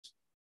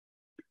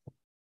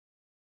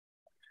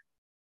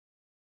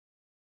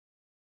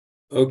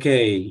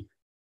Okay,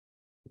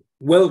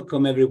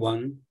 welcome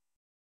everyone.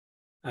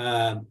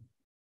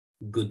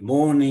 Good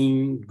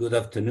morning, good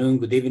afternoon,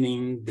 good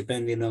evening,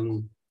 depending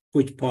on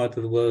which part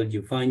of the world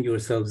you find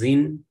yourselves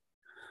in.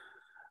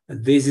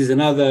 This is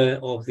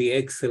another of the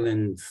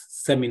excellent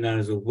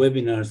seminars or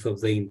webinars of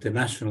the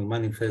International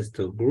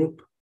Manifesto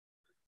Group.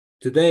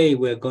 Today,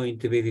 we're going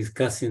to be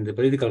discussing the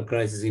political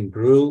crisis in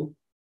Peru,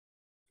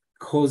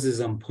 causes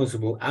and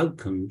possible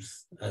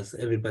outcomes, as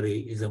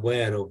everybody is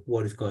aware of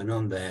what is going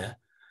on there.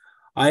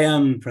 I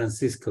am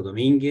Francisco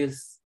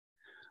Dominguez.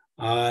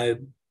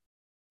 I'm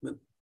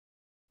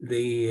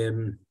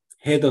the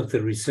head of the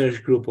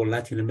research group on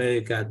Latin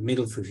America at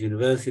Middlesex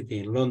University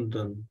in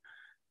London,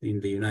 in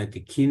the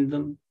United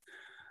Kingdom.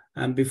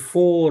 And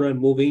before I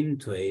move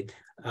into it,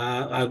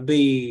 I'll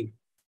be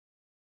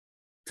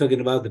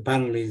talking about the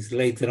panelists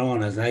later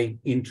on as I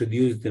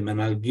introduce them, and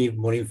I'll give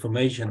more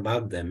information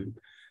about them.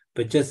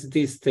 But just at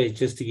this stage,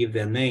 just to give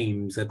their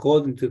names,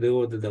 according to the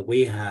order that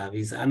we have,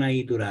 is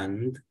Anahí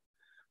Durand,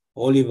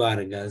 Oli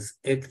Vargas,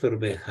 Héctor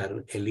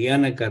Béjar,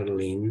 Eliana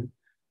Carlin,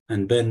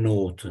 and Ben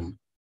Norton.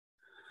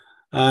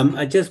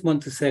 I just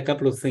want to say a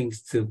couple of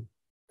things to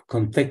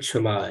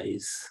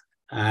contextualize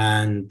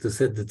and to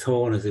set the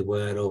tone, as it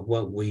were, of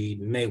what we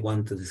may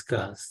want to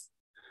discuss.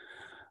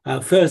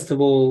 First of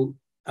all,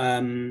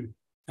 I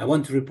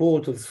want to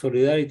report of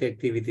solidarity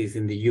activities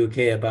in the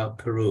UK about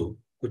Peru,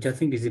 which I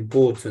think is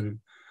important,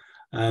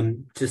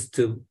 just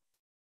to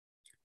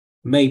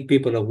make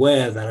people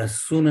aware that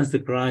as soon as the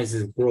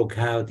crisis broke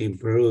out in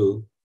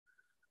Peru,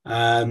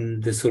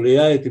 the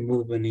solidarity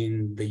movement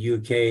in the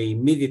UK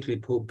immediately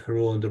put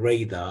Peru on the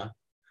radar,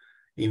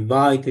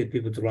 invited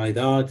people to write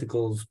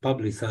articles,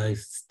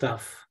 publicized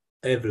stuff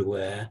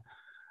everywhere.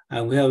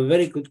 And we have a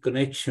very good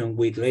connection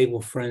with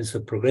Labour Friends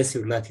of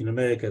Progressive Latin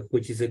America,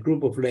 which is a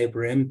group of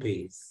Labour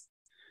MPs.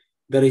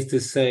 That is to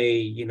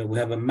say, we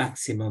have a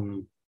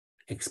maximum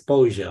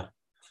exposure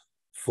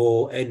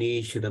for any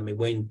issue that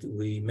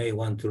we may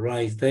want to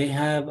raise. They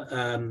have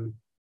an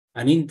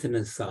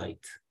internet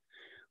site,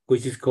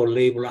 which is called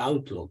Labour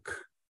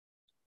Outlook,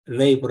 I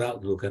beg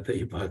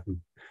your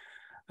pardon,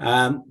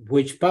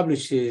 which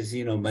publishes,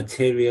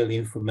 material,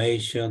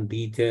 information,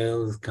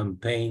 details,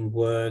 campaign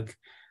work,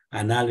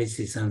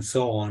 analysis, and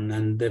so on.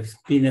 And there's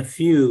been a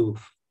few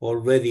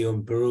already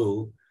on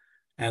Peru.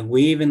 And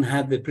we even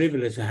had the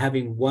privilege of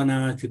having one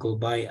article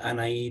by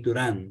Anahí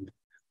Durand,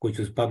 which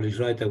was published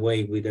right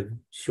away with a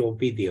short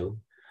video.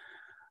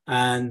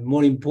 And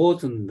more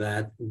important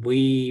that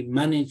we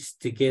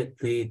managed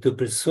to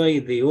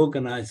persuade the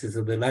organizers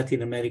of the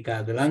Latin America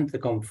Adelante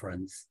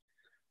Conference,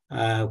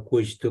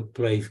 which took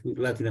place with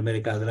Latin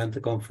America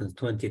Adelante Conference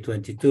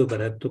 2022, but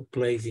it took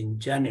place in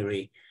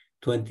January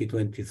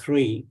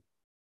 2023,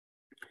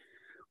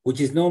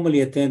 which is normally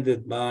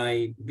attended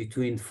by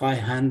between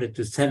 500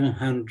 to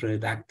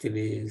 700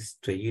 activists,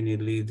 trade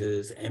union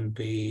leaders,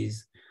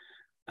 MPs,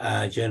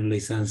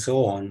 journalists, and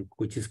so on,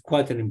 which is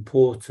quite an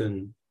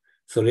important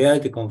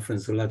solidarity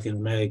conference in Latin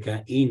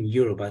America in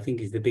Europe. I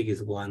think it's the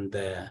biggest one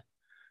there.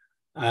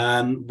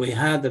 We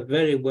had a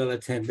very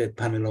well-attended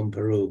panel on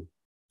Peru.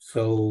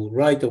 So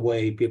right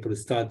away, people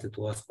started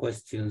to ask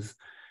questions,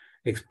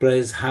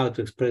 express how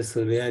to express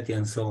solidarity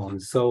and so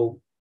on.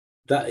 So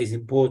that is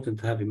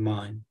important to have in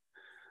mind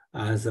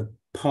as a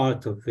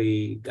part of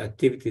the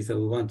activities that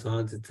we want to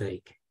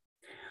undertake.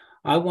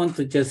 I want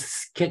to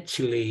just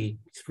sketchily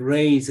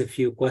raise a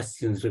few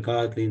questions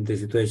regarding the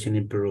situation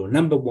in Peru.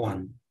 Number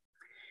one,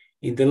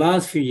 in the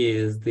last few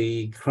years,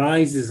 the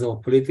crisis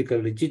of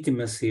political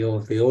legitimacy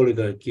of the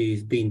oligarchy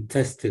is being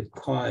tested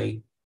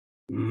quite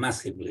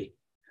massively.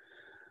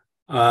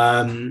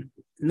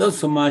 Not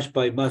so much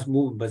by mass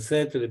movement, but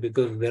certainly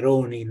because of their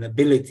own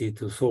inability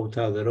to sort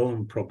out their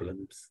own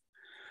problems.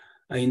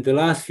 In the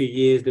last few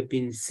years, there have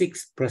been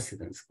 6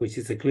 presidents, which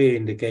is a clear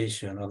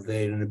indication of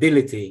their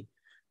inability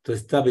to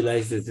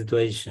stabilize the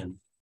situation.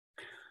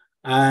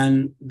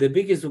 And the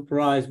biggest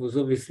surprise was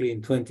obviously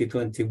in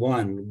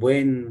 2021,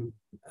 when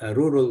a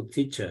rural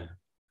teacher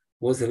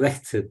was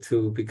elected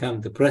to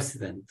become the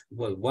president,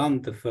 won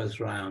the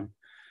first round,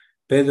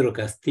 Pedro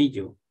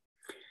Castillo.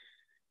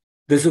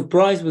 The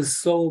surprise was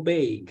so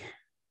big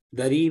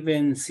that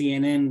even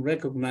CNN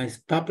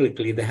recognized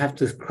publicly they have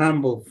to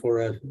scramble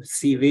for a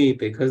CV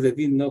because they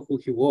didn't know who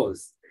he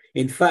was.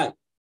 In fact,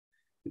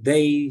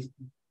 they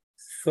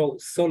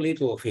thought so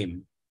little of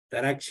him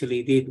that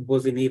actually it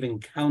wasn't even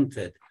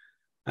counted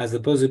as a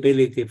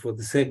possibility for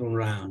the second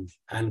round.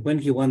 And when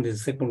he won the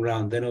second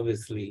round, then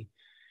obviously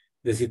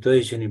the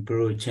situation in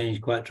Peru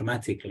changed quite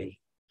dramatically.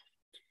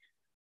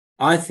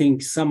 I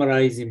think,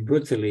 summarizing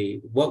brutally,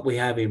 what we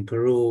have in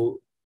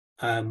Peru,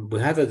 we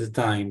had at the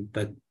time,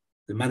 but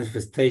the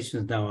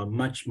manifestations now are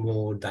much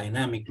more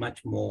dynamic,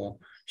 much more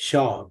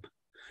sharp,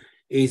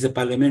 is a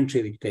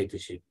parliamentary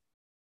dictatorship.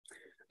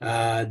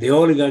 The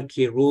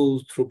oligarchy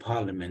rules through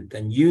parliament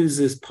and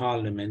uses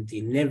parliament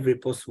in every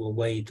possible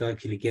way to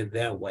actually get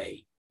their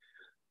way,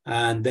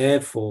 and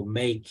therefore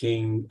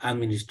making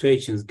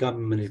administrations,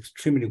 government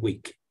extremely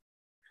weak.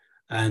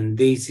 And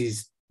this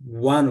is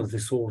one of the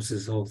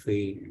sources of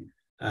the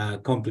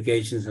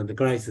complications of the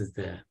crisis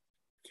there.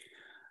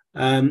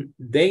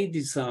 They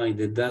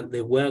decided that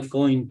they were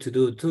going to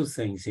do two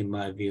things, in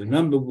my view.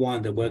 Number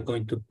one, they were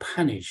going to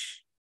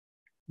punish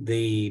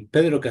the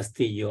Pedro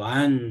Castillo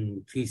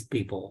and his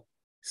people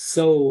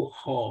so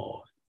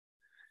hard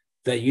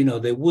that, you know,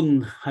 they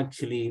wouldn't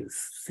actually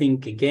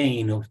think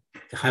again of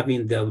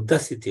having the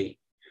audacity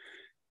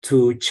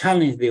to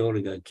challenge the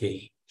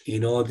oligarchy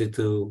in order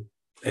to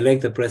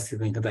elect a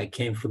president that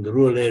came from the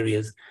rural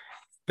areas,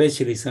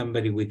 especially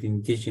somebody with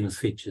indigenous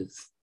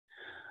features.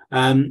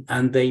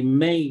 And they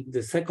made,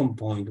 the second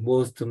point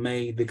was to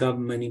make the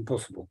government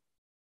impossible.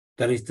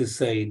 That is to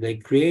say, they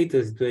create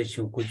a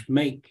situation which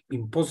make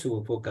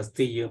impossible for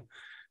Castillo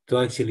to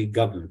actually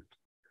govern.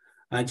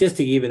 And just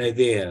to give an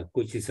idea,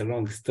 which is a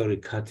long story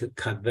cut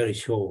very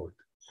short,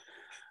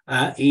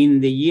 in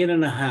the year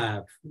and a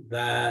half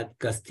that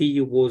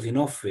Castillo was in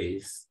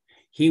office,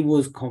 he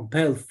was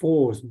compelled,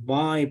 forced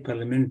by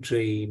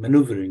parliamentary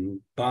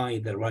maneuvering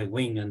by the right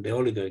wing and the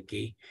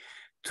oligarchy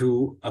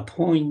to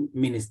appoint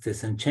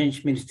ministers and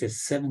change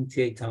ministers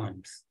 78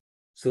 times.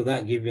 So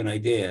that gives you an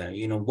idea,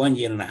 you know, 1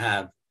 year and a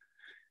half,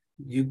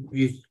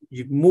 you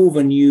move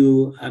a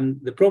new, and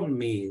the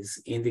problem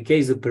is, in the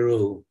case of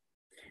Peru,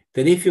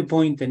 that if you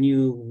appoint a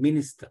new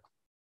minister,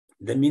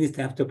 the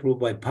minister has to approve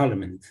by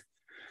parliament.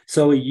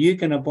 So you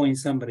can appoint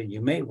somebody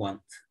you may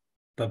want,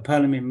 but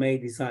parliament may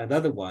decide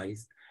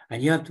otherwise,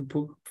 and you have to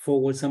put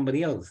forward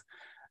somebody else.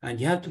 And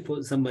you have to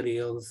put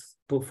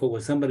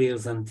forward somebody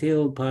else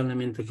until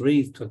parliament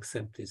agrees to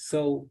accept it.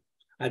 So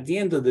at the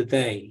end of the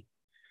day,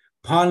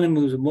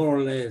 parliament was more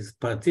or less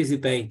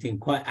participating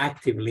quite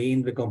actively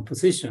in the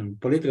composition,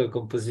 political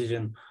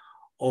composition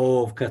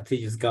of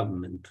Castillo's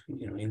government.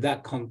 You know, in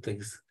that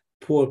context,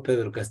 poor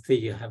Pedro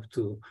Castillo have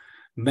to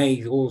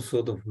make all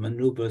sorts of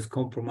maneuvers,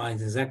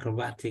 compromises,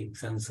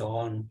 acrobatics, and so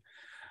on.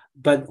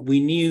 But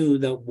we knew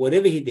that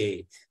whatever he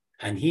did,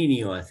 and he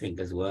knew, I think,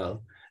 as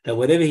well, that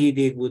whatever he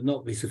did would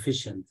not be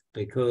sufficient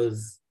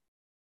because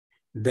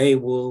they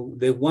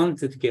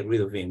wanted to get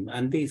rid of him.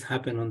 And this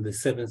happened on the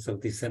 7th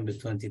of December,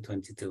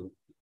 2022.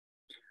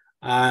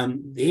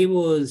 He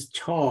was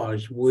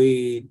charged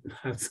with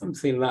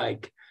something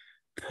like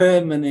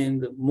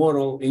permanent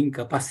moral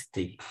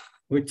incapacity,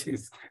 which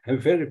is a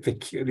very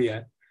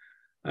peculiar,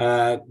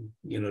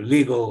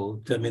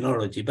 legal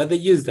terminology. But they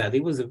used that.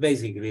 It was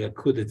basically a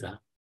coup d'etat.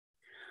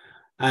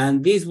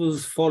 And this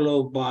was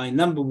followed by,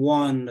 number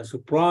one, a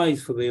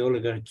surprise for the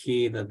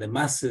oligarchy that the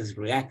masses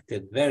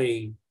reacted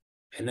very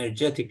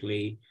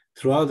energetically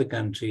throughout the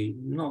country,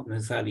 not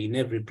necessarily in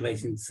every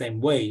place in the same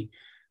way,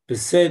 but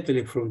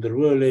certainly from the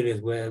rural areas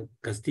where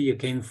Castillo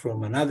came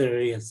from and other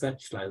areas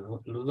such like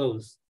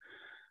those.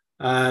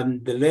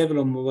 The level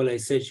of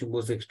mobilization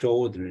was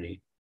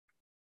extraordinary.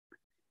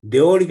 The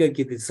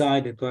oligarchy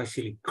decided to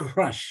actually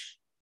crush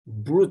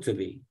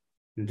brutally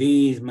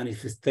this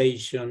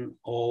manifestation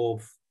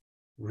of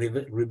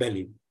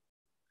rebellion.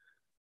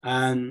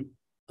 And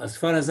as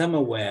far as I'm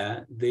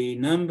aware, the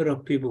number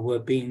of people who are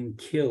being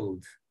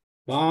killed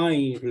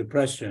by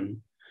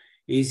repression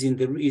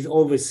is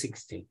over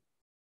 60.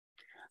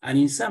 And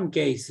in some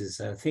cases,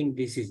 I think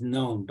this is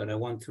known, but I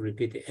want to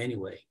repeat it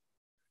anyway.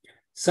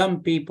 Some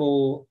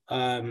people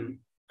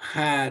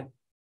had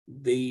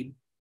the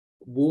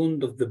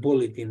wound of the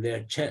bullet in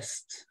their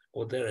chest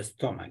or their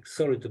stomach.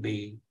 Sorry to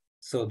be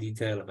so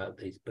detailed about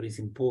this, but it's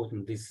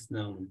important this is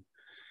known.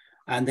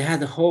 And they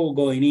had a hole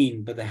going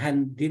in, but they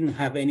didn't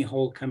have any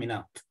hole coming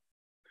out.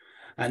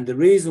 And the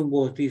reason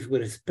was these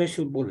were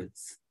special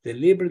bullets,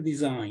 deliberately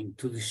designed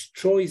to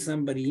destroy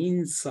somebody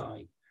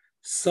inside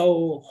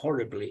so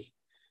horribly.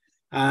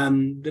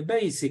 The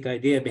basic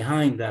idea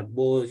behind that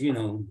was,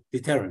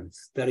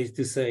 deterrence. That is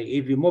to say,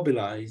 if you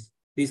mobilize,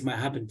 this might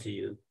happen to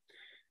you.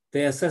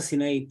 They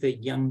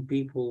assassinated young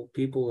people,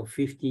 people of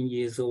 15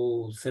 years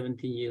old,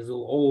 17 years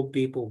old, old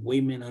people,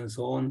 women, and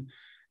so on.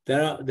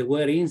 There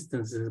were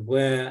instances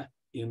where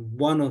in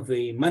one of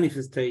the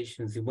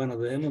manifestations, in one of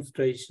the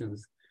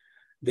demonstrations,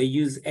 they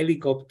used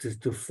helicopters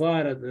to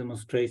fire at the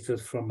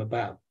demonstrators from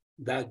above.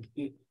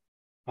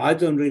 I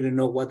don't really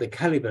know what the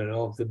caliber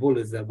of the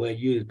bullets that were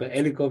used, but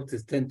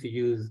helicopters tend to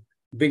use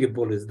bigger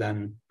bullets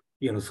than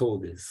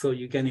soldiers. So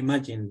you can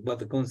imagine what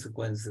the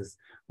consequences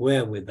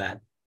were with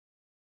that.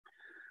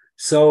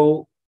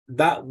 So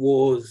that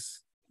was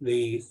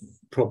the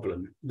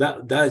problem.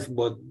 That's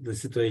what the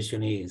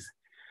situation is.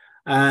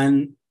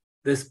 And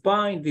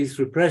despite this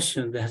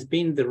repression, there has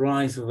been the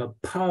rise of a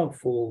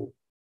powerful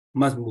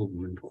mass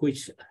movement,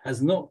 which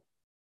has not,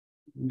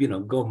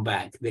 gone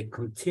back. They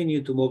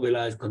continue to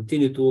mobilize,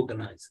 continue to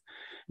organize.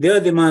 Their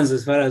demands,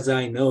 as far as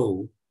I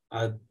know,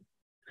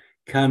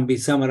 can be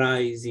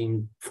summarized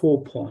in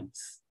 4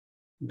 points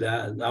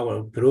that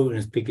our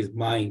Peruvian speakers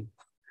might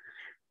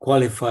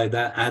qualify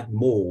that, add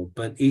more.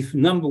 But if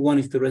number one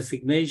is the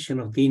resignation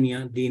of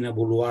Dina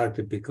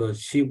Boluarte because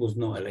she was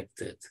not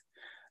elected.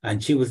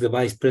 And she was the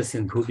vice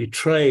president who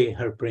betrayed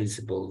her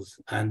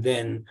principles. And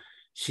then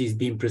she's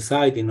been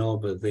presiding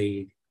over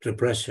the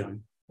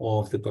repression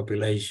of the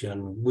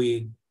population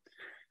with,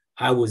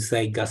 I would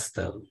say,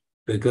 gusto.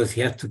 because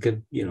he had to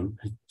get,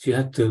 she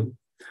had to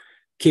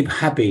keep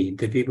happy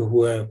the people who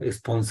were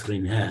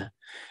sponsoring her.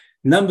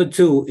 Number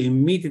two,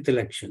 immediate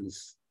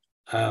elections.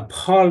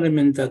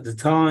 Parliament at the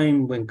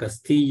time when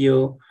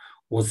Castillo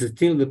was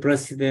still the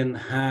president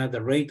had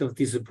a rate of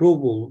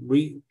disapproval,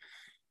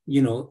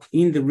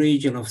 in the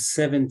region of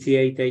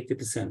 78,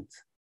 80%.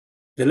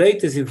 The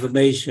latest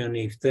information,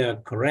 if they are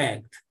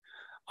correct,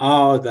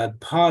 are that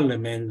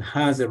Parliament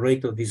has a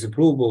rate of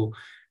disapproval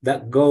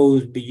that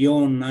goes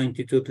beyond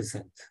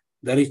 92%.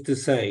 That is to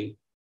say,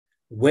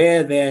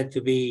 were there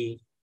to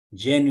be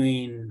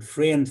genuine,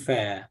 free and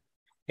fair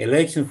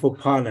election for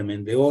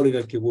Parliament, the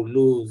oligarchy would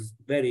lose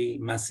very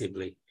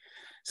massively.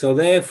 So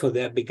therefore,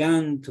 they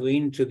began to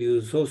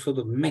introduce all sorts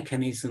of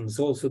mechanisms,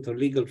 all sorts of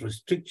legal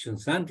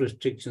restrictions and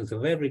restrictions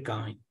of every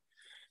kind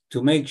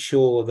to make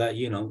sure that,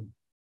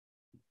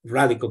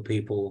 radical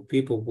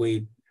people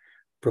with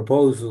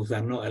proposals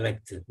are not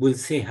elected. We'll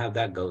see how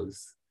that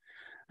goes.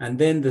 And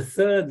then the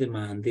third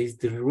demand is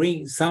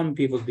some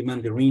people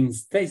demand the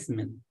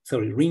reinstatement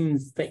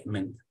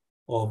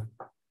of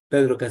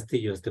Pedro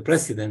Castillo as the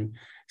president.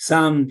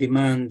 Some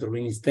demand the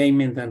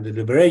reinstatement and the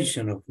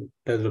liberation of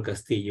Pedro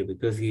Castillo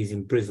because he's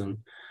in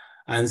prison.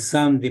 And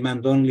some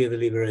demand only the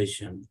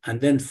liberation.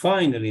 And then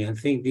finally, I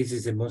think this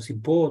is the most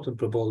important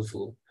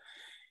proposal,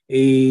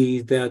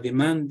 is they are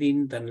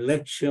demanding an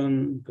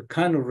election, a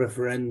kind of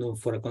referendum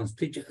for a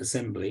constituent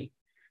assembly,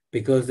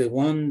 because they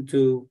want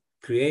to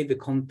create the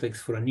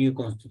context for a new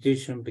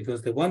constitution,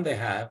 because the one they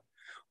have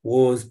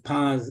was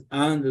passed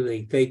under the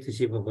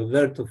dictatorship of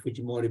Alberto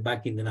Fujimori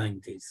back in the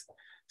 90s.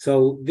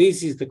 So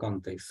this is the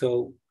context.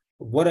 So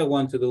what I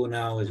want to do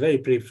now is very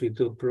briefly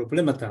to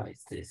problematize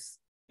this,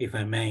 if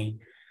I may,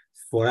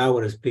 for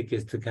our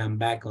speakers to come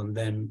back on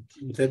them.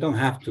 They don't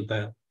have to,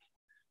 but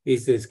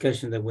it's a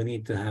discussion that we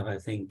need to have, I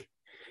think.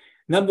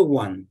 Number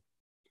one,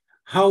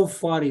 how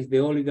far is the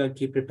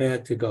oligarchy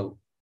prepared to go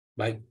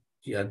by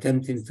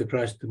attempting to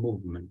crush the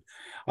movement?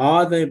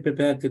 Are they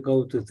prepared to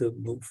go to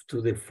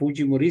the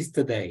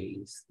Fujimorista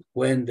days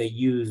when they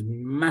used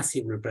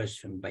massive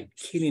repression by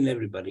killing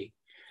everybody?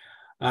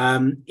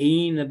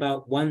 In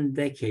about 1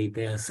 decade,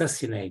 they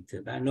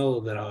assassinated. I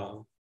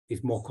know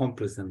it's more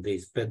complex than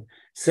this, but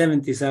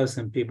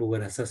 70,000 people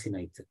were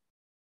assassinated.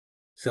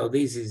 So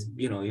this is,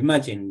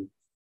 imagine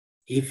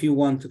if you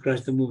want to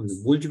crush the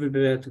movement, would you be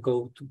prepared to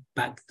go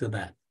back to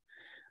that?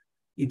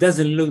 It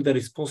doesn't look that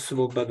it's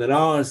possible, but there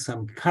are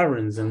some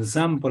currents and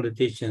some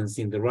politicians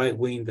in the right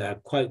wing that are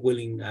quite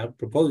willing, are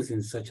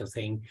proposing such a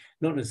thing,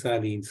 not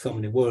necessarily in so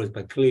many words,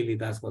 but clearly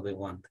that's what they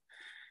want.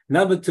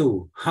 Number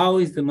two, how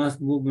is the mass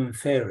movement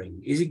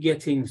faring? Is it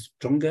getting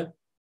stronger?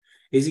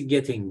 Is it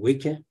getting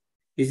weaker?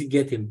 Is it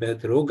getting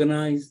better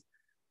organized?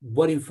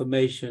 What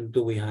information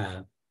do we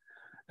have?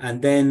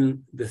 And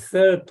then the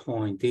third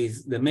point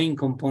is the main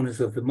components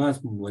of the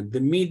mass movement.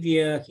 The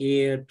media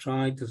here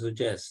try to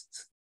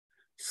suggest,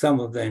 some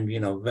of them,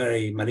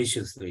 very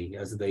maliciously,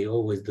 as they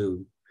always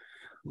do,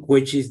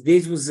 which is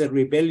this was a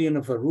rebellion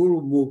of a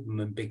rural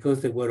movement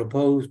because they were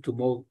opposed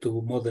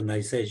to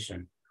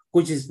modernization,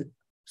 which is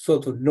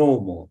sort of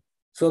normal.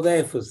 So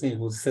therefore, things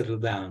will settle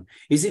down.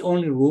 Is it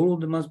only rural,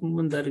 the mass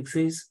movement that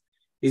exists?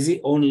 Is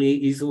it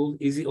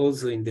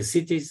also in the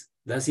cities?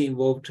 Does it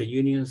involve trade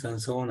unions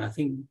and so on? I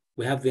think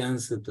we have the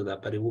answer to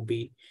that, but it will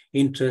be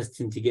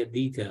interesting to get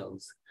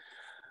details.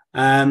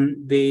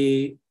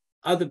 The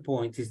other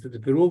point is that the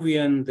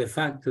Peruvian de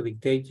facto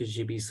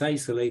dictatorship is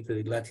isolated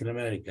in Latin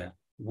America.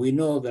 We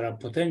know there are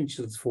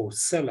potentials for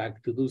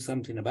CELAC to do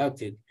something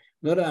about it.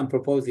 Not that I'm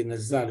proposing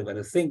necessarily, but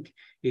I think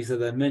is a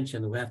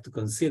dimension we have to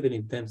consider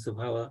in terms of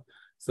how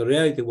the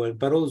reality works,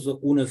 but also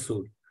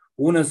UNASUR.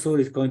 UNASUR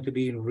is going to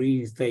be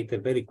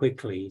reinstated very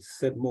quickly.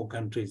 7 more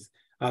countries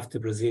after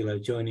Brazil are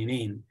joining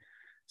in.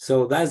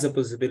 So that's a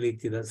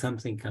possibility that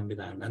something can be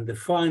done. And the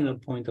final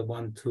point I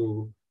want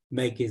to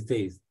make is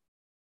this.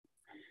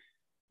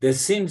 There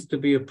seems to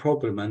be a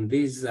problem, and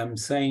this, I'm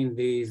saying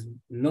this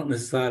not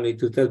necessarily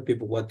to tell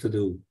people what to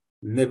do,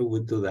 never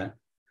would do that.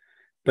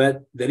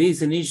 But there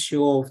is an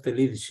issue of the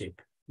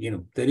leadership.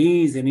 There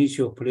is an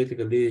issue of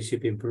political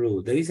leadership in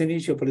Peru. There is an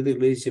issue of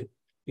political leadership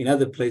in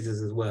other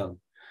places as well.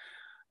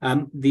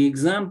 The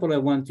example I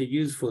want to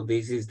use for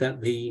this is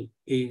that the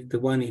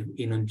one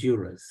in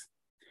Honduras.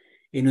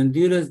 In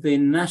Honduras, the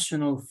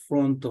National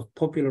Front of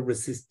Popular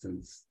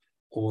Resistance,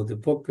 or the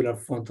Popular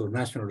Front of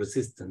National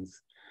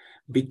Resistance,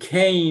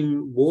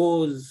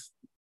 was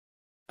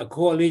a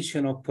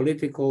coalition of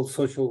political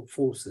social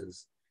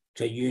forces,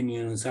 trade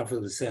unions,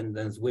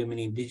 Afro-descendants, women,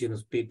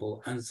 indigenous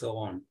people, and so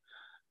on.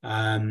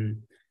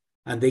 And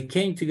they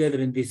came together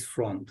in this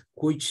front,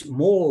 which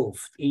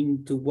morphed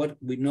into what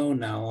we know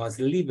now as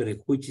Libre,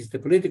 which is the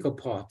political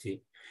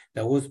party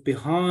that was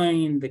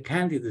behind the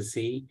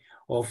candidacy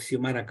of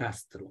Xiomara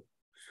Castro.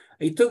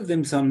 It took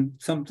them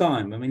some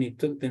time. I mean, it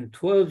took them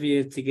 12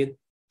 years to get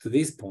to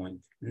this point.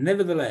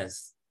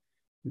 Nevertheless,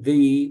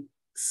 the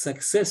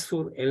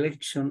successful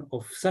election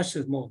of such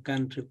a small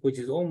country, which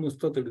is almost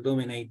totally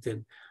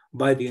dominated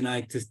by the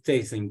United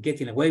States, and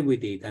getting away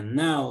with it, and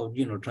now,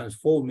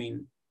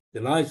 transforming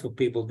the lives of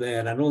people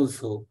there, and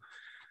also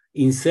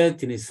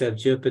inserting itself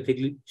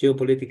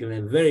geopolitically in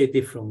a very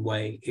different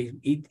way.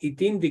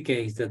 It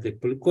indicates that the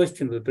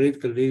question of the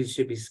political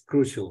leadership is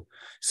crucial.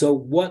 So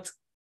what,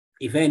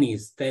 if any,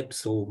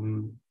 steps or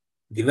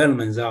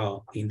developments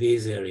are in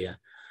this area?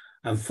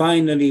 And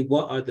finally,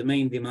 what are the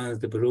main demands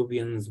the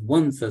Peruvians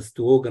want us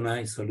to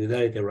organize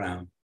solidarity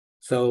around?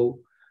 So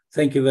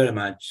thank you very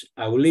much.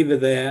 I will leave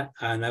it there,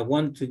 and I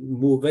want to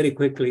move very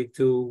quickly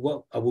to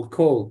what I would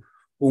call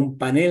un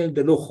panel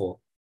de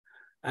lujo,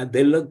 a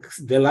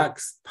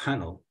deluxe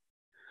panel.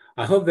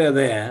 I hope they're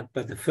there,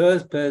 but the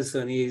first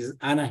person is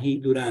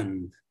Anahí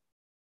Durand.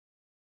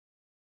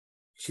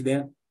 Is she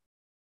there?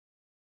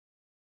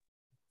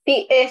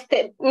 Sí,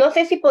 no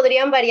sé si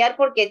podrían variar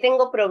porque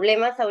tengo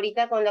problemas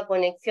ahorita con la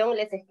conexión,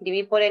 les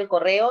escribí por el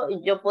correo,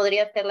 yo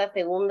podría hacer la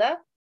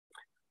segunda.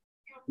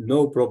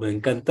 No problem,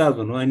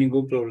 encantado, no hay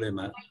ningún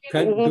problema.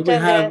 Muchas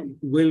gracias.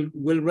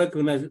 We'll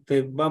recognize,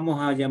 te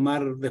vamos a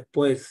llamar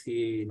después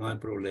si no hay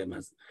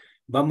problemas.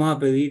 Vamos a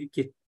pedir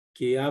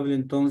que hable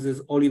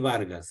entonces Oli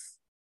Vargas.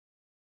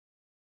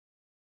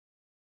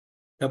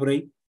 ¿Está por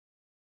ahí?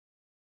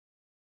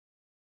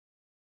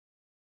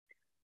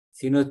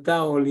 Si no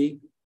está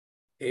Oli,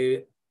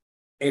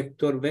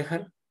 Héctor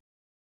Béjar.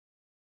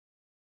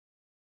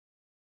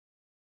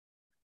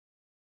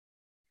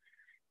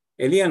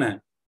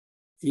 Eliana,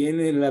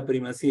 tiene la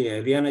primacía.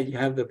 Eliana, you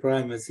have the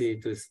primacy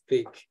to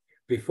speak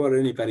before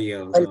anybody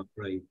else, I'm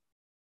afraid.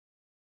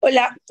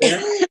 Hola.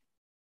 Yeah?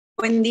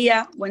 Buen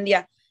día, buen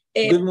día.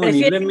 Good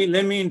morning.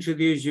 Let me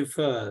introduce you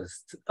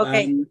first.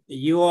 Okay.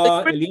 You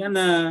are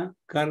Eliana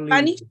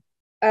Carlin.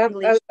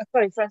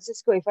 Sorry,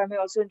 Francisco, if I may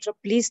also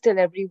interrupt, please tell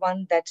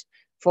everyone that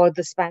for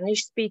the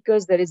Spanish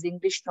speakers, there is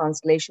English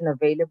translation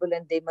available,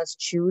 and they must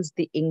choose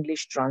the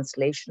English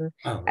translation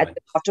at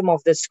the bottom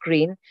of the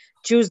screen.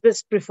 Choose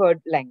this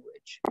preferred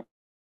language.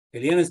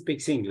 Eliana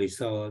speaks English,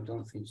 so I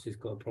don't think she's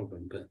got a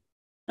problem. But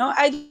no,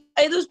 I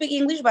do speak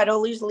English, but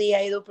obviously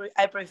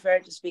I prefer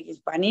to speak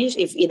Spanish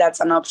if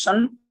that's an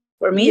option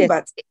for me. Yes.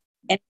 But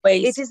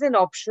anyways, it is an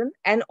option,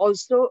 and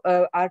also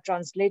our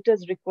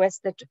translators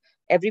request that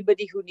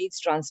everybody who needs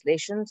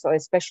translation, so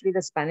especially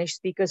the Spanish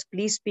speakers,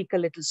 please speak a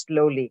little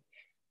slowly,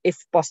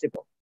 if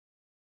possible.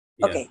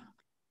 Yeah. Okay.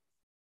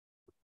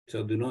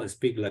 So do not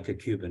speak like a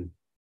Cuban,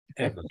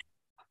 ever.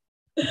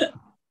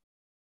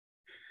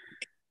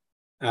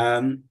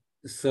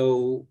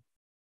 So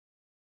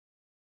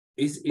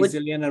is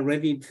Eliana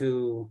ready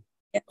to?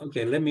 Yeah.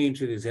 Okay, let me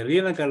introduce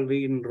Eliana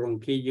Carlin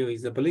Ronquillo.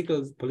 Is a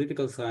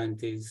political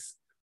scientist.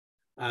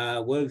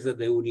 Works at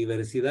the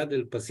Universidad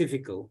del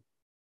Pacífico,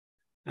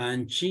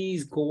 and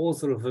she's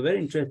co-author of a very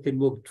interesting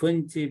book,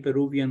 20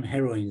 Peruvian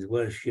Heroines,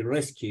 where she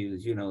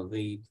rescues,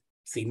 the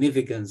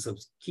significance of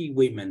key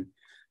women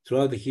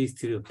throughout the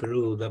history of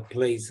Peru that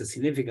plays a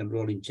significant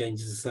role in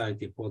changing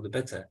society for the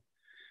better.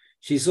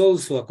 She's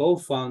also a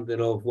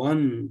co-founder of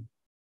One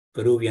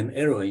Peruvian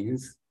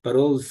Heroines, but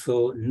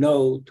also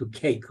No to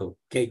Keiko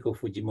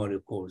Fujimori,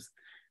 of course,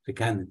 the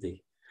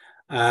candidate.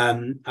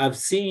 I've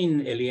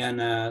seen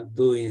Eliana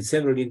doing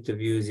several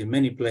interviews in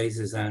many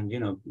places, and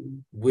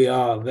we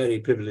are very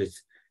privileged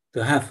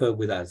to have her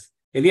with us.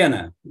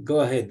 Eliana,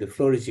 go ahead, the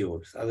floor is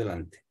yours.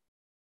 Adelante.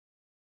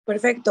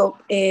 Perfecto.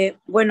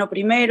 Bueno,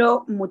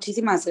 primero,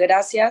 muchísimas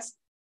gracias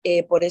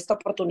por esta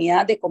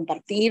oportunidad de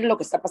compartir lo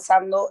que está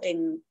pasando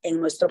en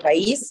nuestro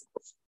país.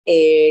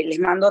 Les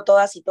mando a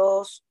todas y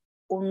todos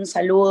un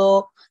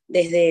saludo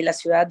desde la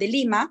ciudad de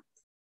Lima.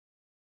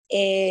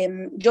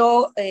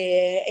 Yo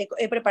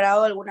he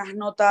preparado algunas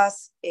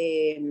notas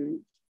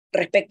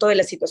respecto de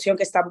la situación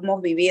que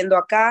estamos viviendo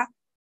acá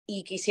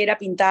y quisiera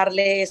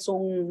pintarles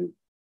un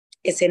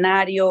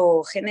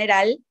escenario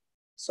general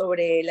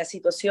sobre la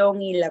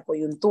situación y la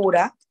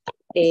coyuntura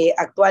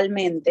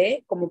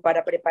actualmente, como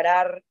para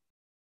preparar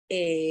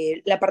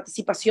la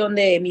participación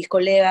de mis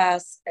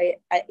colegas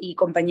y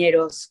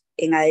compañeros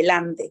en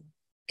adelante,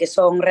 que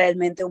son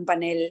realmente un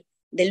panel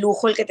de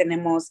lujo el que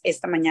tenemos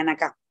esta mañana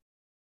acá.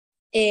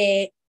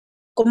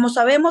 Como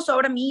sabemos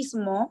ahora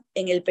mismo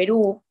en el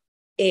Perú,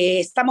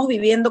 estamos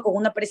viviendo con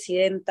una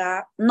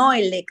presidenta no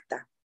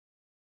electa.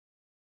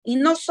 Y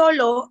no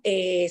solo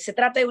se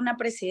trata de una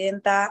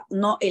presidenta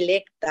no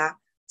electa,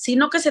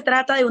 sino que se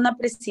trata de una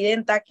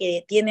presidenta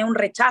que tiene un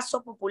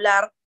rechazo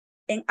popular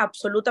en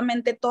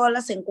absolutamente todas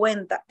las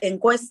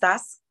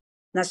encuestas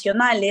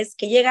nacionales,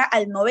 que llega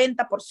al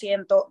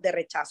 90% de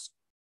rechazo.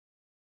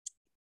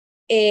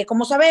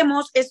 Como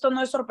sabemos, esto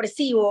no es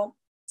sorpresivo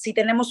si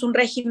tenemos un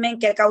régimen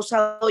que ha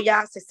causado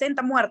ya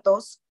 60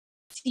 muertos,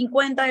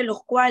 50 de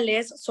los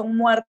cuales son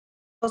muertos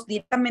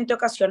directamente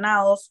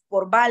ocasionados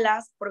por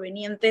balas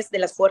provenientes de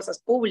las fuerzas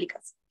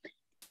públicas.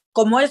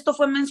 Como esto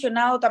fue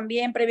mencionado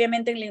también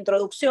previamente en la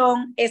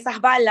introducción,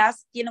 esas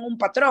balas tienen un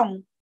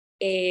patrón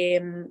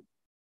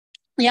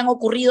y han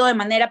ocurrido de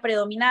manera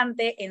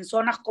predominante en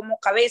zonas como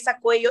cabeza,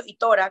 cuello y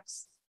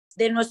tórax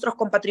de nuestros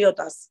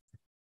compatriotas.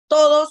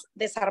 Todos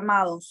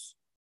desarmados,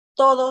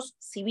 todos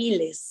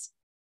civiles,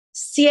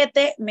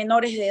 7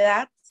 menores de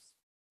edad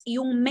y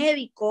un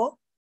médico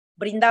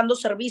brindando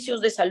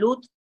servicios de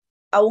salud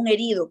a un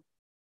herido.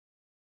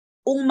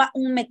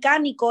 un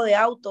mecánico de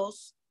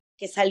autos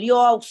que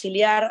salió a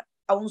auxiliar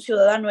a un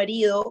ciudadano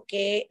herido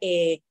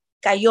que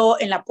cayó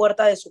en la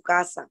puerta de su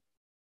casa.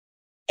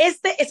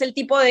 Este es el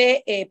tipo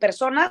de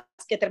personas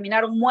que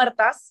terminaron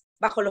muertas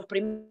bajo los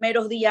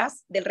primeros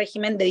días del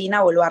régimen de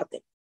Dina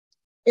Boluarte.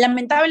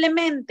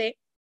 Lamentablemente,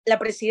 la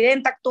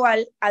presidenta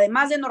actual,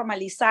 además de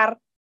normalizar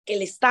que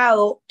el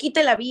Estado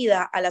quite la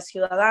vida a las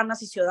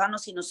ciudadanas y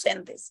ciudadanos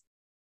inocentes,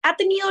 ha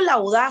tenido la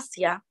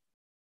audacia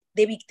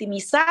de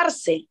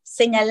victimizarse,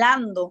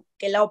 señalando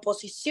que la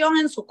oposición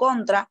en su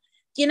contra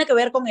tiene que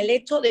ver con el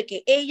hecho de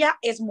que ella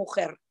es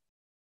mujer.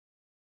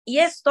 Y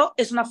esto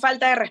es una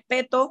falta de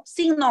respeto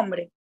sin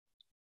nombre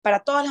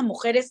para todas las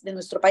mujeres de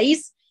nuestro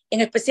país, en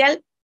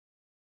especial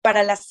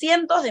para las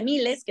cientos de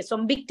miles que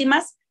son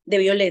víctimas de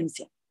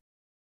violencia.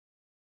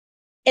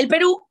 El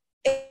Perú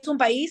es un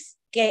país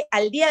que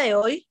al día de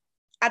hoy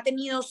ha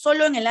tenido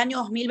solo en el año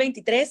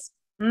 2023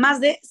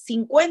 más de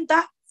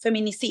 50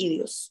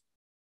 feminicidios.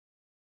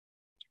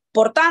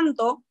 Por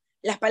tanto,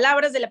 las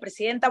palabras de la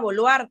presidenta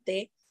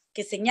Boluarte,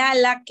 que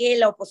señala que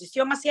la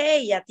oposición hacia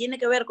ella tiene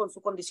que ver con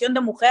su condición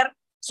de mujer,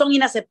 son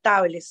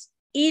inaceptables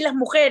y las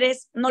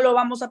mujeres no lo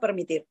vamos a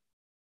permitir.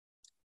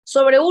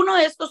 Sobre uno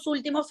de estos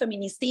últimos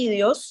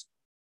feminicidios,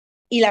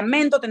 y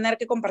lamento tener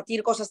que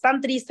compartir cosas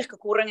tan tristes que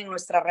ocurren en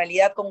nuestra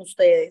realidad con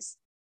ustedes,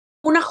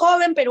 una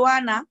joven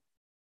peruana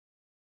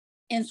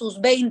en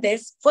sus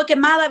 20s fue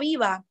quemada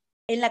viva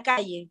en la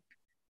calle,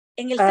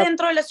 en el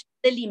centro de la ciudad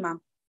de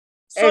Lima.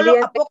 Solo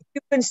Elia,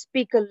 you can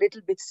speak a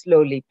little bit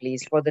slowly,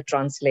 please, for the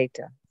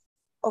translator.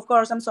 Of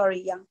course, I'm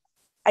sorry, yeah.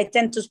 I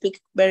tend to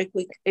speak very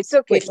quick. It's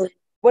okay. Quickly.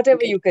 Whatever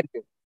Okay. you can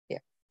do.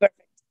 Yeah.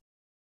 Perfect.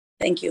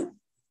 Thank you.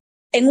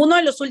 En uno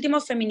de los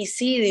últimos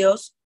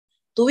feminicidios,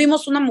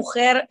 tuvimos una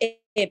mujer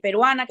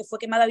peruana que fue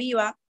quemada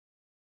viva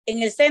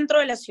en el centro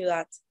de la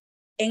ciudad,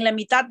 en la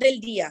mitad del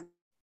día,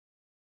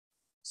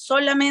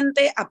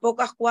 solamente a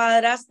pocas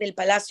cuadras del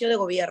Palacio de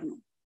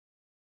Gobierno.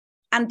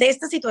 Ante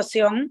esta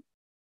situación,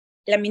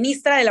 la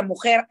ministra de la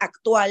Mujer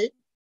actual,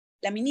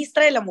 la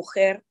ministra de la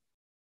Mujer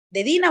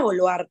de Dina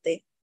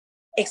Boluarte,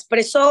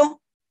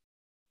 expresó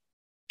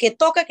que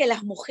toca que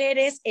las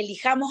mujeres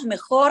elijamos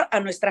mejor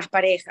a nuestras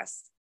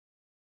parejas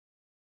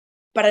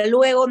para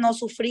luego no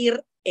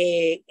sufrir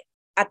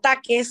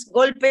ataques,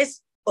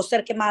 golpes o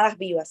ser quemadas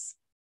vivas.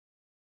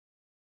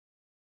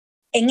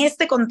 En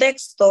este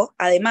contexto,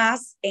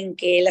 además, en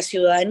que la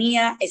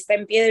ciudadanía está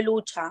en pie de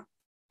lucha,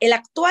 el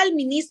actual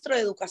ministro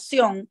de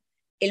Educación,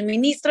 el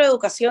ministro de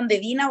Educación de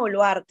Dina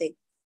Boluarte,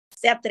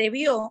 se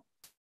atrevió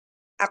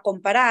a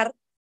comparar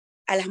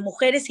a las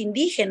mujeres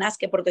indígenas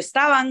que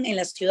protestaban en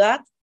la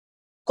ciudad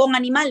con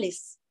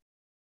animales,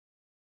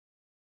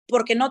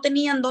 porque no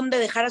tenían dónde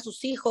dejar a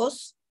sus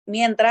hijos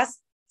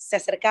mientras se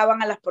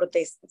acercaban a las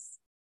protestas.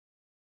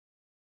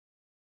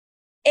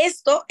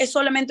 Esto es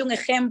solamente un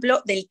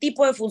ejemplo del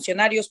tipo de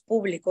funcionarios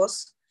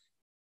públicos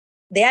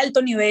de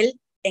alto nivel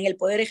en el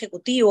Poder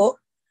Ejecutivo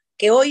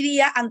que hoy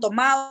día han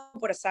tomado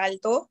por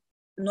asalto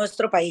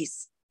nuestro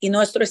país y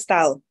nuestro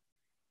Estado.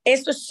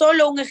 Esto es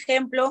solo un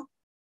ejemplo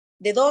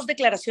de 2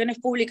 declaraciones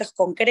públicas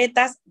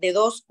concretas de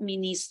 2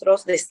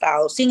 ministros de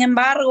Estado. Sin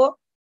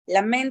embargo,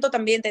 lamento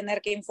también tener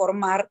que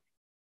informar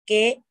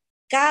que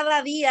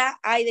cada día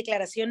hay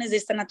declaraciones de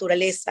esta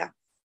naturaleza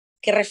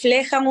que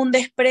reflejan un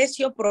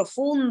desprecio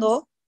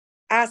profundo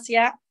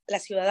hacia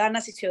las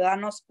ciudadanas y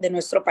ciudadanos de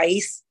nuestro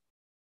país.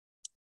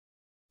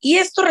 Y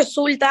esto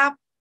resulta,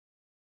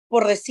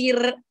 por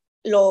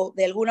decirlo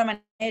de alguna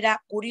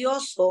manera,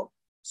 curioso,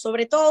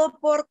 sobre todo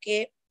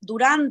porque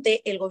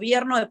durante el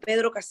gobierno de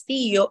Pedro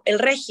Castillo, el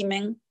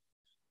régimen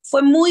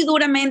fue muy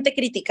duramente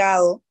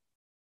criticado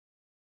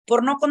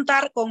por no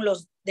contar con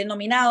los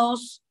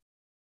denominados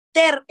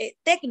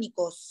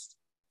técnicos,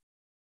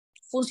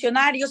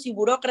 funcionarios y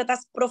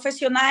burócratas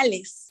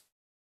profesionales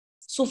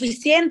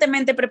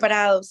suficientemente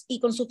preparados y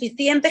con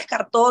suficientes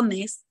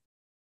cartones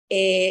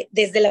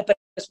desde la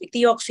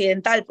perspectiva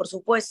occidental, por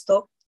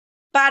supuesto,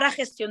 para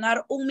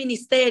gestionar un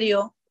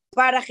ministerio,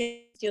 para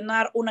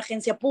gestionar una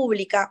agencia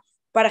pública,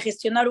 para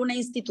gestionar una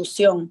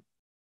institución.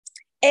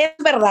 Es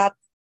verdad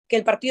que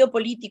el partido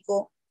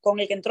político con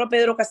el que entró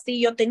Pedro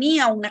Castillo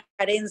tenía una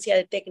carencia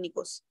de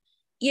técnicos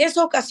y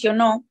eso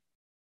ocasionó,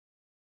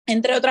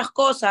 entre otras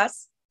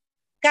cosas,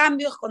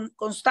 cambios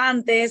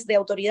constantes de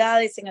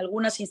autoridades en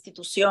algunas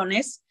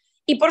instituciones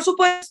y, por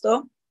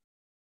supuesto,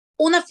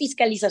 una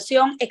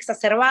fiscalización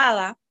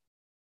exacerbada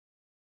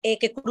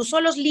que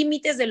cruzó los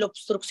límites del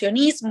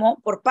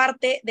obstruccionismo por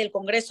parte del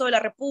Congreso de la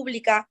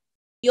República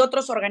y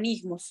otros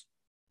organismos.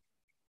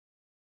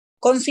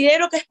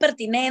 Considero que es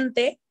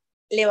pertinente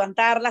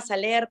levantar las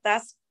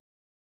alertas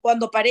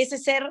cuando parece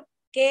ser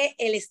que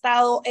el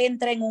Estado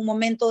entra en un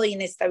momento de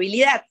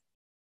inestabilidad.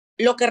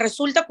 Lo que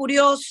resulta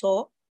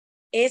curioso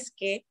es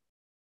que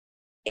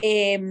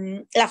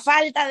la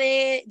falta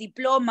de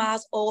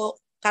diplomas o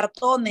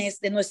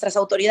cartones de nuestras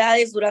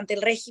autoridades durante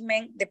el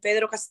régimen de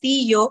Pedro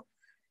Castillo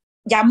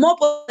llamó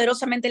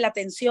poderosamente la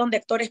atención de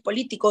actores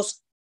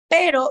políticos,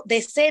 pero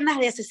decenas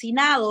de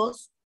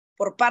asesinados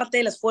por parte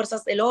de las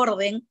fuerzas del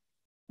orden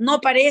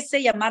no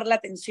parece llamar la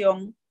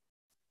atención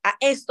a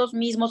estos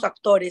mismos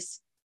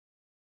actores,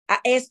 a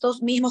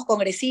estos mismos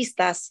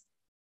congresistas,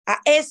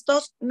 a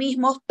estos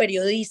mismos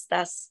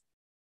periodistas.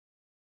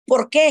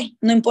 ¿Por qué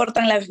no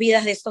importan las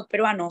vidas de estos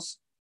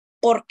peruanos?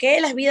 ¿Por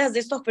qué las vidas de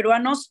estos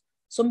peruanos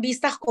son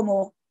vistas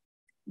como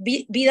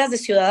vidas de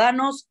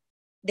ciudadanos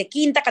de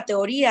quinta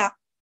categoría,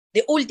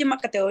 de última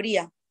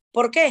categoría?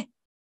 ¿Por qué?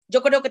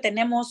 Yo creo que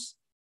tenemos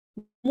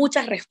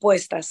muchas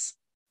respuestas.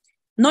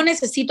 No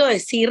necesito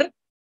decir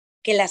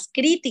que las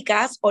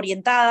críticas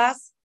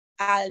orientadas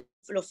a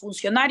los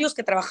funcionarios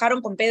que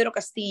trabajaron con Pedro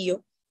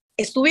Castillo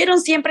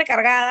estuvieron siempre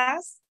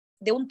cargadas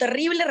de un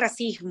terrible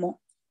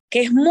racismo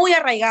que es muy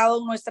arraigado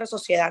en nuestra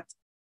sociedad,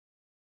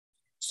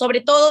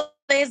 sobre todo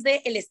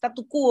desde el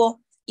statu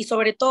quo y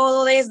sobre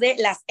todo desde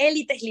las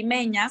élites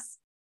limeñas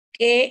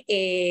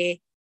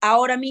que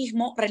ahora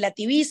mismo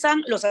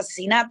relativizan los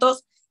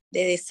asesinatos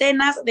de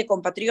decenas de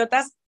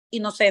compatriotas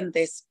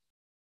inocentes.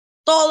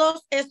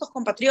 Todos estos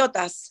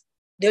compatriotas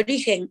de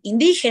origen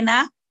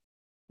indígena,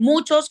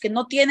 muchos que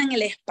no tienen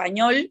el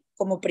español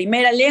como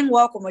primera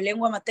lengua o como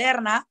lengua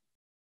materna,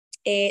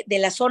 de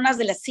las zonas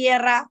de la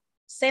sierra,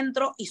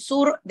 centro y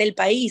sur del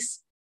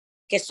país,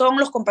 que son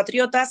los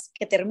compatriotas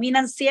que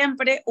terminan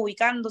siempre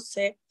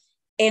ubicándose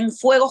en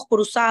fuegos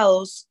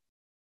cruzados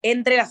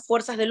entre las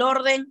fuerzas del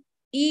orden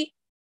y,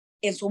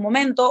 en su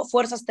momento,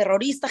 fuerzas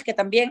terroristas que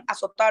también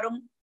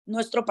azotaron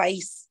nuestro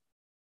país.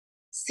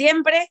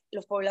 Siempre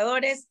los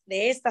pobladores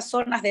de estas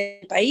zonas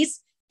del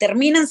país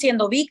terminan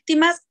siendo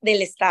víctimas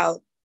del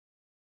Estado.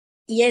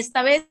 Y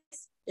esta vez,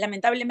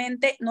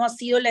 lamentablemente, no ha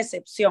sido la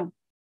excepción.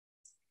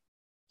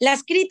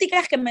 Las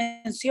críticas que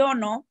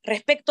menciono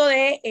respecto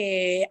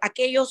de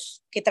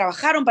aquellos que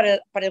trabajaron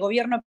para el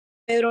gobierno de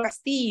Pedro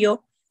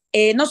Castillo,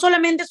 no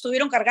solamente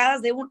estuvieron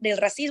cargadas del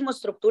racismo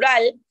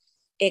estructural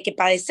que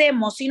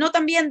padecemos, sino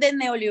también del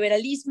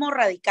neoliberalismo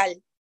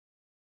radical.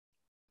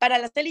 Para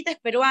las élites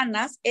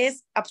peruanas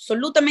es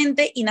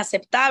absolutamente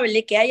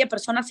inaceptable que haya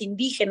personas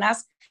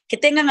indígenas que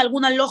tengan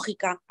alguna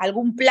lógica,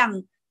 algún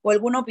plan o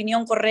alguna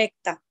opinión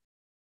correcta.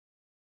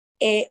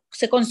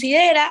 Se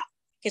considera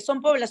que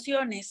son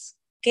poblaciones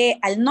que,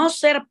 al no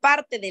ser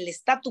parte del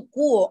statu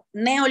quo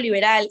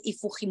neoliberal y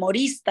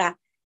fujimorista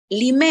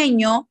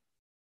limeño,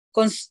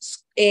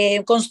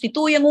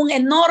 constituyen un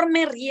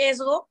enorme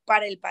riesgo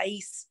para el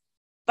país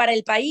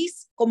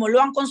como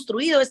lo han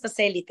construido estas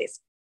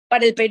élites,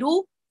 para el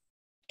Perú,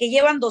 que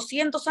llevan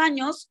 200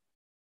 años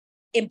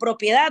en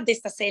propiedad de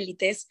estas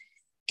élites,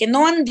 que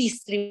no han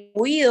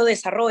distribuido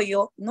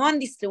desarrollo, no han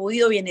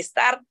distribuido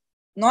bienestar,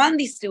 no han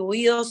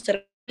distribuido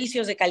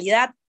servicios de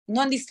calidad,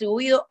 no han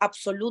distribuido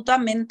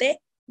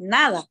absolutamente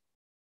nada.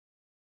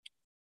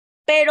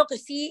 Pero que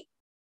sí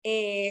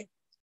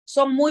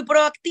son muy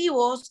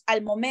proactivos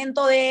al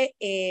momento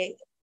de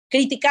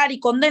criticar y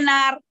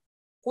condenar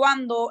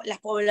cuando las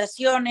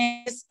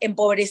poblaciones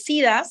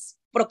empobrecidas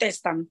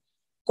protestan,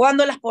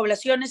 cuando las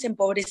poblaciones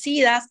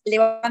empobrecidas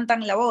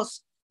levantan la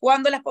voz,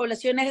 cuando las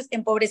poblaciones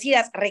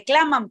empobrecidas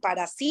reclaman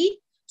para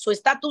sí su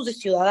estatus de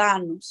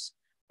ciudadanos,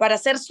 para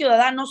ser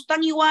ciudadanos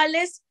tan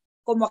iguales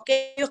como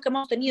aquellos que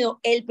hemos tenido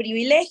el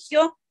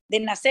privilegio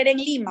de nacer en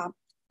Lima,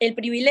 el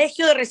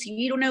privilegio de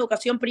recibir una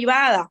educación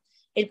privada,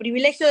 el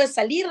privilegio de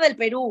salir del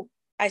Perú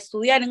a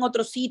estudiar en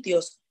otros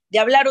sitios, de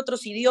hablar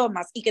otros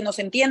idiomas y que nos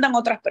entiendan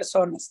otras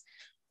personas.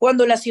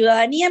 Cuando la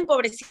ciudadanía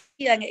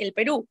empobrecida en el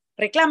Perú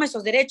reclama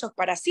esos derechos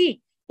para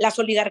sí, las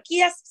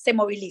oligarquías se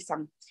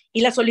movilizan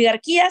y las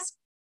oligarquías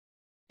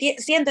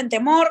sienten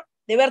temor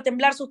de ver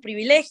temblar sus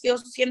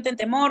privilegios, sienten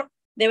temor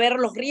de ver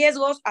los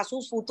riesgos a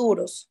sus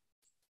futuros,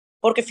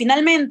 porque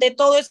finalmente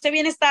todo este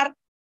bienestar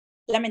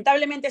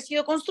lamentablemente ha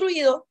sido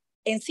construido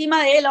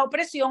encima de la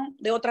opresión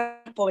de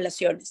otras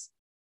poblaciones.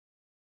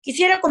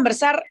 Quisiera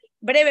conversar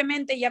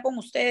brevemente ya con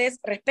ustedes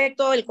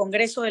respecto del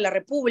Congreso de la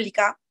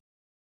República.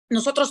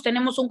 Nosotros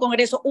tenemos un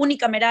Congreso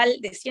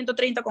unicameral de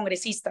 130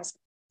 congresistas.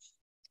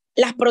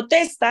 Las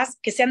protestas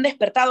que se han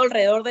despertado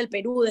alrededor del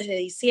Perú desde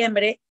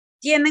diciembre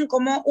tienen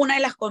como una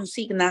de las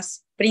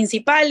consignas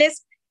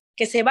principales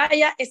que se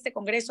vaya este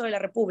Congreso de la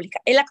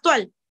República, el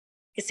actual,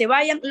 que se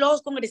vayan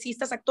los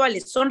congresistas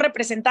actuales. Son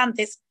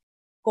representantes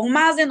con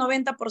más de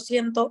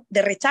 90%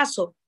 de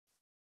rechazo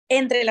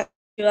entre la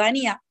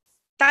ciudadanía,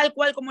 tal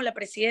cual como la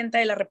presidenta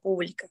de la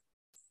República.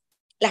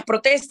 Las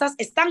protestas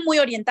están muy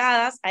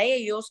orientadas a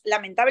ellos.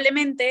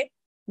 Lamentablemente,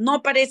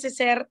 no parece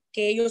ser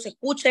que ellos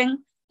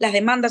escuchen las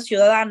demandas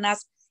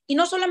ciudadanas. Y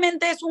no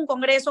solamente es un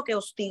Congreso que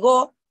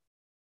hostigó,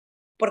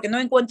 porque no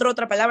encuentro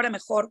otra palabra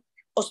mejor,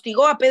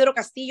 hostigó a Pedro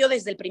Castillo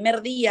desde el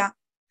primer día,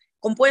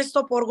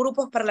 compuesto por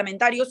grupos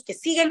parlamentarios que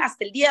siguen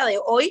hasta el día de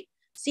hoy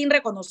sin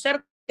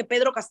reconocer que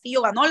Pedro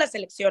Castillo ganó las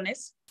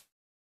elecciones,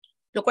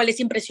 lo cual es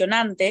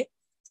impresionante,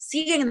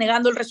 siguen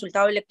negando el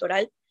resultado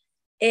electoral,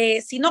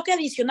 sino que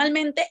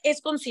adicionalmente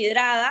es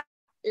considerada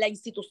la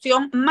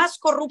institución más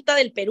corrupta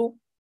del Perú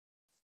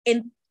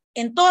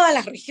en todas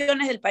las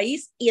regiones del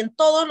país y en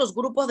todos los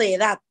grupos de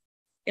edad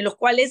en los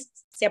cuales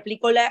se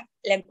aplicó la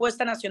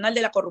encuesta nacional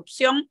de la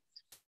corrupción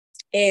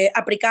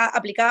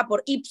aplicada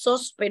por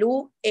Ipsos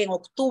Perú en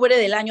octubre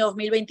del año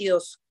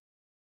 2022.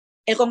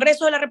 El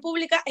Congreso de la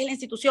República es la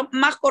institución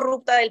más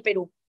corrupta del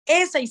Perú.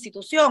 Esa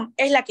institución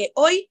es la que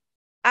hoy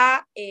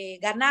ha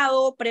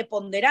ganado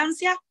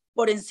preponderancia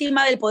por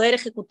encima del Poder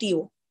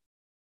Ejecutivo.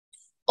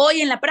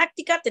 Hoy en la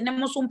práctica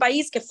tenemos un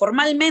país que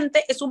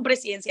formalmente es un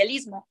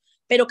presidencialismo,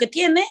 pero que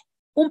tiene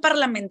un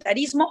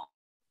parlamentarismo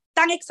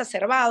tan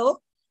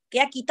exacerbado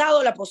que ha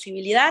quitado la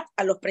posibilidad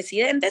a los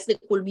presidentes de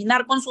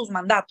culminar con sus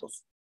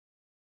mandatos.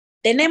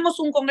 Tenemos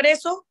un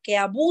Congreso que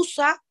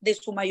abusa de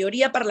su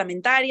mayoría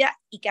parlamentaria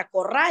y que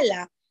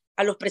acorrala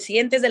a los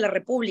presidentes de la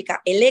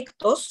República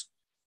electos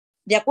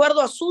de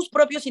acuerdo a sus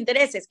propios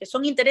intereses, que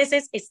son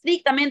intereses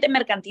estrictamente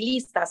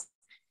mercantilistas.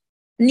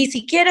 Ni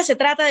siquiera se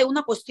trata de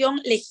una cuestión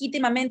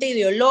legítimamente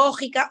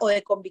ideológica o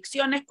de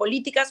convicciones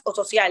políticas o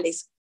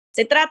sociales.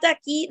 Se trata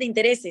aquí de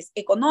intereses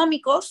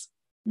económicos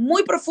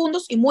muy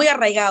profundos y muy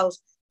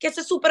arraigados, que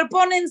se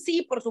superponen,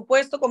 sí, por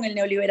supuesto, con el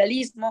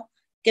neoliberalismo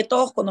que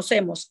todos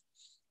conocemos,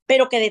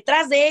 pero que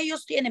detrás de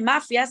ellos tiene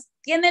mafias,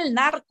 tiene el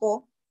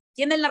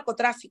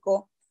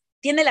narcotráfico,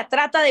 tiene la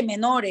trata de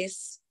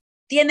menores,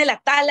 tiene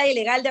la tala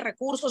ilegal de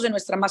recursos de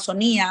nuestra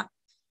Amazonía,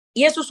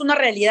 y eso es una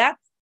realidad.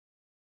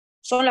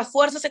 Son las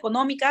fuerzas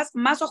económicas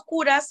más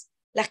oscuras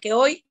las que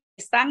hoy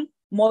están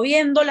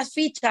moviendo las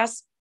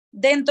fichas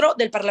dentro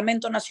del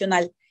Parlamento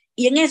Nacional.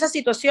 Y en esa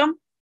situación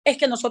es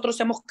que nosotros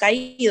hemos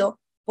caído.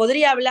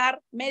 Podría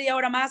hablar media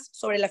hora más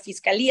sobre la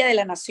Fiscalía de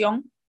la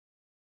Nación.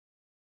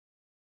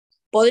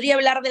 Podría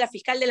hablar de la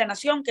Fiscal de la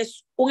Nación, que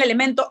es un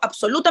elemento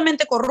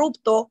absolutamente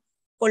corrupto,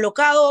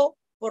 colocado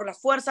por las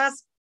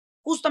fuerzas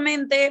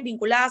justamente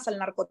vinculadas al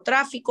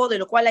narcotráfico, de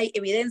lo cual hay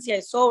evidencia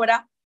de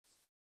sobra,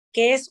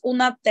 que es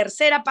una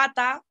tercera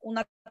pata,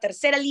 una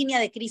tercera línea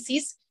de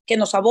crisis que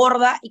nos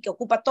aborda y que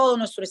ocupa todo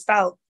nuestro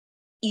Estado.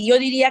 Y yo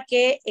diría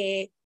que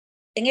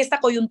en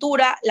esta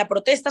coyuntura, la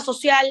protesta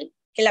social,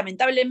 que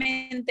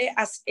lamentablemente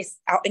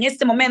en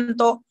este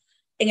momento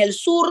en el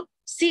sur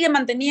sigue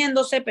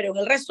manteniéndose, pero en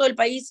el resto del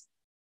país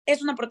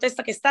es una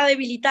protesta que está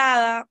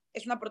debilitada,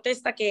 es una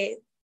protesta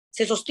que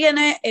se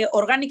sostiene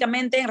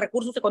orgánicamente en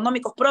recursos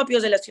económicos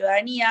propios de la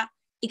ciudadanía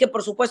y que,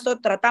 por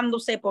supuesto,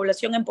 tratándose de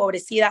población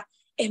empobrecida,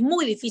 es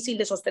muy difícil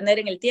de sostener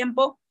en el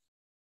tiempo.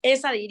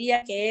 Esa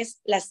diría que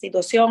es la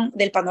situación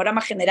del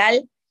panorama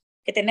general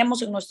que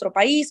tenemos en nuestro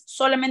país,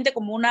 solamente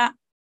como una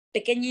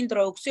pequeña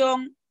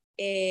introducción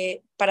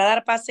para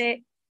dar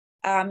pase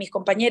a mis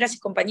compañeras y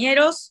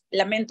compañeros.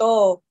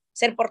 Lamento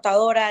ser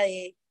portadora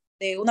de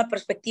una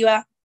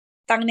perspectiva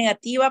tan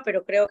negativa,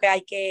 pero creo que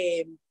hay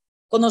que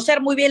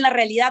conocer muy bien la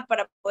realidad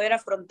para poder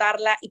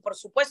afrontarla y, por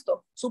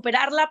supuesto,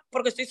 superarla,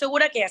 porque estoy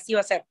segura que así va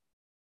a ser.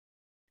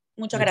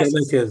 Muchas gracias.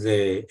 Muchas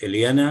gracias,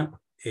 Eliana.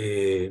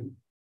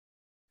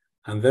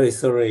 I'm very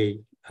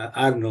sorry,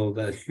 Arnold,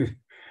 that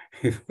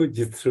he put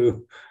you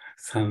through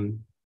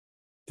some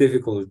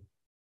difficult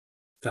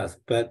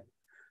tasks, but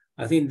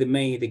I think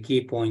the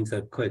key points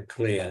are quite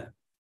clear.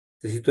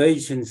 The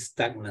situation is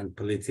stagnant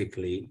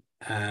politically,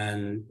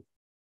 and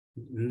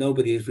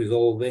nobody has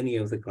resolved any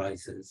of the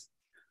crises.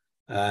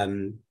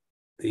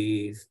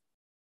 The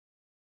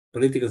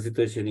political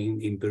situation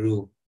in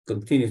Peru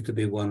continues to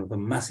be one of a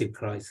massive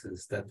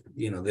crisis that,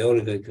 the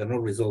oligarchy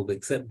cannot resolve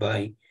except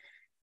by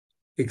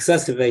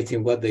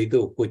exacerbating what they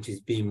do, which is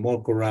being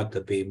more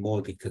corrupt, being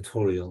more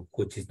dictatorial,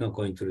 which is not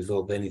going to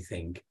resolve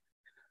anything.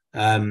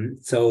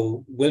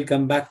 So we'll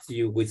come back to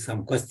you with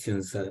some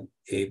questions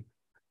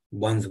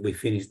once we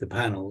finish the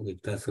panel,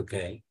 if that's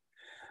okay.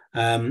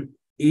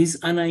 Is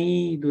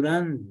Anahí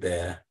Durand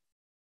there?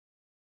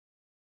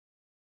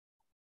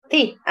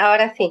 Sí,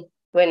 ahora sí.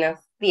 Buenos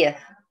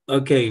días.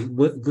 Okay,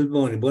 good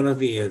morning, buenos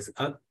días.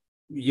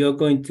 You're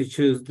going to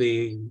choose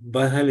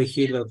vas a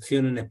elegir la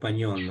opción en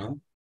español, ¿no?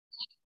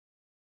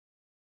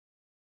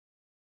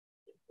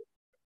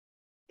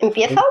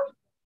 ¿Empiezo?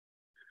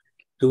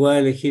 Tú vas a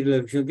elegir la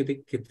opción que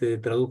te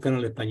traduzcan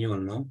al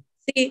español, ¿no?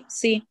 Sí,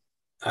 sí.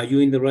 Are you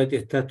in the right?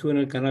 ¿Estás tú en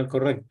el canal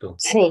correcto?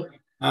 Sí.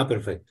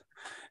 Perfecto.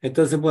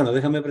 Entonces, bueno,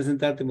 déjame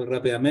presentarte muy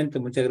rápidamente.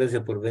 Muchas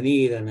gracias por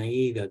venir,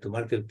 Anahí, a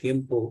tomarte el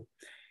tiempo.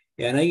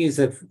 Anahí is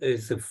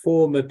a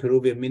former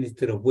Peruvian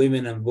Minister of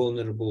Women and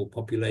Vulnerable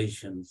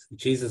Populations.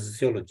 She's a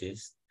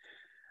sociologist.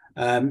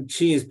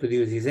 She has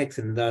produced this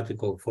excellent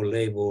article for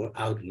Labour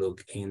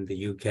Outlook in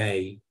the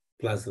UK,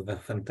 plus a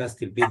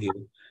fantastic video.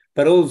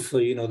 But also,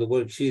 the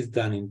work she's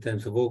done in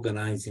terms of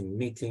organizing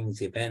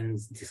meetings,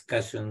 events,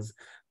 discussions,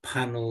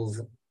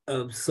 panels,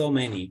 so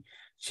many.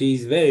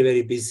 She's very,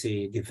 very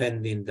busy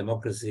defending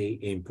democracy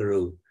in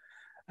Peru.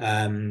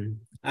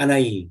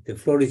 Anahí, the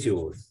floor is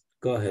yours.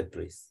 Go ahead,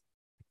 please.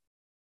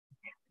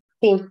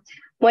 Sí.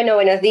 Bueno,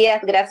 buenos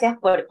días. Gracias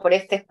por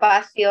este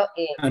espacio.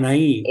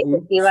 Anahí,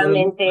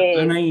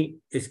 efectivamente,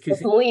 Anahí,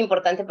 es muy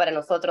importante para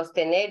nosotros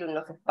tener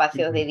unos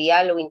espacios de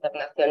diálogo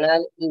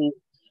internacional y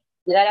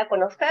dar a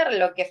conocer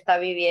lo que está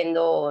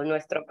viviendo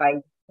nuestro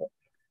país.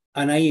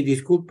 Anahí,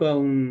 disculpa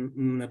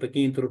una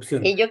pequeña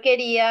interrupción. Yo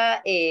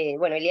quería,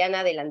 bueno, Eliana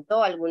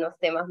adelantó algunos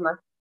temas más.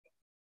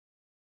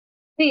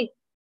 Sí.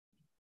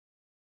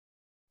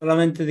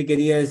 Solamente te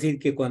quería decir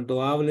que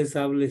cuando hables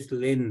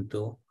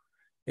lento.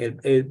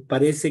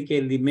 Parece que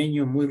el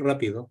limeño es muy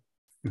rápido.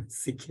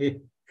 Así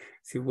que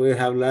si puedes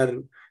hablar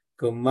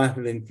con más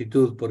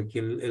lentitud, porque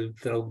el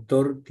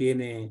traductor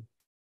tiene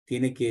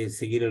que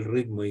seguir el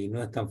ritmo y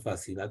no es tan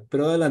fácil.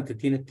 Pero adelante,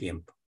 tienes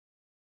tiempo.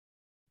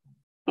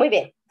 Muy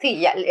bien,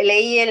 sí, ya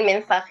leí el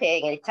mensaje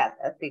en el chat,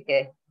 así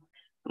que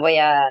voy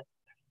a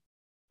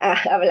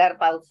hablar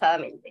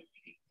pausadamente.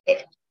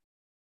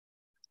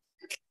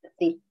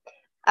 Sí.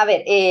 A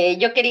ver,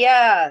 yo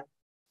quería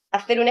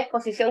hacer una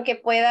exposición que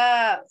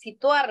pueda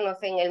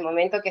situarnos en el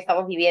momento que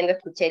estamos viviendo.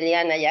 Escuché,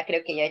 Liana, ya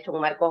creo que ya ha hecho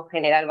un marco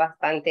general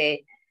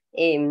bastante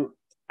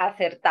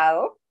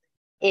acertado.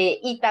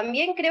 Y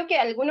también creo que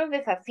algunos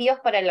desafíos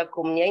para la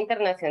comunidad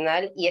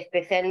internacional y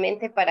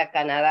especialmente para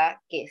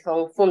Canadá, que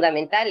son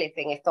fundamentales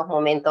en estos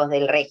momentos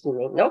del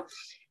régimen, ¿no?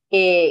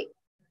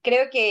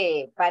 Creo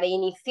que para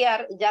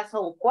iniciar ya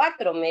son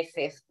 4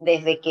 meses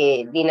desde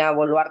que Dina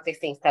Boluarte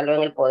se instaló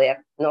en el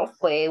poder, ¿no?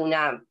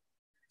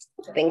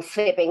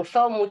 Se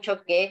pensó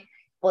mucho que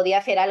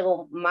podía ser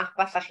algo más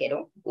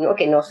pasajero, ¿no?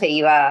 Que se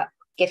iba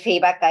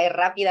a caer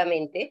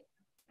rápidamente,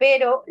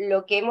 pero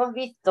lo que hemos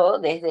visto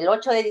desde el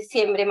 8 de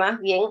diciembre más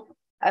bien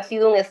ha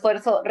sido un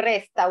esfuerzo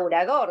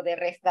restaurador, de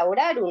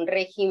restaurar un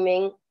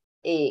régimen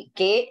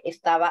que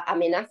estaba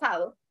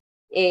amenazado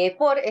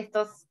por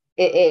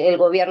el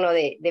gobierno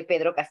de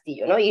Pedro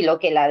Castillo, ¿no? Y lo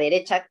que la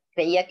derecha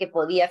creía que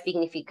podía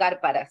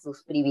significar para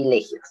sus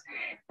privilegios.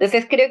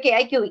 Entonces creo que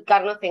hay que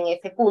ubicarnos en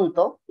ese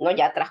punto, ¿no?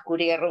 Ya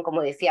transcurrieron,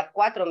 como decía,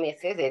 4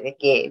 meses desde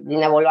que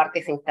Dina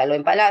Boluarte se instaló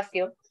en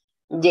Palacio,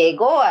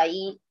 llegó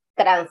ahí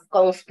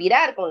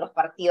conspirar con los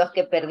partidos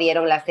que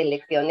perdieron las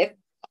elecciones.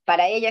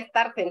 Para ella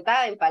estar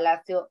sentada en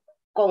Palacio,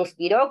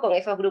 conspiró con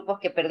esos grupos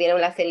que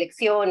perdieron las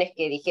elecciones,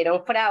 que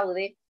dijeron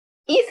fraude,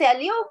 y se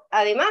alió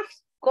además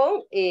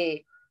con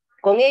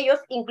ellos,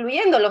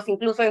 incluyéndolos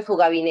incluso en su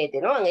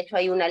gabinete, ¿no? Han hecho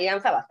ahí una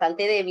alianza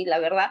bastante débil, la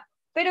verdad,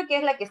 pero que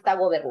es la que está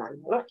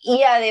gobernando, ¿no?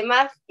 Y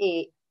además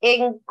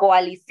en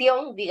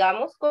coalición,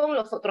 digamos, con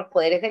los otros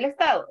poderes del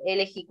Estado,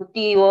 el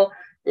Ejecutivo,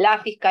 la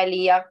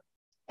Fiscalía,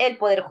 el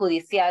Poder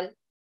Judicial,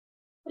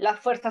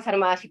 las Fuerzas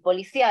Armadas y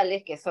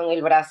Policiales, que son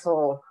el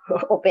brazo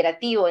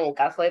operativo en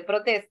caso de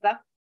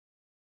protesta,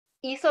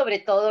 y sobre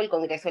todo el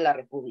Congreso de la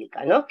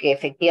República, ¿no? Que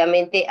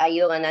efectivamente ha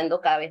ido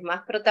ganando cada vez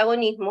más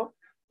protagonismo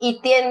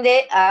y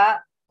tiende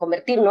a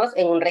convertirnos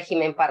en un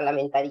régimen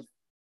parlamentarista,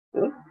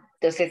 ¿no?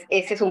 Entonces,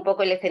 ese es un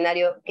poco el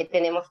escenario que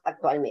tenemos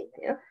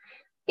actualmente, ¿no?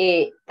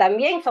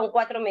 También son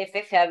 4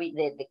 meses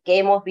de que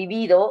hemos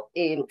vivido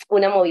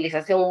una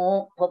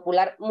movilización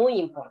popular muy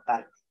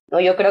importante, ¿no?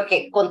 Yo creo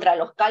que contra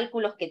los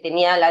cálculos que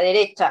tenía la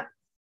derecha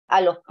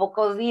a los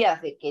pocos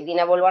días de que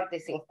Dina Boluarte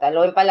se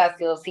instaló en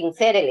Palacio sin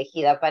ser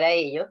elegida para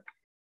ello,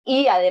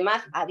 y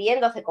además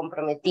habiéndose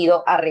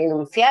comprometido a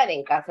renunciar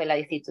en caso de la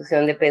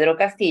destitución de Pedro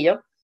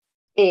Castillo,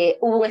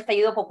 hubo un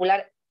estallido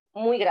popular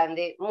muy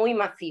grande, muy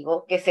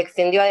masivo, que se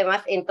extendió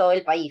además en todo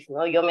el país,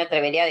 ¿no? Yo me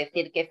atrevería a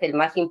decir que es el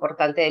más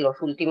importante de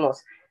los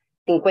últimos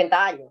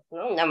 50 años,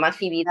 ¿no? Una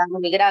masividad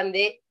muy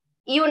grande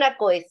y una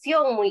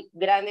cohesión muy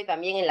grande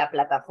también en la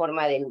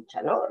plataforma de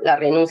lucha, ¿no? La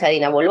renuncia de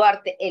Dina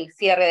Boluarte, el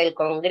cierre del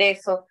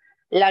Congreso,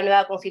 la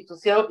nueva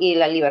Constitución y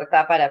la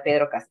libertad para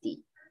Pedro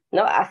Castillo,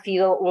 ¿no? Ha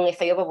sido un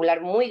estallido popular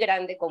muy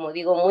grande, como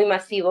digo, muy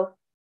masivo,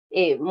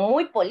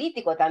 muy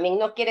político también.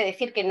 No quiere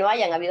decir que no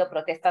hayan habido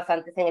protestas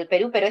antes en el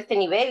Perú, pero este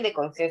nivel de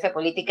conciencia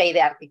política y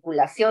de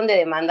articulación de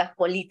demandas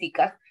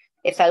políticas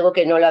es algo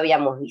que no lo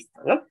habíamos visto,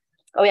 ¿no?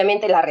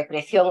 Obviamente la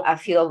represión ha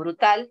sido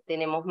brutal,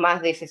 tenemos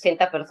más de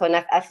 60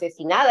 personas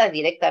asesinadas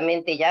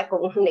directamente ya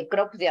con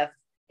necropsias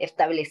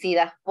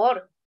establecidas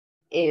por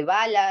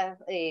balas,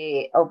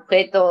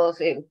 objetos,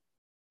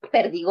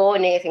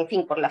 perdigones, en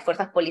fin, por las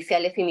fuerzas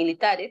policiales y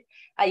militares.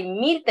 Hay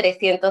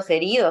 1.300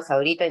 heridos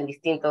ahorita en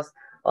distintos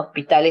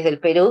hospitales del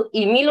Perú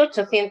y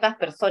 1.800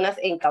 personas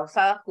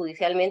encausadas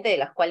judicialmente, de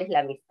las cuales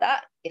la mitad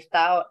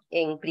está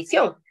en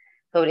prisión,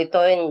 sobre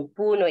todo en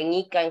Puno, en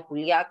Ica, en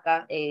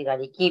Juliaca, en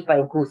Arequipa,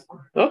 en Cusco,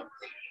 ¿no?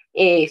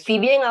 Si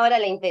bien ahora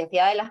la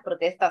intensidad de las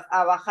protestas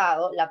ha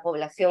bajado, la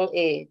población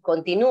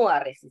continúa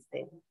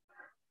resistente,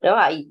 ¿no?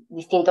 Hay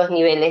distintos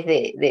niveles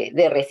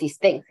de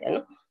resistencia,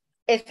 ¿no?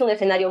 Es un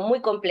escenario muy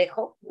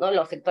complejo, ¿no?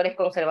 Los sectores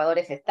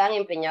conservadores están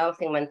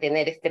empeñados en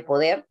mantener este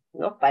poder,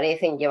 ¿no?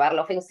 Parecen llevar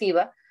la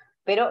ofensiva,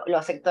 pero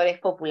los sectores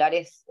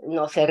populares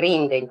no se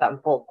rinden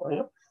tampoco,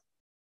 ¿no?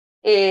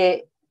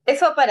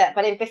 Eso para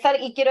empezar,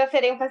 y quiero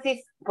hacer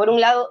énfasis, por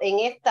un lado, en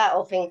esta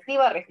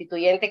ofensiva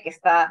restituyente que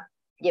está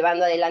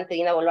llevando adelante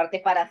Dina Boluarte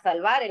para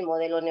salvar el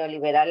modelo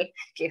neoliberal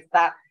que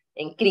está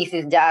en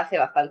crisis ya hace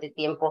bastante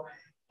tiempo,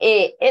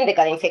 en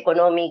decadencia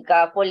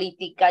económica,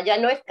 política, ya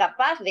no es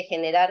capaz de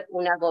generar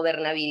una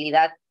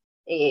gobernabilidad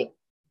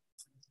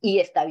y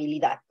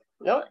estabilidad,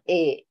 ¿no?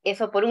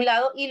 Eso por un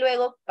lado, y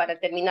luego, para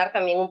terminar,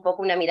 también un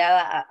poco una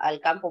mirada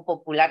al campo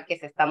popular que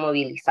se está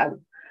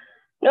movilizando,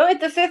 ¿no?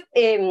 Entonces,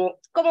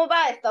 ¿cómo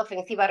va esta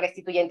ofensiva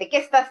restituyente? ¿Qué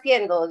está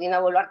haciendo Dina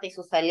Boluarte y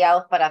sus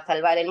aliados para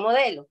salvar el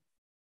modelo?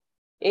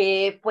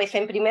 Pues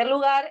en primer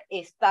lugar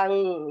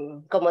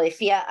están, como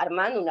decía,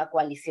 armando una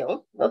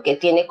coalición, ¿no? Que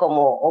tiene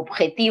como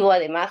objetivo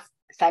además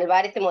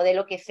salvar este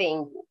modelo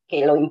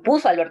que lo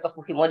impuso Alberto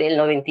Fujimori en el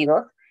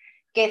 92,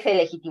 que se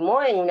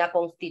legitimó en una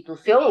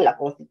constitución, la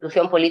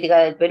Constitución Política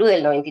del Perú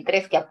del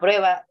 93, que se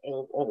aprueba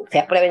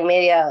en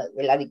medio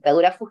de la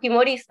dictadura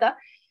fujimorista,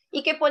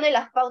 y que pone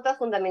las pautas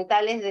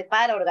fundamentales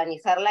para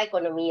organizar la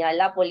economía,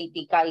 la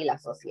política y la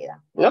sociedad,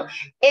 ¿no?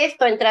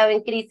 Esto ha entrado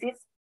en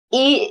crisis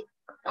y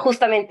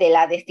justamente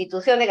la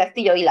destitución de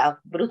Castillo y la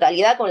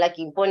brutalidad con la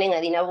que imponen a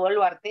Dina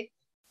Boluarte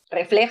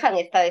reflejan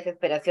esta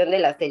desesperación de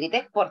las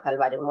élites por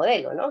salvar el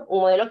modelo, ¿no?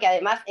 Un modelo que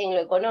además en lo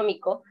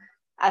económico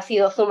ha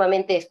sido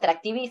sumamente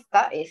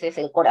extractivista, ese es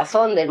el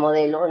corazón del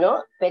modelo,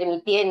 ¿no?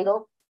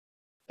 Permitiendo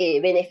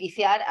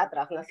beneficiar a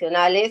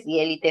transnacionales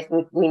y élites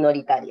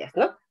minoritarias,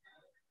 ¿no?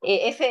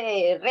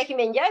 Ese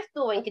régimen ya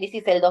estuvo en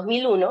crisis el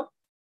 2001,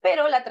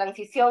 pero la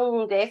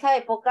transición de esa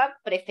época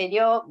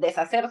prefirió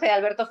deshacerse de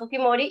Alberto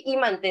Fujimori y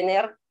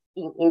mantener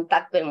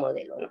intacto el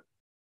modelo, ¿no?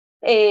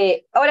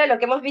 Ahora lo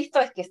que hemos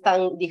visto es que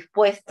están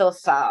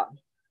dispuestos a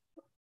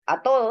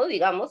todo,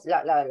 digamos,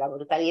 la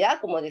brutalidad,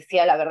 como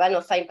decía, la verdad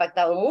nos ha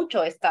impactado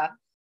mucho esta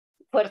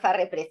fuerza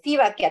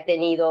represiva que ha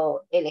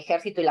tenido el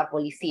ejército y la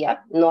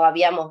policía. No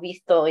habíamos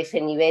visto ese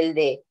nivel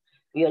de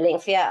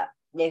violencia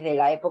desde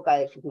la época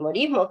del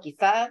fujimorismo,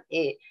 quizá,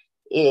 de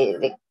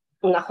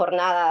una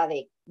jornada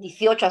de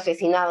 18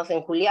 asesinados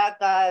en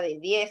Juliaca, de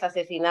 10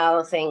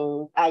 asesinados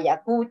en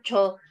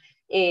Ayacucho,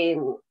 de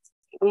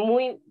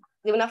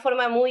una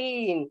forma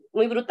muy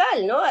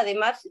brutal, ¿no?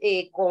 Además,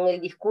 con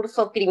el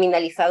discurso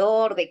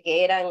criminalizador de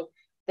que eran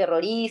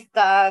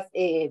terroristas,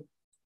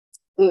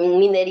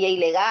 minería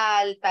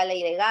ilegal, tala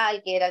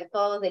ilegal, que eran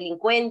todos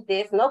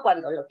delincuentes, ¿no?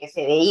 Cuando lo que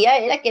se veía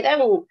era que eran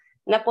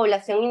una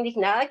población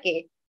indignada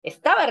que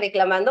estaba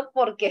reclamando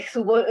porque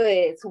su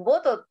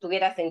voto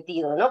tuviera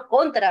sentido, ¿no?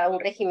 Contra un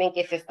régimen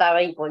que se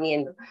estaba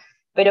imponiendo.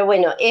 Pero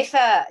bueno,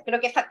 creo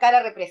que esa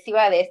cara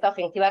represiva de esta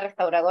ofensiva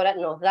restauradora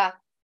nos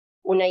da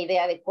una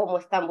idea de cómo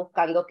están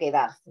buscando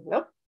quedarse,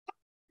 ¿no?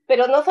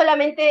 Pero no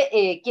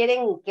solamente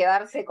quieren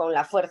quedarse con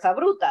la fuerza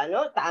bruta,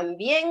 ¿no?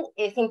 También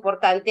es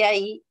importante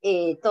ahí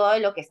todo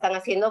lo que están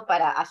haciendo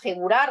para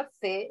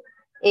asegurarse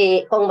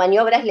con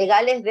maniobras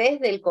legales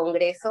desde el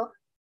Congreso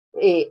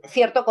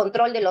cierto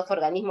control de los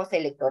organismos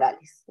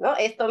electorales, ¿no?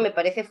 Esto me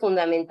parece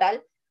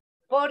fundamental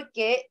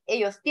porque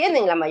ellos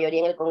tienen la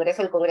mayoría en el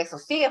Congreso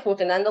sigue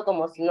funcionando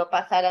como si no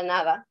pasara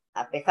nada,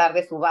 a pesar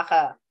de su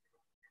baja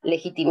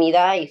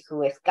legitimidad y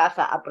su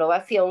escasa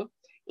aprobación,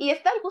 y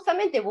están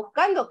justamente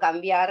buscando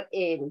cambiar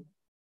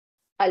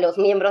a los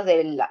miembros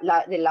de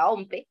la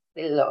OMPE,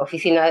 de la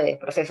Oficina de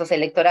Procesos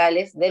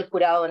Electorales, del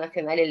Jurado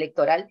Nacional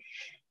Electoral,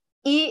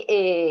 y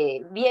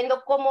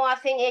viendo cómo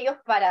hacen ellos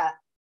para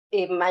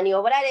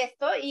maniobrar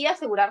esto y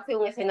asegurarse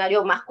un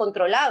escenario más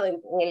controlado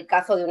en el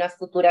caso de unas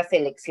futuras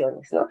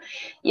elecciones, ¿no?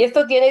 Y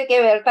esto tiene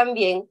que ver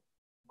también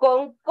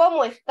con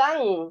cómo están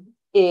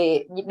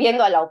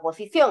viendo a la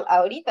oposición.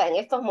 Ahorita, en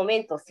estos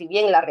momentos, si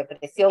bien la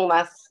represión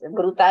más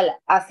brutal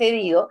ha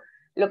cedido,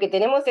 lo que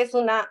tenemos es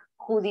una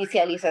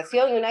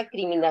judicialización y una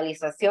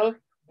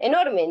criminalización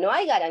enorme. No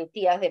hay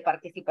garantías de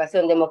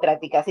participación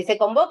democrática. Si se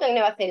convocan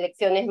nuevas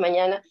elecciones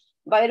mañana,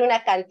 va a haber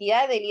una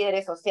cantidad de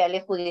líderes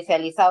sociales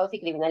judicializados y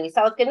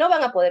criminalizados que no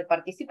van a poder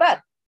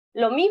participar.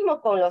 Lo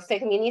mismo con los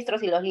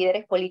exministros y los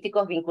líderes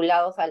políticos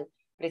vinculados al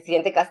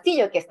presidente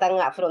Castillo, que están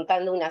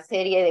afrontando una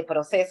serie de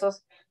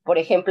procesos, por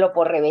ejemplo,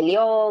 por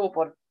rebelión,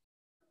 por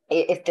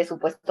este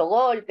supuesto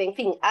golpe, en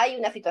fin, hay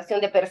una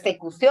situación de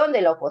persecución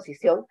de la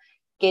oposición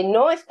que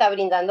no está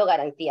brindando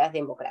garantías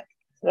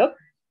democráticas, ¿no?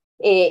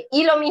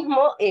 Y lo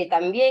mismo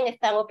también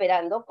están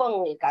operando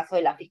con el caso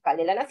de la fiscal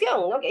de la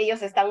Nación, ¿no? Que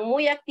ellos están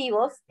muy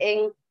activos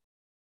en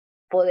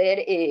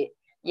poder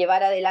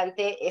llevar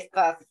adelante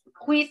estos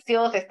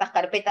juicios, estas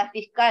carpetas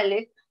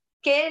fiscales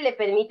que le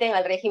permiten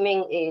al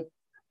régimen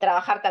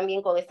trabajar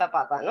también con esta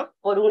papa, ¿no?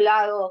 Por un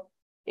lado,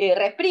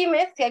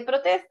 reprimes si hay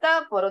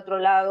protesta, por otro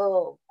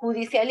lado,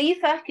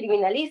 judicializas,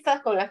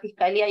 criminalizas con la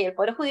fiscalía y el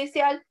Poder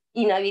Judicial,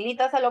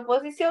 inhabilitas a la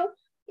oposición,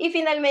 y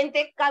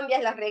finalmente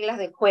cambias las reglas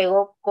del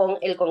juego con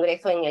el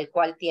Congreso en el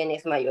cual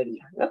tienes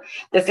mayoría, ¿no?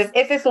 Entonces,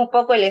 ese es un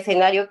poco el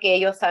escenario que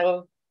ellos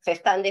se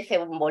están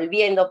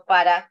desenvolviendo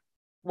para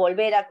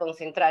volver a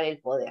concentrar el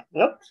poder,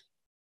 ¿no?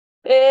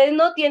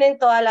 No tienen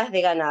todas las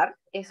de ganar,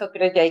 eso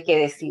creo que hay que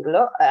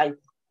decirlo. Hay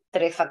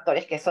 3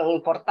 factores que son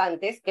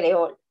importantes.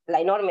 Creo la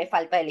enorme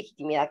falta de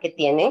legitimidad que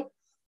tienen.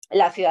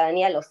 La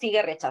ciudadanía lo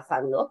sigue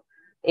rechazando.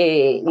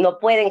 No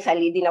pueden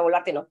salir, Dina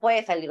Boluarte no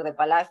puede salir de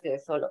Palacio,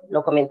 eso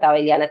lo comentaba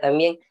Eliana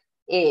también.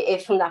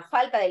 Es una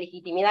falta de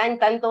legitimidad, en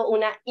tanto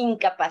una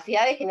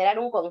incapacidad de generar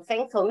un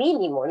consenso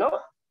mínimo, ¿no?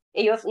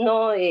 Ellos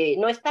no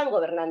están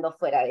gobernando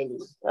fuera de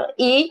Lima, ¿no?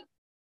 Y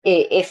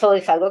eso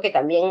es algo que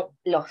también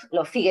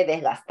los sigue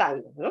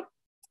desgastando, ¿no?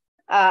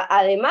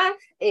 Además,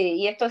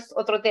 y esto es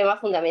otro tema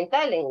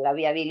fundamental en la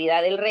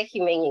viabilidad del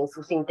régimen y en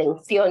sus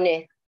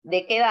intenciones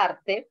de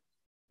quedarse,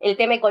 el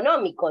tema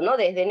económico, ¿no?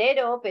 Desde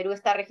enero Perú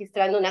está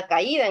registrando una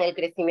caída en el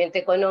crecimiento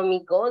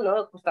económico,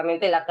 ¿no?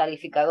 Justamente la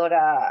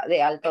calificadora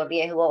de alto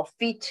riesgo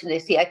Fitch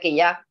decía que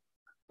ya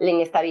la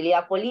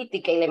inestabilidad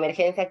política y la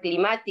emergencia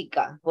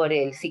climática por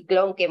el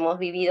ciclón que hemos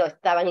vivido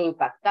estaban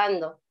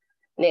impactando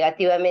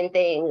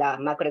negativamente en la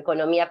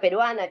macroeconomía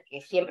peruana,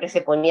 que siempre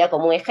se ponía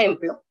como un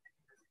ejemplo.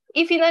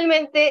 Y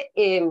finalmente,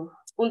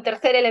 un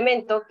tercer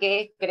elemento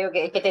que creo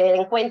que hay que tener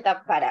en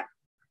cuenta para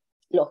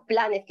los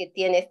planes que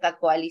tiene esta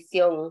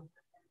coalición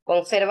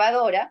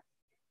conservadora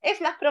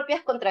es las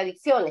propias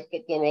contradicciones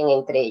que tienen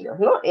entre ellos,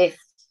 ¿no?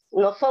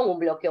 No son un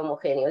bloque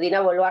homogéneo.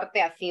 Dina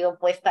Boluarte ha sido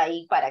puesta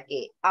ahí para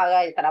que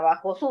haga el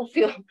trabajo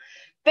sucio,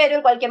 pero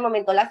en cualquier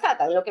momento la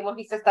sacan. Lo que hemos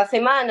visto esta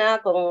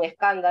semana con un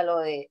escándalo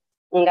de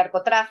un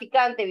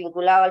narcotraficante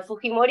vinculado al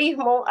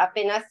fujimorismo,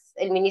 apenas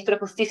el ministro de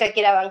Justicia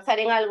quiere avanzar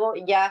en algo,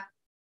 ya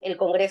el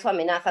Congreso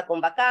amenaza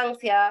con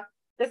vacancia.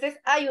 Entonces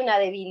hay una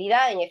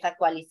debilidad en esa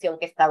coalición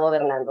que está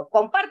gobernando.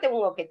 Comparten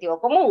un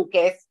objetivo común,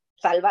 que es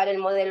salvar el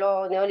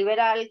modelo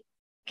neoliberal,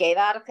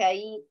 quedarse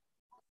ahí,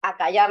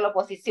 acallar la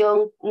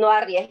oposición, no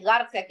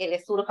arriesgarse a que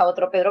le surja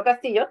otro Pedro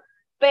Castillo,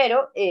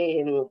 pero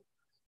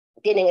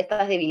tienen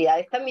estas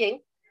debilidades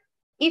también.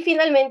 Y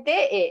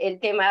finalmente, el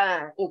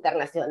tema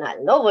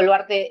internacional, ¿no?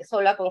 Boluarte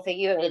solo ha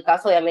conseguido en el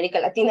caso de América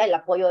Latina el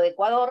apoyo de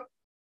Ecuador,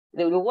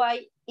 de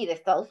Uruguay y de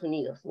Estados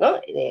Unidos, ¿no?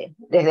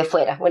 Desde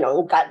fuera. Bueno,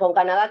 con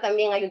Canadá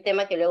también hay un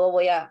tema que luego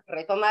voy a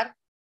retomar,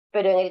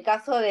 pero en el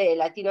caso de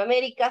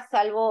Latinoamérica,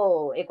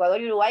 salvo Ecuador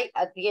y Uruguay,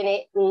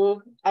 tiene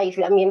un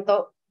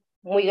aislamiento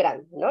muy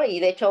grande, ¿no? Y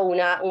de hecho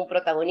un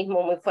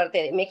protagonismo muy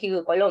fuerte de México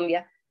y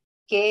Colombia,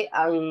 que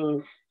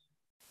han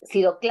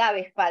sido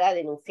claves para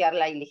denunciar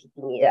la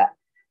ilegitimidad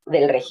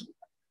del régimen.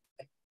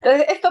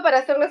 Entonces, esto para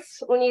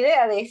hacerles una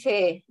idea de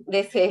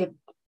ese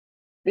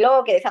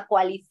bloque, de esa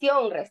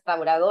coalición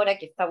restauradora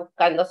que está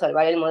buscando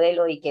salvar el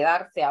modelo y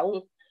quedarse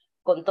aún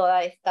con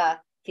toda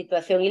esta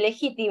situación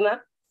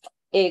ilegítima,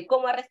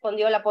 cómo ha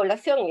respondido la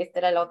población, y esta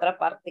era la otra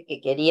parte que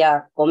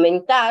quería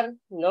comentar,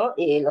 ¿no?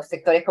 Los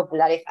sectores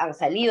populares han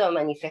salido a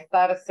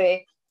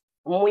manifestarse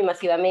muy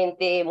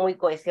masivamente, muy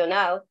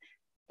cohesionados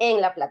en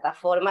la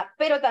plataforma,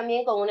 pero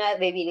también con una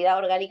debilidad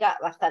orgánica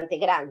bastante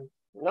grande,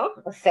 ¿no?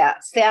 O sea,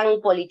 se han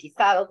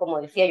politizado,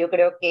 como decía, yo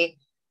creo que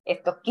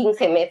estos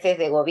 15 meses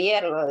de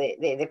gobierno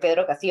de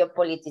Pedro Castillo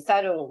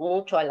politizaron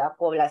mucho a la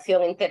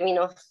población en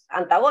términos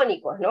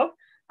antagónicos, ¿no?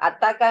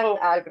 Atacan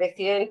al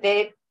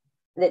presidente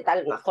de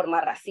una forma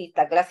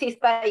racista,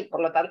 clasista, y por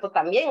lo tanto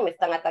también me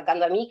están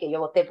atacando a mí, que yo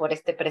voté por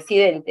este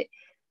presidente.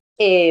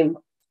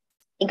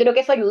 Y creo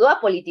que eso ayudó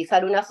a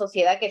politizar una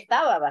sociedad que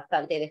estaba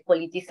bastante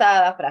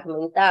despolitizada,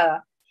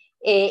 fragmentada,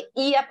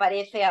 y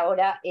aparece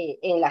ahora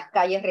en las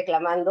calles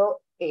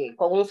reclamando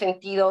con un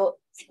sentido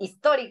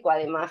histórico,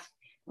 además,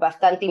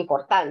 bastante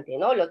importante,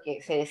 ¿no? Lo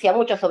que se decía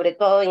mucho, sobre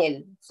todo en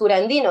el sur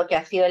andino, que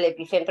ha sido el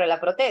epicentro de la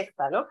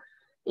protesta, ¿no?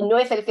 No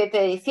es el 7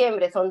 de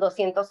diciembre, son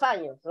 200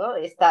 años, ¿no?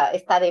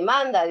 Esta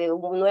demanda de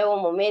un nuevo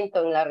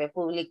momento en la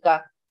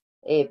República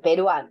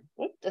peruana,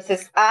 ¿no?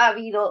 Entonces, ha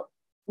habido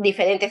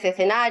diferentes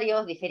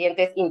escenarios,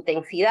 diferentes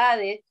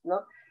intensidades,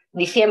 ¿no?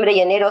 Diciembre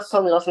y enero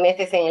son los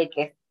meses en el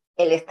que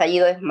el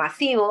estallido es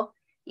masivo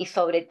y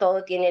sobre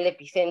todo tiene el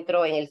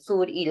epicentro en el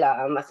sur y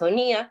la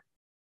Amazonía.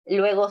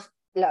 Luego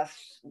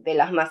de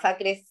las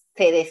masacres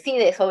se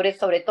decide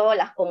sobre todo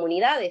las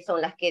comunidades,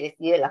 son las que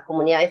deciden, las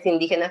comunidades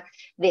indígenas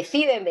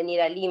deciden venir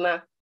a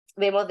Lima.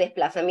 Vemos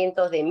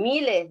desplazamientos de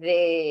miles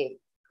de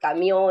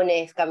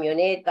camiones,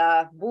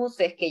 camionetas,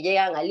 buses que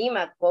llegan a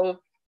Lima con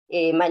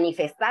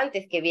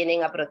manifestantes que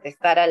vienen a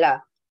protestar a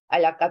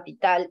la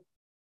capital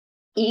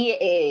y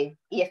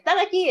están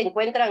aquí,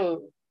 encuentran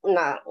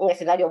un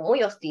escenario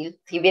muy hostil,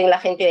 si bien la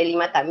gente de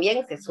Lima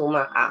también se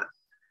suma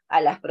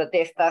a las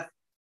protestas.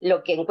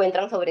 Lo que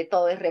encuentran sobre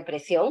todo es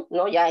represión,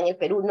 ¿no? Ya en el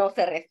Perú no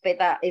se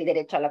respeta el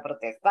derecho a la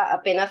protesta,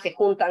 apenas se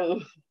juntan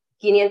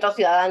 500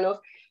 ciudadanos,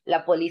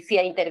 la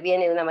policía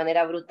interviene de una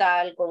manera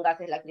brutal, con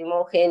gases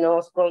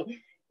lacrimógenos, con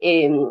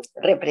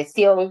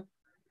represión.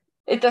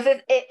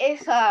 Entonces,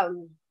 esa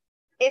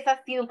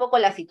ha sido un poco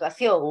la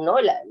situación,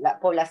 ¿no? La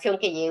población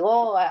que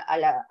llegó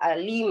a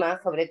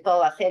Lima, sobre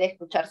todo a hacer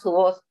escuchar su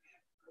voz,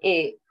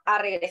 ha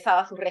regresado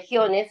a sus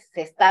regiones,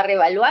 se está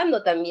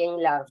reevaluando también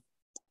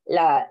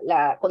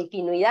la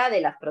continuidad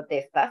de las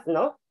protestas,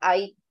 ¿no?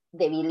 Hay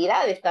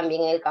debilidades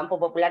también en el campo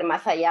popular,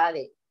 más allá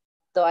de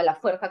toda la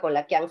fuerza con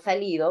la que han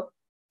salido.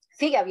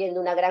 Sigue habiendo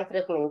una gran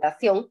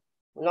fragmentación,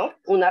 ¿no?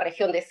 Una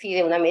región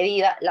decide una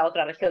medida, la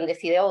otra región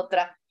decide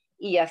otra,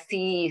 y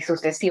así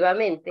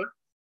sucesivamente.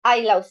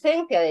 Hay la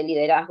ausencia de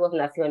liderazgos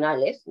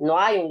nacionales, no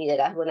hay un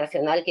liderazgo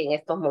nacional que en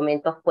estos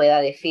momentos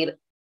pueda decir: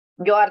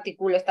 yo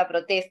articulo esta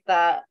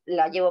protesta,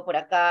 la llevo por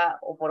acá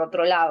o por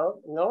otro lado,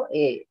 ¿no?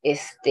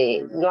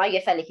 No hay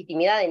esa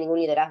legitimidad de ningún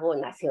liderazgo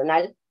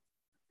nacional.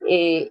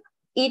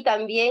 Y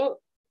también,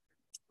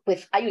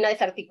 pues, hay una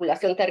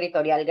desarticulación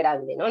territorial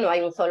grande, ¿no? No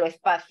hay un solo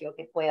espacio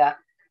que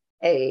pueda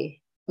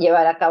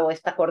llevar a cabo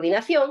esta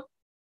coordinación,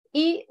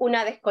 y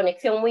una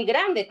desconexión muy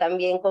grande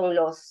también con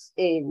los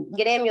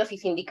gremios y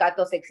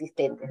sindicatos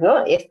existentes,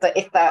 ¿no?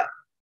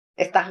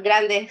 Estas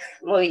grandes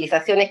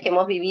movilizaciones que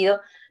hemos vivido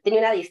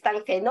tienen una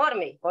distancia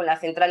enorme con las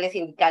centrales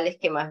sindicales,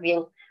 que más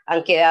bien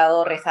han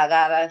quedado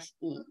rezagadas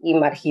y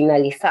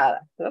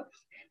marginalizadas, ¿no?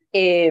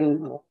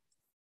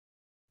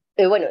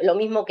 Bueno, lo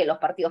mismo que los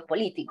partidos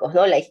políticos,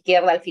 ¿no? La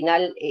izquierda al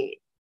final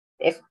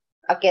es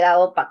ha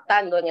quedado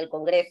pactando en el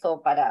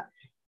Congreso para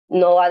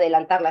no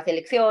adelantar las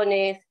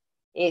elecciones,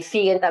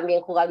 siguen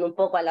también jugando un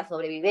poco a la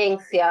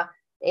sobrevivencia,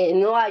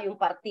 no hay un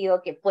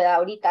partido que pueda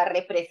ahorita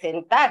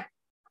representar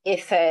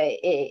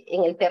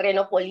en el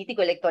terreno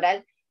político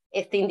electoral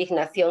esta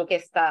indignación que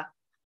está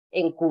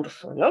en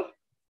curso, ¿no?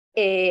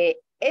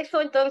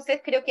 Eso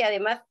entonces creo que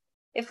además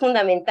es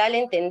fundamental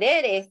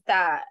entender este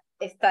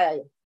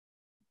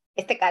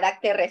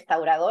carácter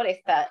restaurador,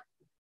 esta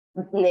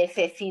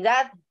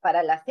necesidad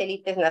para las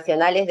élites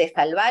nacionales de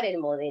salvar el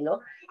modelo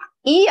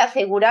y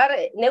asegurar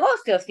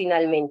negocios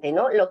finalmente,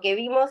 ¿no? Lo que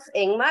vimos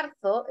en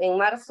marzo,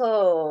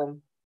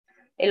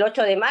 el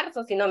 8 de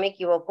marzo, si no me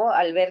equivoco,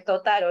 Alberto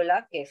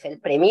Otárola, que es el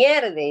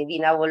premier de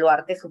Dina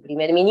Boluarte, su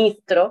primer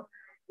ministro,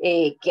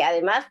 que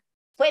además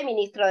fue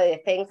ministro de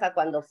Defensa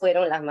cuando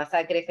fueron las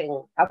masacres en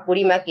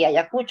Apurímac y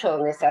Ayacucho,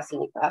 donde se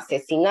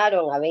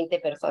asesinaron a 20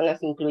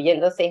 personas,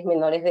 incluyendo 6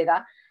 menores de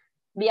edad,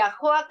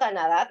 viajó a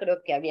Canadá,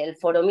 creo que había el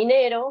foro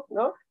minero,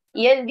 ¿no?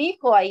 Y él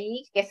dijo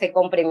ahí que se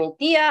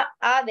comprometía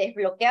a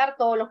desbloquear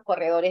todos los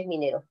corredores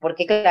mineros,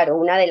 porque claro,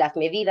 una de las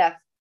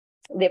medidas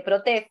de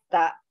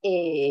protesta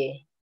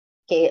que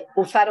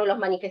usaron los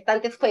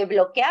manifestantes fue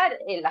bloquear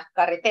las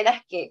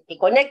carreteras que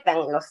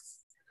conectan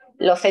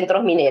los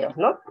centros mineros,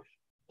 ¿no?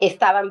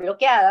 Estaban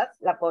bloqueadas,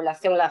 la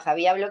población las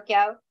había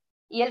bloqueado,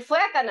 y él fue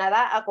a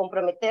Canadá a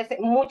comprometerse,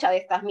 muchas de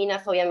estas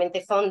minas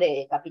obviamente son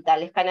de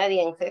capitales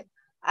canadienses,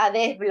 a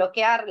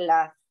desbloquear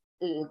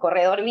el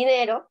corredor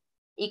minero,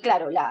 y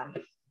claro,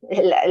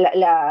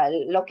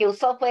 lo que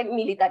usó fue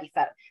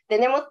militarizar.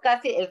 Tenemos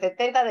casi el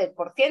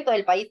 70%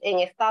 del país en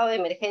estado de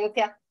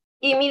emergencia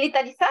y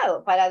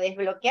militarizado para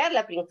desbloquear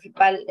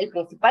el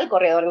principal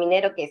corredor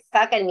minero que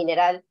saca el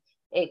mineral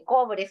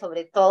cobre,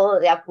 sobre todo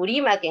de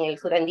Apurímac, en el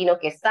sur andino,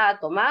 que está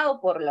tomado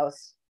por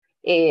las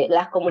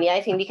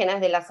comunidades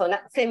indígenas de la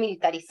zona, se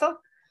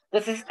militarizó.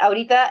 Entonces,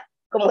 ahorita,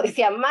 como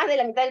decía, más de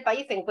la mitad del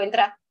país se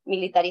encuentra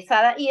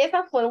militarizada, y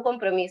ese fue un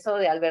compromiso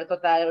de Alberto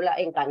Otárola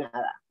en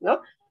Canadá,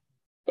 ¿no?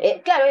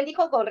 Claro, él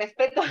dijo con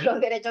respeto a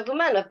los derechos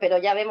humanos, pero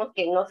ya vemos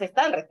que no se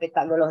están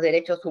respetando los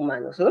derechos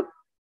humanos, ¿no?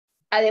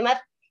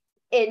 Además,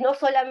 no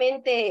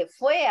solamente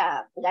fue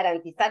a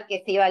garantizar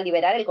que se iba a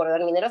liberar el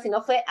corredor minero,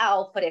 sino fue a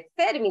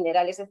ofrecer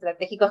minerales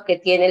estratégicos que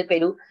tiene el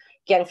Perú,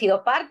 que han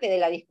sido parte de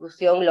la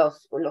discusión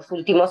los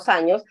últimos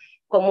años,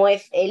 como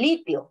es el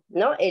litio,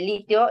 ¿no? El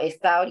litio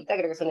está ahorita,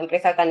 creo que es una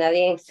empresa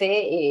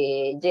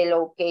canadiense,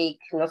 Yellow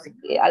Cake, no sé,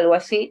 algo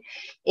así,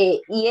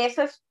 y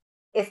eso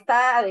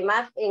está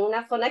además en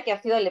una zona que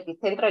ha sido el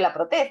epicentro de la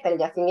protesta, el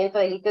yacimiento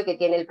de litio que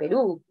tiene el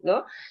Perú,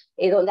 ¿no?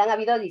 Donde han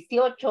habido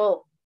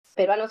 18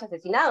 peruanos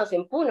asesinados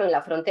en Puno, en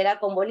la frontera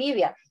con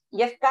Bolivia,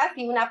 y es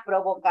casi una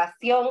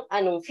provocación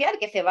anunciar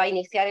que se va a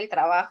iniciar el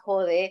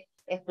trabajo de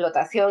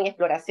explotación y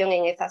exploración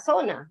en esa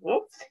zona,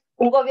 ¿no?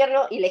 Un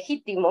gobierno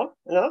ilegítimo,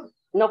 ¿no?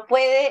 No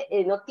puede,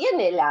 no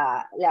tiene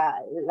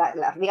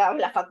digamos,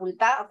 la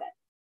facultad, o sea,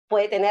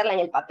 puede tenerla en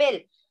el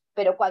papel,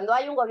 pero cuando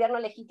hay un gobierno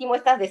legítimo,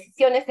 estas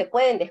decisiones se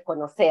pueden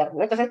desconocer,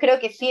 ¿no? Entonces creo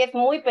que sí es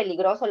muy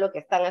peligroso lo que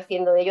están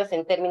haciendo ellos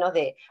en términos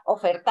de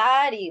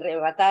ofertar y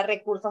arrebatar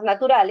recursos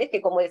naturales,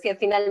 que como decía,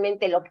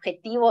 finalmente el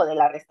objetivo de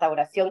la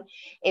restauración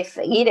es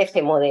seguir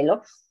ese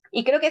modelo.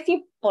 Y creo que es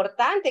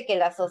importante que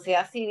la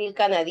sociedad civil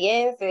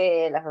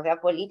canadiense, la sociedad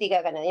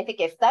política canadiense,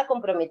 que está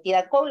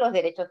comprometida con los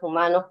derechos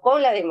humanos,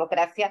 con la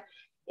democracia,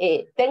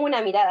 tenga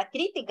una mirada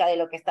crítica de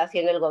lo que está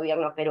haciendo el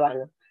gobierno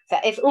peruano. O sea,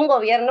 es un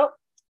gobierno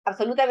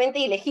absolutamente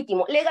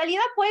ilegítimo.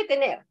 Legalidad puede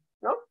tener,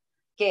 ¿no?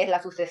 Que es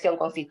la sucesión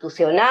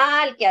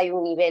constitucional, que hay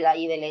un nivel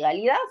ahí de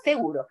legalidad,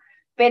 seguro,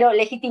 pero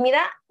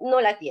legitimidad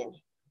no la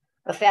tiene.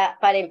 O sea,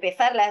 para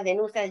empezar, las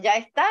denuncias ya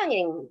están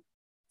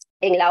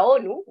en la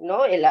ONU,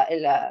 ¿no?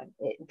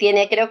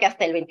 Tiene creo que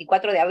hasta el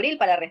 24 de abril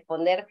para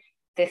responder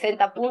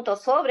 60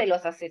 puntos sobre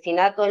los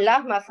asesinatos,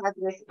 las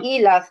masacres y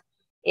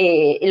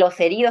los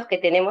heridos que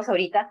tenemos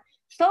ahorita,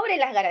 sobre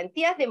las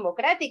garantías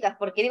democráticas,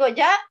 porque digo,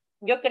 ya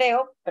yo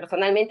creo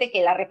personalmente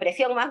que la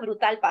represión más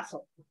brutal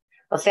pasó.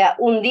 O sea,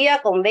 un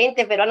día con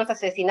 20 peruanos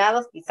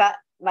asesinados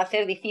quizá va a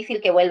ser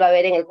difícil que vuelva a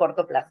haber en el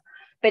corto plazo.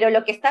 Pero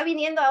lo que está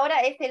viniendo ahora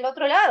es el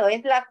otro lado,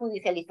 es la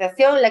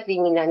judicialización, la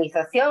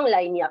criminalización,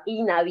 la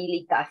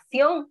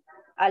inhabilitación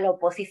a la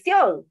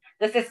oposición.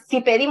 Entonces,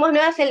 si pedimos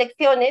nuevas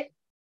elecciones,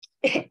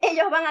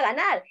 ellos van a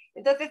ganar.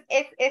 Entonces,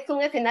 es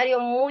un escenario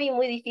muy,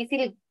 muy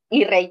difícil,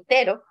 y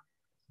reitero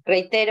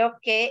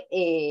que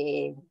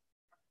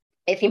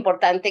es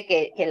importante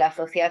que la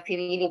sociedad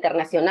civil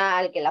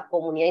internacional, que la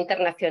comunidad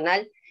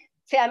internacional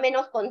sea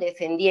menos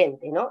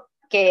condescendiente, ¿no?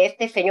 Que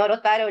este señor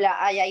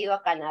Otárola haya ido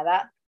a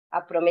Canadá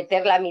a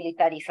prometer la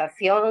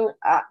militarización,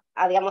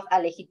 digamos, a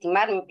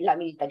legitimar la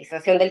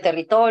militarización del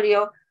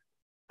territorio,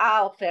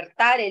 a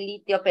ofertar el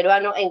litio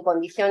peruano en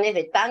condiciones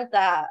de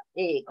tanta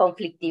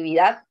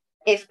conflictividad,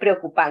 es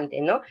preocupante,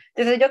 ¿no?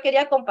 Entonces yo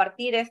quería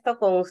compartir esto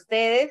con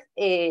ustedes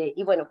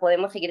y bueno,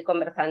 podemos seguir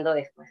conversando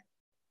después.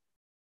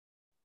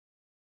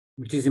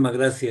 Muchísimas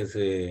gracias,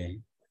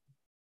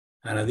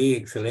 Anahí,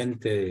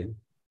 excelente.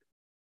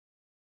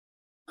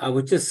 I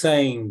was just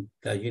saying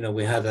that,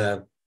 we had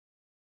a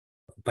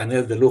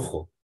panel de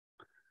lujo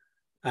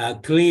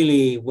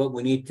Clearly, what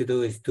we need to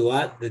do is to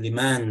add the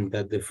demand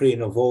that the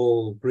freeing of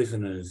all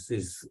prisoners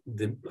is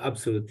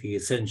absolutely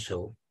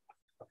essential.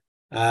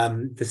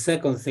 The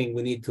second thing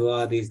we need to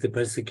add is the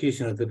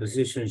persecution of the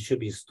deposition should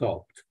be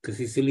stopped because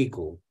it's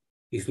illegal,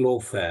 it's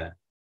lawfare,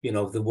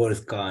 of the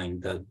worst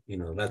kind that,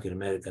 Latin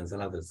Americans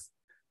and others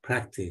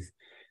practice.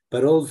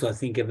 But also, I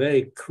think a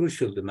very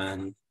crucial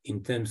demand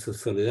in terms of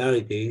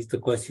solidarity is the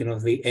question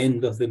of the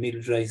end of the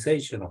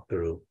militarization of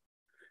Peru.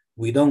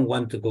 We don't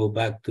want to go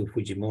back to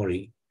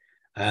Fujimori,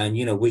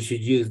 and, we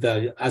should use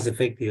that as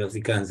effectively as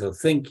we can. So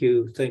thank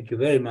you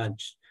very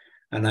much,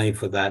 Anahí,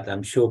 for that.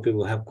 I'm sure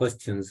people have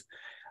questions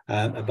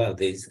about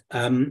this.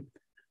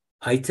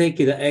 I take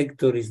it that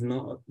Hector is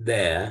not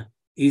there.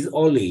 Is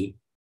Oli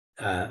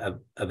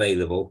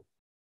available?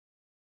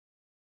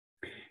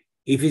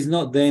 If he's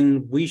not,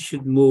 then we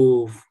should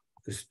move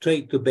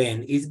straight to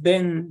Ben. Is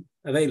Ben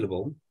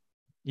available?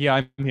 Yeah,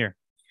 I'm here.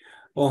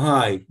 Oh,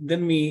 hi.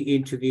 Let me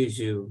introduce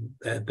you,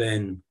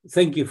 Ben.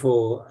 Thank you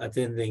for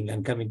attending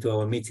and coming to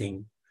our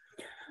meeting.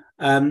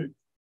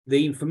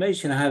 The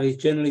information I have is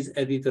journalist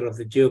editor of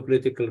the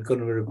Geopolitical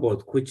Economy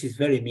Report, which is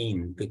very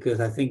mean because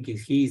I think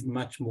he's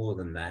much more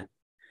than that.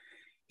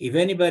 If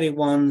anybody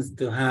wants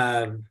to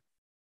have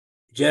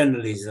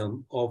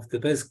journalism of the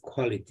best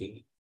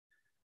quality,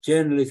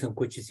 journalism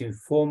which is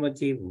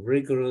informative,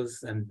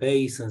 rigorous, and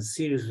based on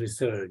serious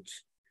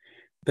research,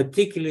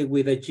 particularly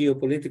with a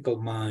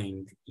geopolitical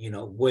mind,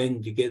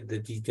 when you get the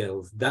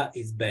details, that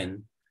is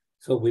Ben.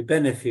 So we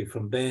benefit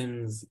from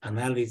Ben's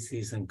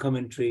analysis and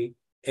commentary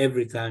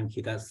every time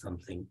he does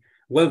something.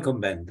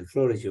 Welcome, Ben. The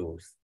floor is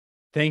yours.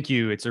 Thank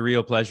you. It's a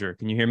real pleasure.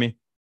 Can you hear me?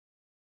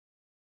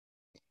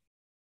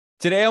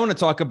 Today, I want to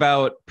talk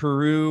about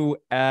Peru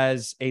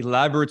as a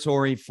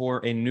laboratory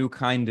for a new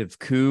kind of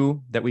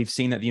coup that we've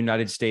seen that the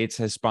United States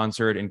has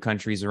sponsored in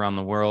countries around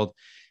the world.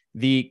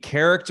 The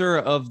character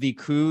of the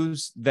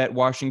coups that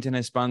Washington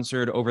has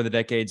sponsored over the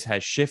decades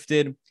has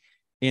shifted.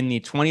 In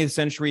the 20th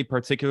century,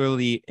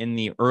 particularly in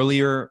the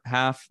earlier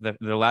half,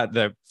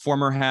 the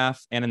former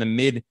half, and in the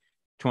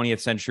mid-20th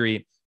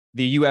century,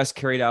 the U.S.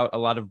 carried out a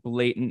lot of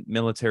blatant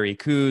military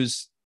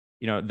coups.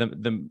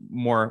 The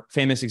more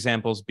famous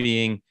examples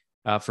being,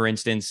 for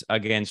instance,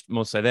 against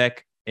Mossadegh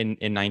in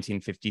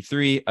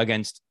 1953,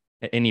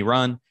 in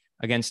Iran,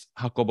 against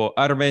Jacobo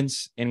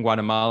Arbenz in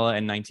Guatemala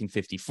in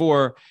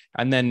 1954,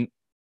 and then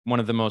one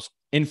of the most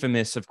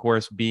infamous, of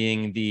course,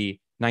 being the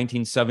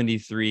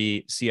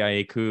 1973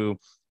 CIA coup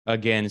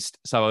against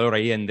Salvador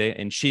Allende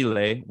in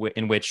Chile,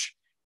 in which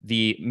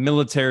the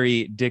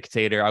military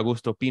dictator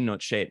Augusto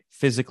Pinochet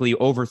physically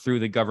overthrew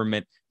the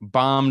government,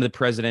 bombed the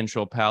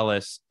presidential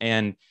palace,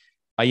 and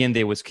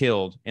Allende was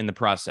killed in the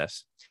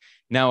process.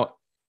 Now,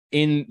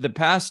 in the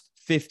past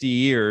 50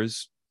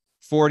 years,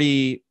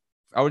 40,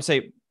 I would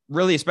say,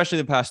 really, especially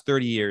the past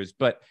 30 years,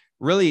 but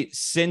really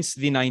since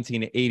the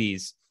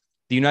 1980s,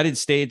 the United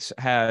States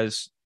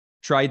has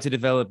tried to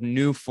develop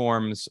new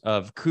forms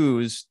of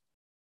coups.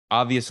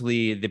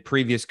 Obviously, the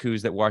previous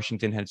coups that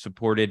Washington had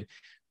supported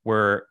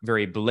were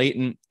very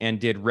blatant and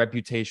did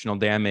reputational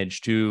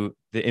damage to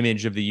the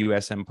image of the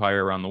U.S.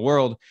 empire around the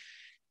world.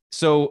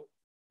 So,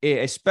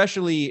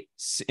 especially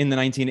in the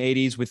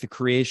 1980s, with the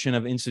creation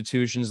of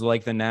institutions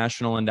like the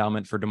National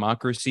Endowment for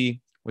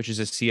Democracy, which is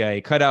a CIA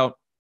cutout,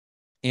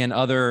 and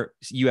other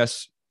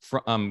U.S.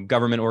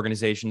 government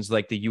organizations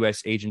like the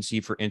U.S.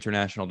 Agency for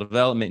International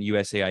Development,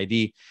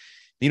 USAID,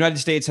 the United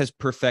States has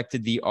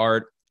perfected the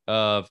art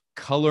of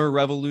color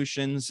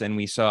revolutions, and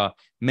we saw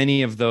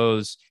many of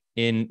those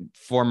in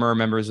former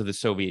members of the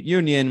Soviet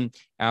Union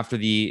after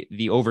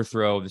the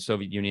overthrow of the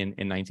Soviet Union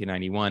in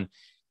 1991.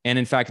 And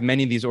in fact,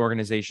 many of these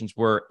organizations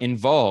were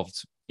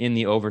involved in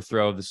the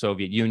overthrow of the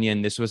Soviet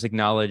Union. This was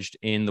acknowledged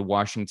in the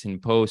Washington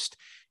Post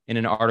in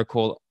an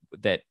article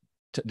that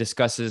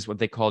discusses what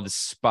they call the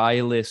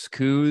spyless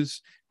coups,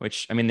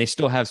 which, I mean, they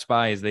still have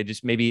spies. They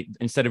just maybe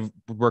instead of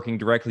working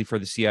directly for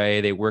the CIA,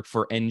 they work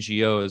for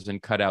NGOs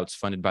and cutouts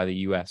funded by the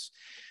US.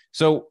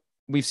 So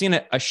we've seen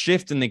a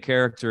shift in the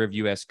character of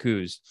US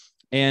coups.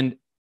 And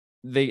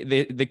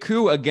the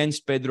coup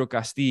against Pedro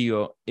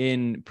Castillo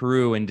in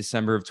Peru in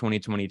December of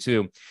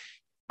 2022,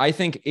 I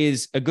think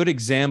is a good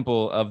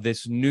example of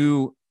this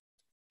new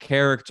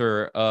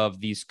character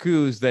of these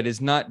coups that is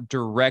not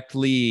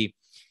directly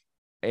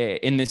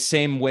in the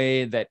same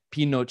way that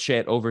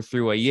Pinochet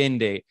overthrew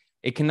Allende.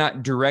 It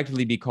cannot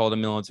directly be called a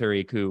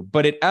military coup,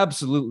 but it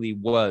absolutely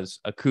was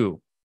a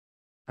coup.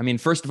 I mean,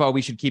 first of all,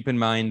 we should keep in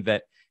mind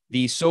that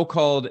the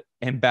so-called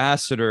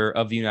ambassador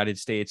of the United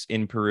States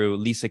in Peru,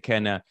 Lisa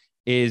Kenna,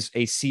 is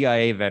a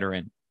CIA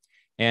veteran.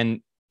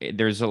 And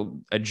there's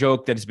a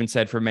joke that has been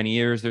said for many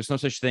years. There's no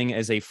such thing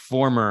as a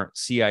former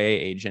CIA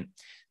agent.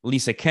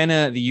 Lisa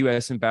Kenna, the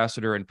U.S.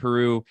 ambassador in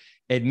Peru,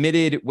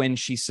 admitted when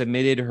she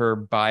submitted her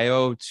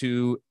bio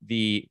to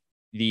the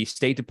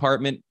State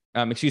Department,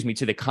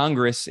 to the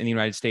Congress in the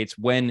United States,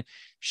 when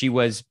she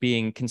was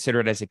being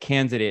considered as a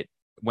candidate,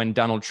 when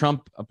Donald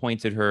Trump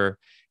appointed her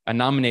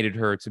nominated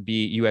her to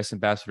be U.S.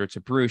 ambassador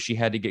to Peru, she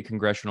had to get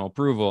congressional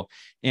approval.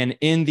 And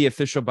in the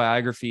official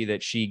biography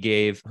that she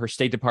gave, her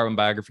State Department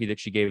biography that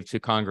she gave to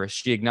Congress,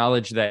 she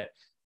acknowledged that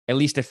at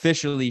least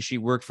officially, she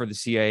worked for the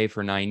CIA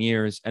for 9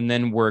 years and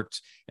then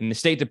worked in the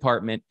State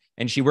Department.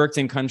 And she worked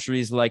in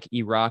countries like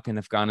Iraq and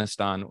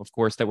Afghanistan, of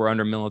course, that were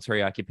under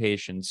military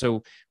occupation.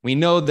 So we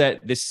know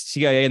that the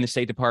CIA and the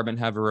State Department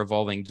have a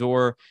revolving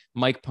door.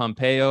 Mike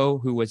Pompeo,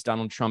 who was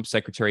Donald Trump's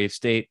Secretary of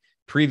State,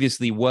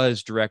 previously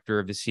was director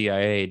of the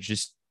CIA.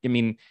 Just, I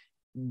mean,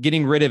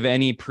 getting rid of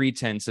any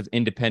pretense of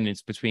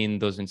independence between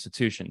those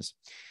institutions.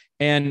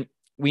 And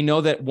we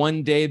know that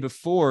one day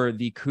before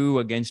the coup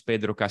against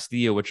Pedro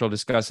Castillo, which I'll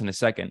discuss in a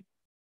second,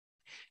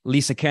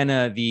 Lisa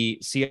Kenna, the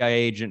CIA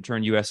agent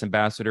turned U.S.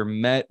 ambassador,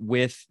 met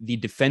with the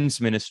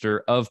defense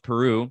minister of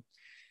Peru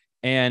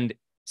and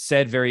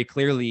said very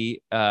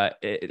clearly,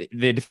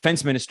 the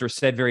defense minister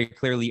said very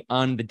clearly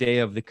on the day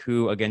of the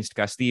coup against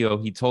Castillo,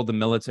 he told the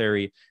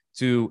military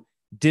to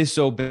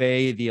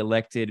disobey the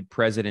elected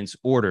president's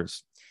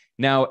orders.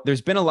 Now,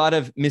 there's been a lot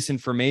of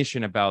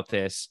misinformation about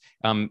this,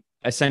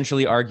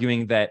 essentially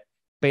arguing that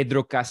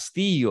Pedro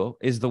Castillo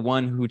is the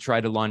one who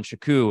tried to launch a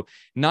coup,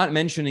 not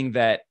mentioning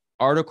that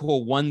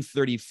Article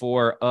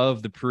 134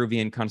 of the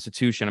Peruvian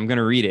Constitution, I'm going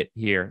to read it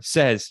here,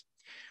 says,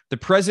 the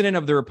president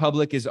of the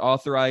republic is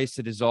authorized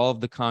to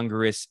dissolve the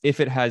Congress if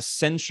it has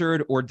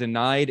censured or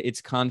denied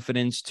its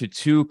confidence to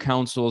two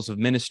councils of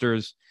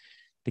ministers.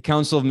 The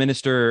Council of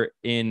Minister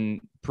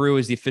in Peru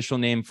is the official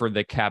name for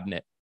the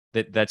cabinet.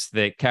 That's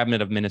the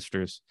cabinet of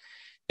ministers.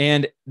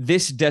 And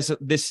this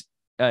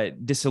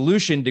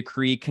dissolution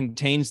decree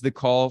contains the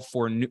call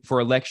for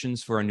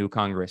elections for a new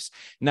Congress.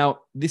 Now,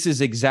 this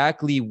is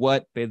exactly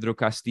what Pedro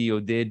Castillo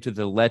did to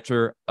the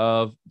letter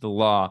of the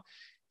law.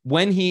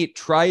 When he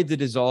tried to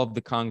dissolve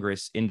the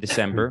Congress in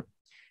December,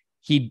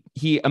 he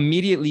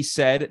immediately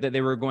said that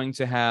they were going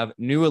to have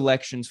new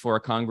elections for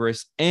a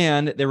Congress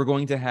and they were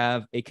going to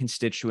have a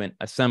constituent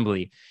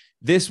assembly.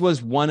 This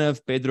was one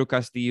of Pedro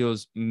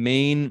Castillo's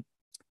main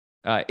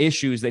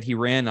issues that he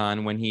ran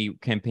on when he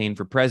campaigned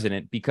for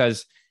president,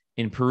 because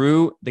in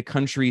Peru, the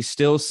country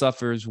still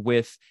suffers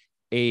with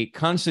a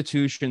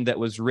constitution that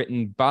was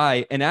written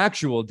by an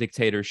actual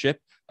dictatorship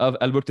of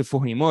Alberto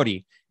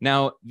Fujimori.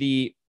 Now,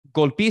 the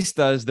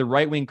golpistas, the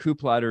right-wing coup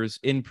plotters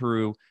in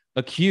Peru,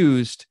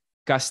 accused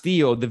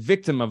Castillo, the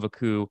victim of a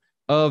coup,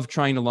 of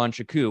trying to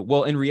launch a coup.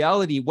 Well, in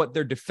reality, what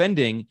they're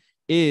defending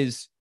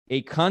is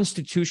a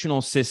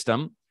constitutional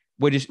system,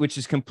 which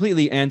is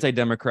completely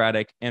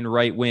anti-democratic and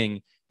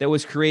right-wing, that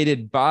was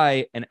created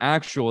by an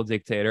actual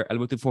dictator,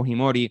 Alberto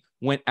Fujimori,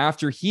 when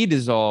after he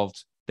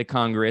dissolved the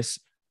Congress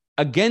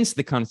against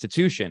the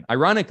Constitution.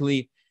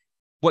 Ironically,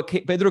 what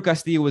Pedro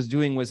Castillo was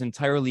doing was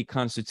entirely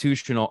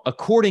constitutional,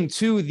 according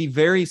to the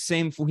very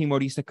same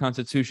Fujimorista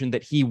constitution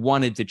that he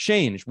wanted to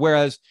change.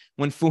 Whereas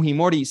when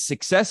Fujimori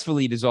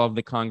successfully dissolved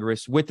the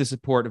Congress with the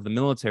support of the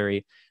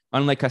military,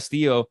 unlike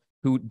Castillo,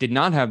 who did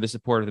not have the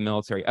support of the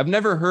military. I've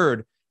never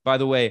heard, by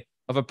the way,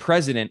 of a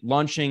president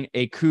launching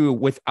a coup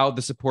without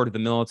the support of the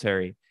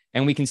military.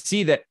 And we can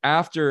see that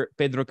after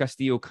Pedro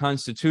Castillo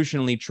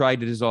constitutionally tried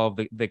to dissolve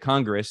the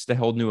Congress to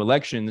hold new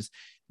elections,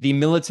 the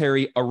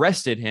military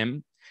arrested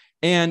him,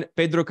 and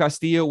Pedro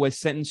Castillo was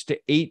sentenced to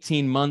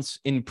 18 months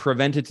in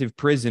preventative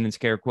prison, in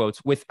scare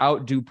quotes,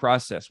 without due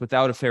process,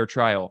 without a fair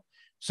trial.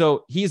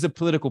 So he's a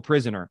political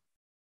prisoner.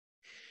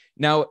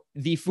 Now,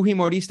 the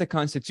Fujimorista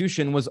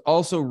constitution was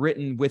also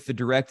written with the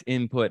direct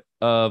input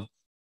of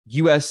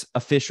U.S.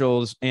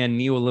 officials and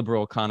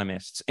neoliberal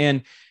economists.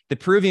 And the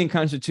Peruvian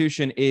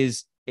Constitution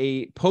is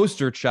a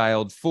poster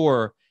child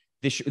for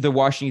the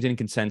Washington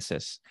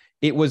Consensus.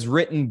 It was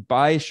written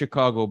by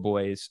Chicago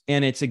boys,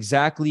 and it's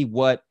exactly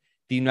what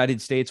the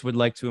United States would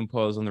like to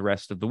impose on the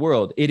rest of the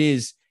world. It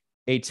is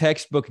a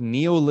textbook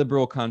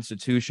neoliberal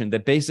constitution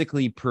that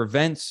basically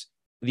prevents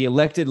the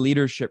elected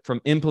leadership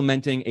from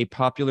implementing a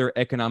popular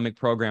economic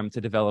program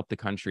to develop the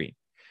country.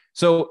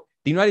 So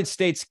the United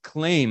States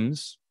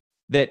claims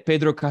that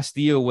Pedro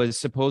Castillo was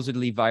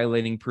supposedly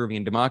violating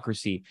Peruvian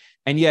democracy.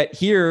 And yet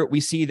here we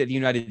see that the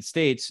United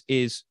States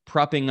is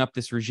propping up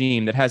this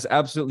regime that has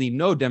absolutely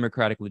no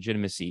democratic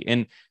legitimacy.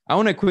 And I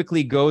want to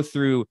quickly go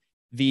through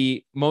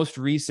the most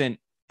recent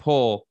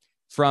poll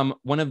from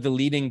one of the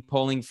leading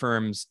polling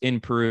firms in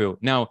Peru.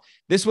 Now,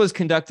 this was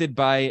conducted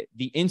by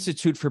the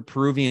Institute for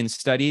Peruvian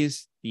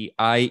Studies, the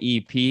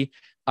IEP.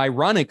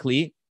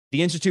 Ironically,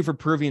 the Institute for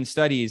Peruvian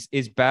Studies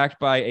is backed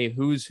by a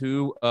who's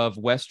who of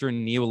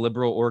Western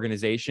neoliberal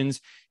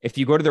organizations. If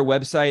you go to their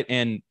website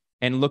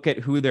and look at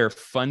who their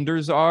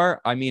funders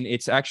are, I mean,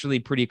 it's actually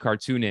pretty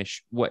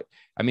cartoonish.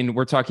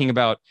 We're talking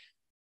about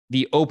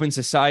the Open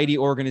Society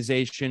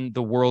Organization,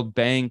 the World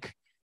Bank,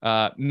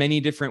 many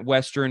different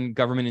Western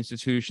government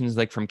institutions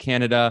like from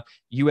Canada,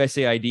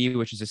 USAID,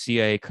 which is a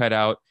CIA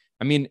cutout.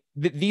 I mean,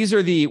 these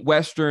are the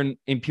Western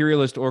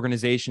imperialist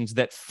organizations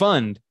that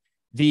fund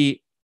the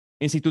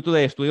Instituto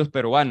de Estudios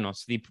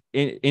Peruanos, the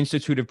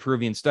Institute of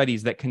Peruvian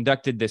Studies, that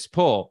conducted this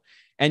poll.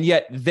 And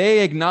yet they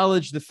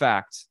acknowledge the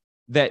fact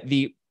that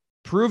the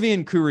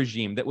Peruvian coup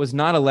regime that was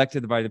not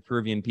elected by the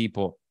Peruvian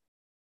people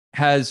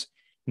has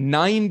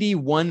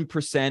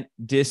 91%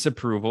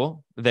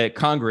 disapproval. The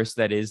Congress,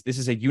 that is, this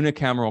is a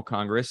unicameral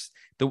Congress,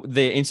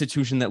 the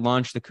institution that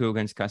launched the coup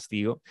against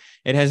Castillo.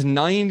 It has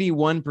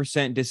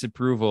 91%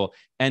 disapproval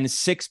and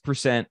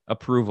 6%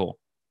 approval,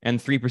 and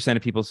 3%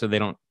 of people said they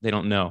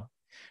don't know.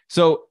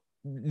 So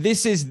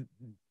this is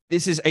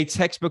a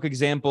textbook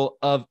example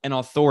of an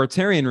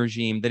authoritarian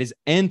regime that is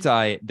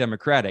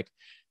anti-democratic.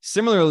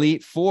 Similarly,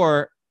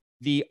 for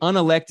the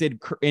unelected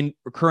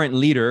current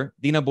leader,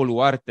 Dina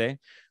Boluarte,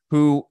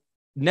 who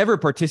never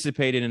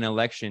participated in an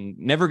election,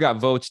 never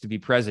got votes to be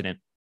president.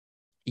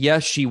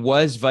 Yes, she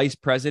was vice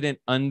president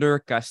under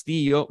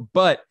Castillo,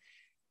 but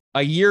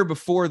a year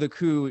before the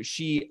coup,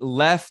 she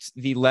left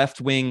the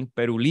left-wing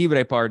Peru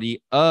Libre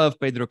party of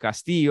Pedro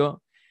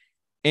Castillo,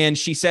 and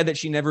she said that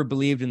she never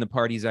believed in the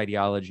party's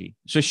ideology.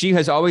 So she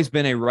has always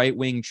been a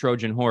right-wing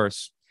Trojan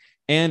horse,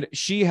 and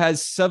she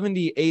has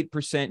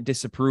 78%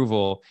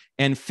 disapproval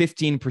and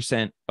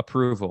 15%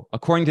 approval,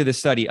 according to the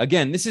study.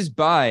 Again, this is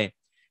by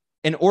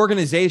an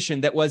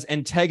organization that was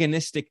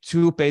antagonistic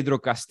to Pedro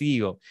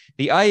Castillo.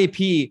 The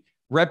IAP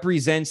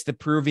represents the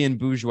Peruvian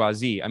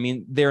bourgeoisie. I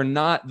mean, they're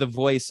not the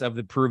voice of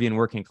the Peruvian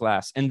working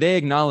class, and they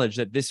acknowledge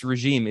that this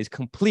regime is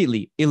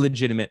completely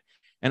illegitimate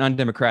and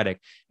undemocratic.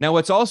 Now,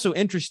 what's also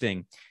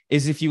interesting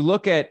is if you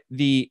look at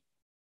the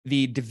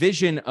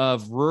division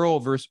of rural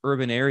versus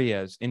urban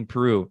areas in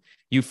Peru,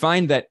 you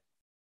find that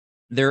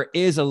there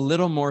is a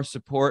little more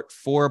support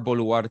for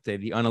Boluarte,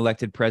 the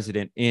unelected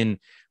president, in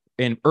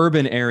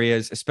urban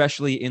areas,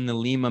 especially in the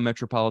Lima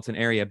metropolitan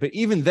area. But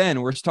even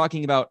then, we're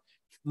talking about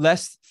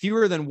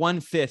fewer than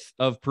 1/5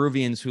 of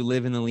Peruvians who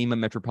live in the Lima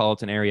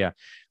metropolitan area.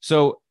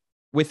 So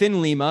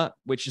within Lima,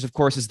 which is, of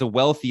course, is the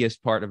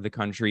wealthiest part of the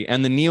country,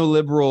 and the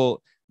neoliberal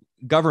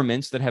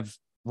governments that have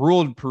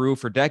ruled Peru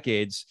for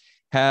decades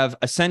have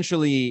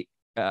essentially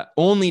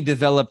only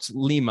developed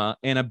Lima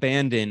and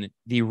abandoned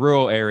the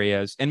rural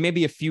areas, and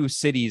maybe a few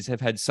cities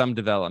have had some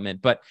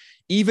development. But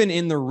even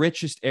in the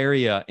richest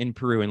area in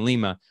Peru, in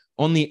Lima,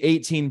 only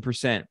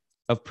 18%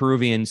 of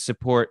Peruvians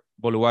support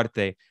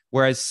Boluarte,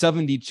 whereas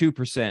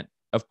 72%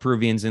 of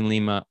Peruvians in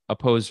Lima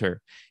oppose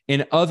her.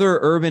 In other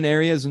urban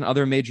areas and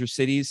other major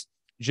cities,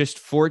 just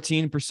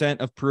 14%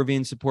 of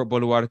Peruvians support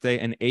Boluarte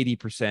and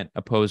 80%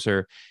 oppose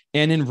her.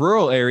 And in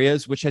rural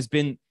areas,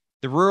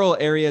 the rural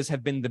areas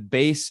have been the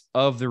base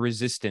of the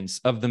resistance,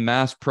 of the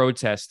mass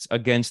protests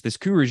against this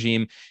coup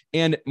regime.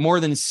 And more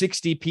than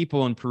 60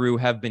 people in Peru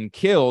have been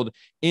killed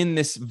in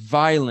this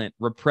violent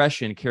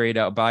repression carried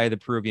out by the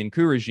Peruvian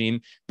coup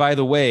regime, by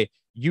the way,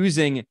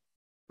 using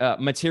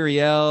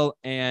materiel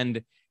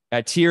and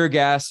tear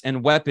gas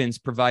and weapons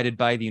provided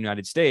by the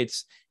United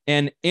States.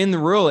 And in the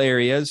rural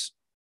areas,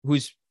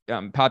 whose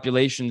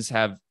populations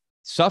have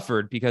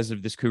suffered because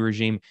of this coup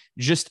regime,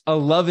 just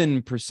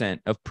 11%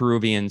 of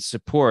Peruvians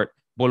support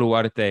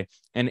Boluarte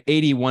and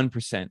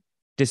 81%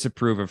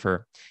 disapprove of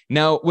her.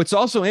 Now, what's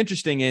also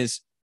interesting is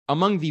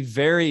among the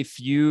very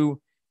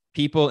few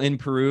people in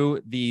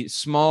Peru, the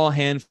small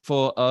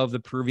handful of the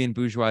Peruvian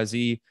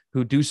bourgeoisie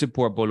who do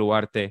support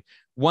Boluarte,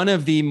 one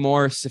of the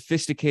more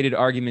sophisticated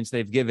arguments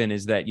they've given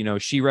is that,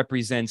 she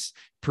represents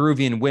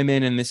Peruvian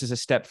women, and this is a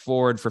step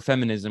forward for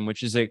feminism,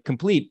 which is a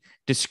complete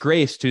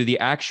disgrace to the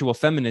actual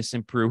feminists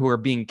in Peru who are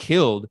being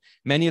killed.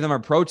 Many of them are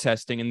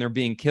protesting, and they're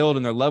being killed,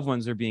 and their loved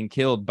ones are being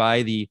killed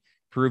by the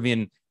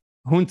Peruvian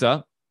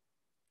junta.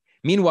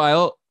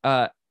 Meanwhile,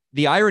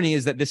 the irony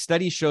is that this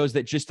study shows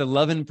that just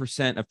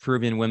 11% of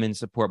Peruvian women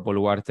support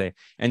Boluarte,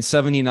 and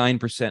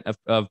 79%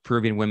 of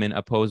Peruvian women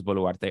oppose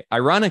Boluarte.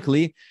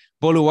 Ironically,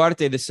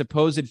 Boluarte, the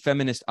supposed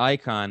feminist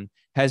icon,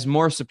 has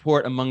more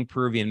support among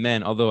Peruvian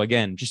men, although,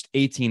 again, just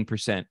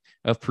 18%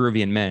 of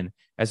Peruvian men,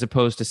 as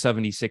opposed to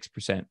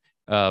 76%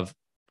 of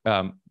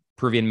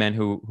Peruvian men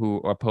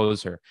who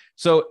oppose her.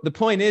 So the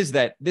point is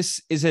that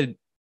this is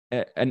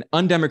an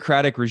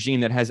undemocratic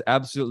regime that has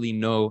absolutely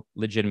no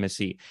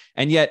legitimacy.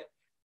 And yet,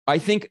 I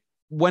think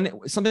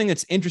something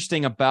that's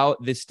interesting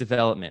about this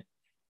development,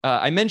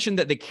 I mentioned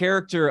that the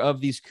character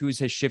of these coups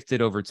has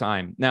shifted over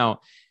time. Now,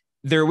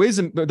 there was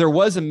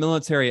a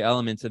military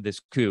element to this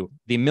coup.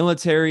 The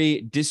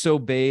military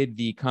disobeyed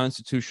the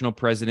constitutional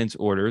president's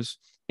orders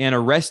and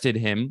arrested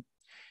him.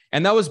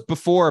 And that was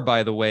before,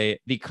 by the way,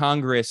 the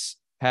Congress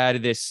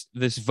had this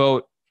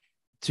vote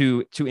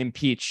to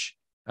impeach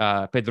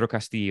Pedro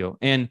Castillo.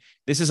 And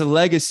this is a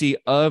legacy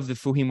of the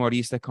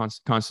Fujimorista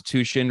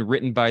constitution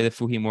written by the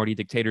Fujimori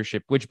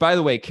dictatorship, which, by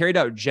the way, carried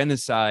out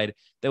genocide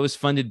that was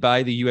funded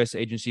by the U.S.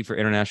 Agency for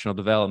International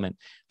Development.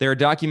 There are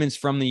documents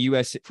from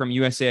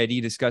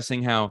USAID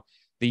discussing how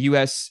the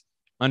U.S.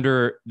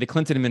 under the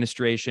Clinton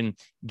administration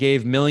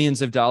gave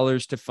millions of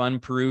dollars to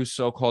fund Peru's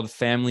so-called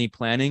family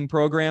planning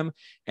program.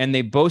 And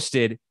they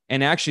boasted,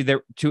 and actually,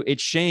 to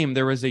its shame,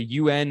 there was a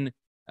United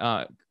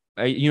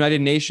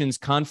Nations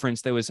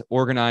conference that was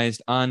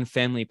organized on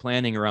family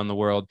planning around the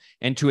world.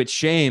 And to its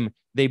shame,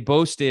 they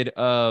boasted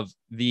of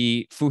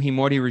the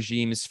Fujimori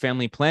regime's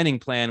family planning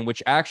plan,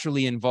 which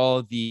actually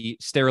involved the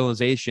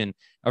sterilization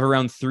of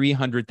around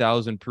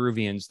 300,000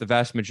 Peruvians, the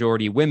vast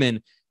majority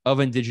women of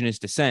indigenous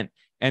descent.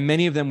 and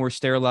many of them were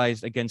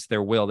sterilized against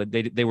their will.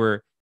 They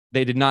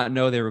did not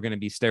know they were going to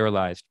be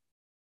sterilized.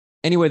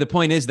 Anyway, the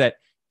point is that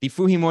the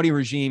Fujimori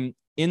regime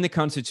in the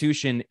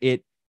constitution,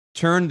 it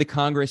turned the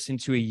Congress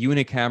into a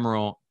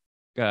unicameral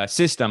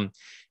system.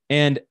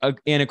 And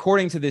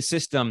according to this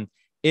system,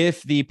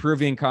 if the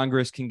Peruvian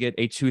Congress can get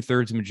a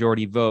 2/3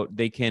 majority vote,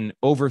 they can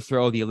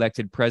overthrow the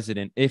elected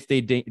president if they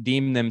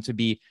deem them to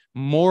be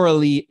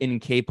morally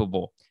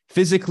incapable,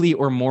 physically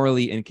or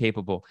morally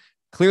incapable.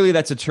 Clearly,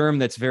 that's a term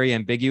that's very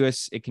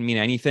ambiguous. It can mean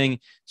anything.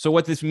 So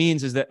what this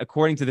means is that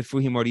according to the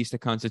Fujimorista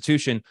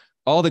constitution,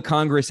 all the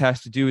Congress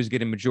has to do is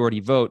get a majority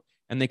vote,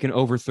 and they can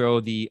overthrow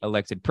the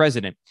elected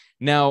president.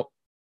 Now,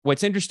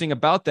 what's interesting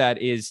about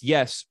that is,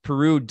 yes,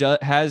 Peru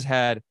has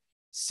had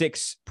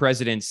 6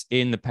 presidents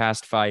in the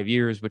past 5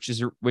 years, which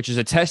is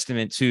a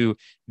testament to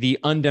the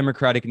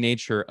undemocratic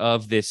nature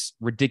of this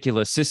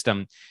ridiculous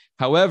system.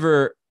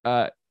 However,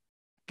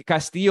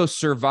 Castillo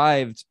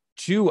survived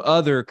 2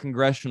 other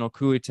congressional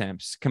coup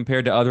attempts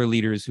compared to other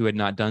leaders who had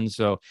not done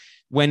so.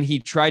 When he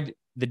tried,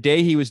 the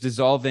day he was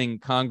dissolving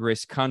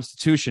Congress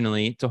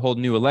constitutionally to hold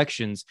new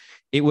elections,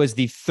 it was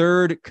the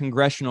 3rd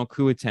congressional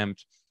coup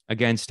attempt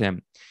against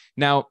him.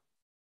 Now,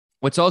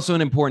 what's also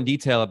an important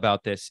detail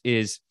about this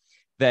is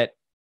that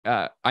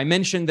I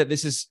mentioned that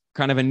this is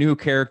kind of a new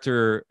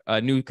character,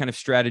 a new kind of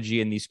strategy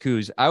in these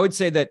coups. I would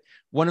say that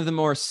one of the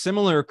more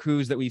similar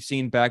coups that we've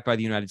seen backed by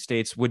the United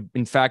States would,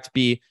 in fact,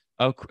 be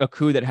a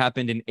coup that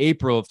happened in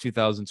April of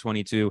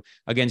 2022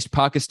 against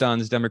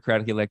Pakistan's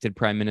democratically elected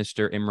Prime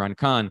Minister Imran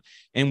Khan,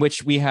 in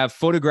which we have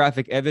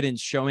photographic evidence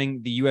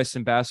showing the U.S.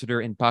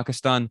 ambassador in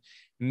Pakistan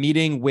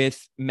meeting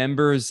with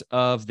members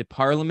of the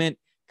parliament,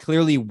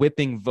 clearly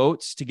whipping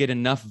votes to get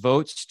enough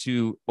votes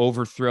to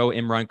overthrow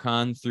Imran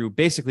Khan through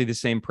basically the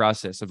same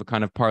process of a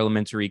kind of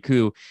parliamentary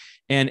coup.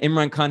 And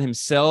Imran Khan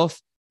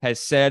himself has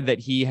said that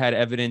he had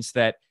evidence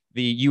that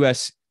the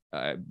U.S.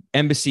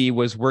 Embassy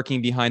was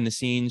working behind the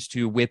scenes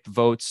to whip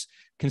votes,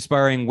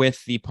 conspiring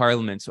with the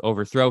parliament to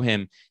overthrow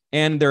him.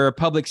 And there are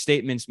public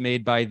statements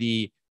made by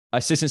the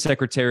Assistant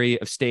Secretary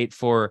of State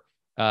for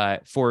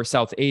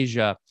South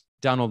Asia,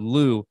 Donald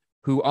Liu,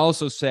 who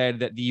also said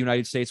that the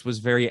United States was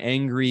very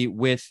angry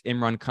with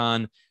Imran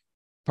Khan,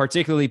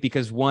 particularly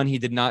because, one, he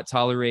did not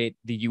tolerate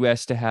the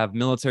U.S. to have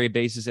military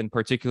bases, and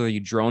particularly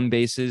drone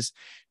bases.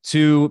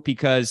 2,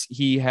 because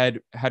he had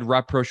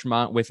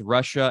rapprochement with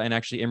Russia, and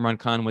actually Imran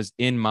Khan was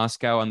in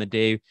Moscow on the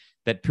day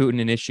that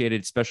Putin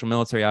initiated special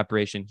military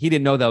operation. He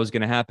didn't know that was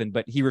going to happen,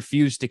 but he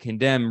refused to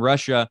condemn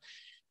Russia.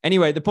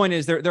 Anyway, the point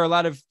is there are a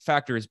lot of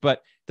factors,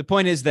 but the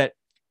point is that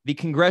the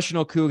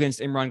congressional coup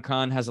against Imran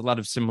Khan has a lot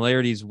of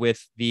similarities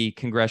with the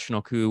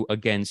congressional coup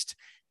against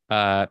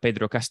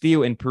Pedro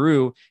Castillo in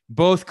Peru.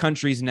 Both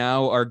countries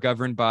now are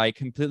governed by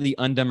completely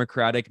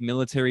undemocratic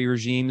military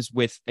regimes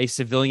with a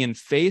civilian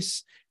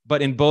face,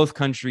 but in both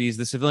countries,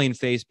 the civilian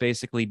face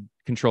basically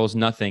controls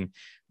nothing.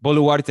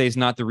 Boluarte is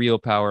not the real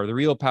power. The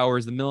real power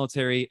is the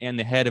military and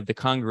the head of the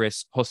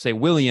Congress, Jose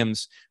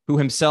Williams, who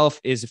himself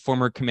is a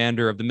former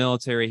commander of the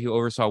military who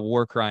oversaw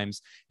war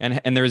crimes. And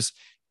there's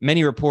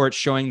many reports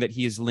showing that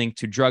he is linked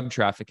to drug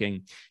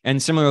trafficking.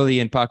 And similarly,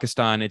 in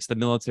Pakistan, it's the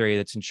military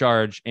that's in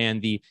charge,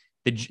 and the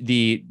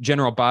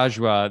General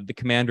Bajwa, the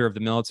commander of the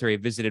military,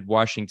 visited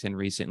Washington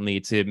recently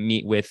to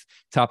meet with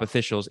top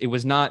officials. It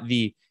was not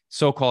the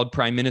so-called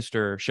Prime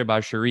Minister,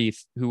 Shehbaz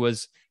Sharif, who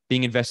was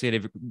being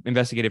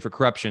investigated for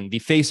corruption. The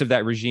face of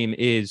that regime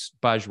is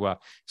Bajwa.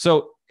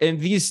 So, and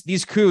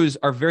these coups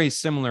are very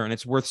similar, and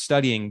it's worth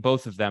studying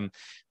both of them.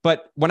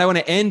 But what I want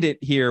to end it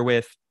here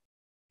with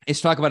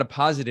is talk about a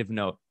positive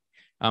note.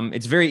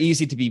 It's very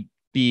easy to be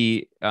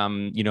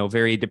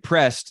very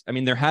depressed. I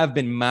mean, there have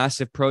been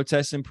massive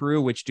protests in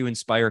Peru, which do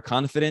inspire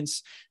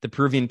confidence. The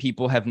Peruvian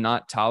people have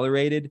not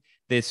tolerated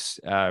this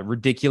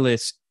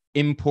ridiculous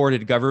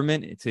imported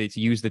government, to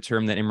use the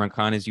term that Imran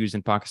Khan has used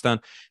in Pakistan.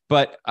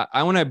 But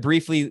I want to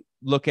briefly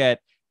look at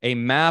a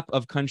map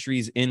of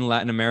countries in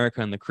Latin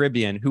America and the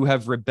Caribbean who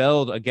have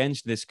rebelled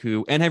against this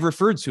coup and have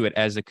referred to it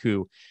as a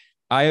coup.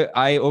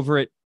 I over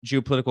at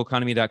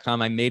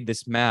geopoliticaleconomy.com, I made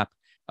this map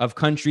of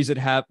countries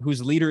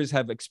whose leaders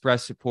have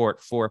expressed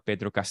support for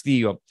Pedro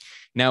Castillo.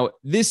 Now,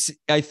 this,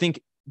 I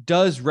think,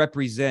 does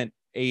represent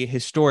a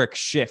historic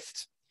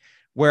shift.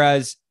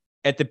 Whereas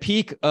at the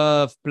peak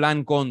of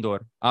Plan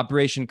Condor,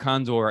 Operation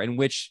Condor, in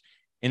which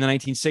in the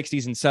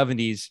 1960s and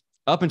 70s,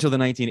 up until the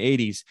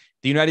 1980s,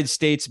 the United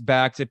States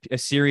backed a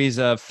series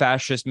of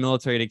fascist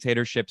military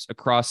dictatorships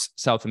across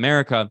South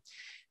America.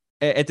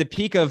 At the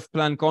peak of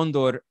Plan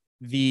Condor,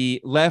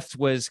 the left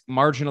was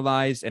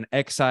marginalized and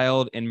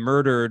exiled and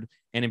murdered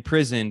and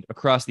imprisoned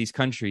across these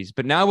countries.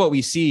 But now what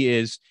we see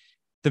is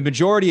the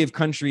majority of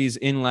countries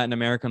in Latin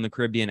America and the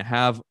Caribbean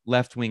have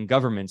left-wing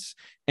governments,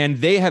 and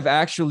they have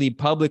actually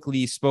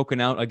publicly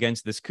spoken out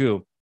against this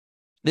coup.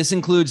 This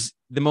includes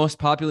the most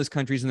populous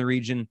countries in the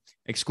region,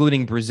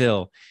 excluding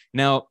Brazil.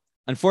 Now,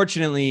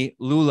 unfortunately,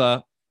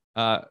 Lula,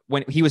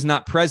 when he was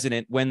not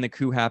president when the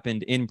coup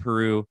happened in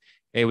Peru,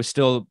 it was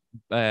still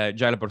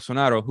Jair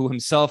Bolsonaro, who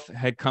himself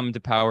had come to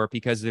power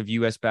because of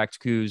US-backed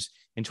coups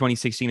in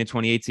 2016 and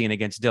 2018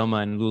 against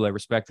Dilma and Lula,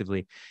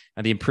 respectively,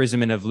 and the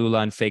imprisonment of Lula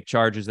on fake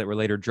charges that were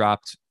later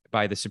dropped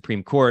by the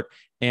Supreme Court.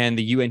 And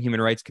the UN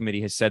Human Rights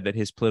Committee has said that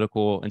his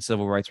political and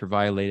civil rights were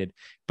violated.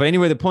 But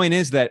anyway, the point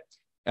is that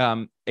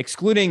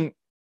excluding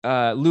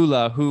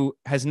Lula, who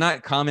has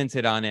not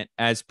commented on it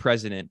as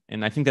president,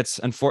 and I think it's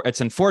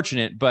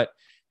unfortunate, but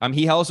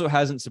he also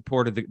hasn't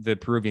supported the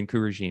Peruvian coup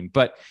regime.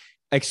 But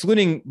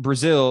excluding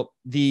Brazil,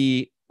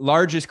 the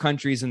largest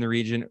countries in the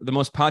region, the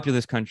most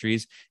populous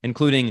countries,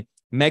 including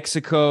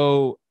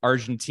Mexico,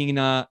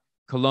 Argentina,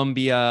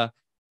 Colombia,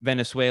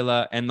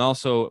 Venezuela, and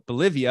also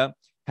Bolivia,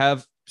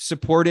 have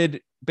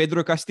supported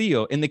Pedro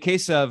Castillo. In the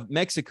case of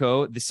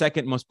Mexico, the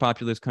second most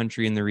populous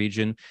country in the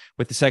region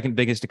with the second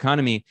biggest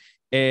economy,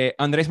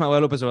 Andrés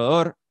Manuel López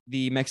Obrador,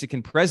 the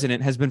Mexican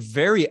president, has been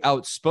very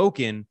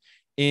outspoken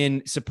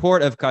in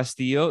support of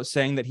Castillo,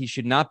 saying that he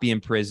should not be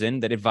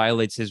imprisoned, that it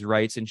violates his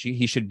rights and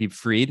he should be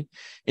freed.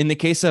 In the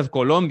case of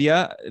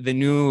Colombia, the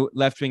new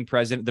left-wing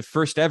president, the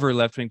first ever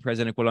left-wing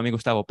president of Colombia,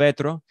 Gustavo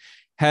Petro,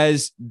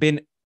 has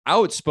been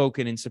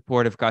outspoken in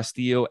support of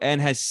Castillo and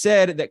has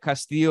said that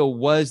Castillo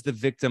was the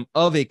victim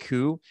of a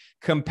coup,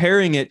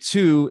 comparing it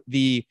to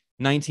the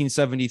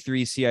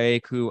 1973 CIA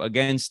coup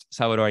against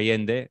Salvador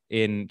Allende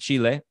in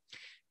Chile.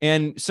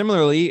 And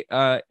similarly,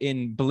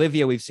 in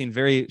Bolivia, we've seen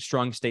very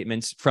strong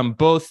statements from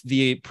both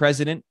the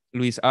president,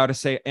 Luis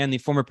Arce, and the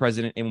former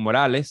president, Evo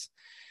Morales.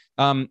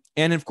 And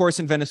of course,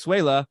 in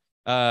Venezuela,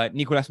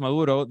 Nicolás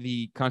Maduro,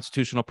 the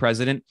constitutional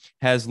president,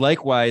 has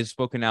likewise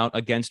spoken out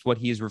against what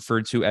he has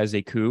referred to as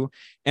a coup.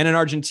 And in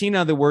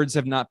Argentina, the words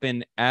have not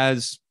been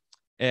as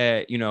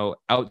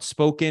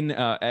outspoken.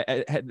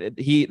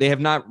 They have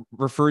not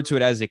referred to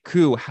it as a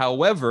coup.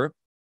 However,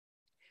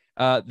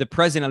 the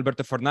president,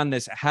 Alberto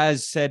Fernandez,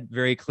 has said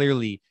very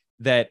clearly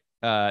that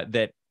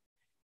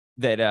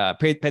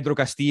Pedro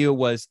Castillo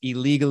was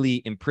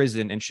illegally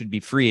imprisoned and should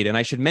be freed. And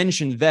I should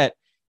mention that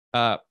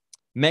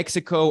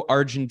Mexico,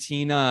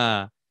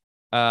 Argentina,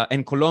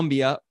 and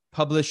Colombia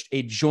published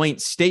a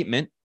joint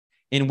statement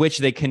in which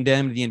they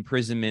condemned the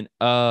imprisonment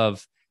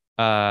of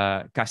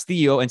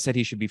Castillo and said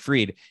he should be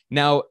freed.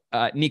 Now,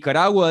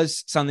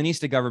 Nicaragua's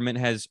Sandinista government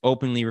has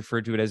openly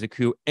referred to it as a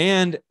coup.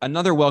 And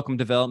another welcome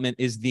development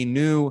is the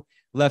new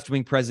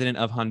left-wing president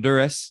of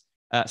Honduras,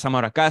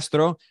 Xiomara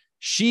Castro.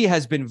 She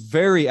has been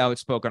very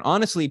outspoken,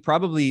 honestly,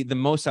 probably the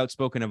most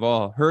outspoken of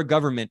all. Her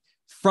government,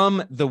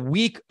 from the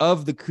week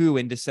of the coup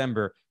in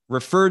December,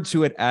 referred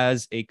to it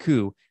as a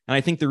coup. And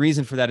I think the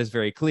reason for that is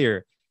very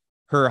clear.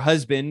 Her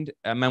husband,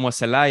 Manuel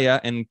Zelaya,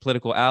 and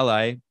political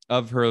ally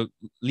of her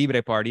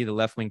Libre party, the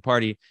left-wing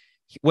party,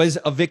 was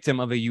a victim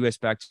of a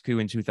US-backed coup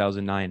in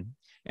 2009.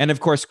 And of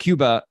course,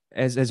 Cuba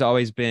has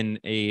always been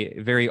a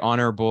very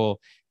honorable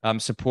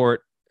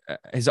support,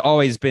 has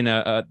always been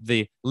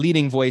the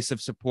leading voice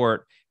of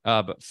support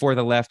for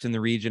the left in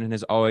the region, and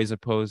has always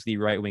opposed the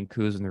right-wing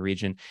coups in the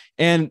region.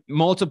 And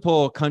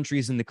multiple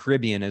countries in the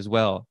Caribbean as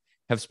well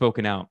have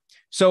spoken out.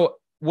 So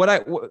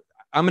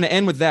I'm going to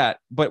end with that.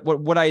 But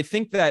what I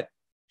think that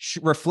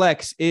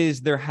reflects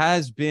is there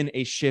has been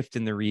a shift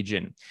in the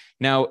region.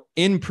 Now,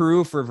 in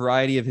Peru, for a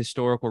variety of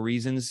historical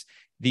reasons,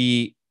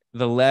 the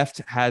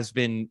left has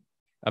been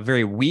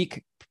very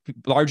weak,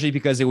 largely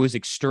because it was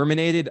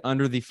exterminated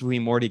under the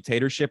Fujimori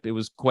dictatorship. It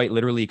was quite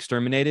literally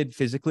exterminated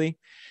physically,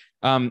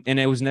 and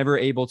it was never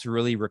able to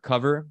really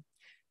recover.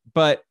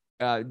 But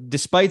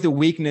despite the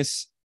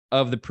weakness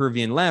of the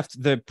Peruvian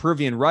left, the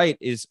Peruvian right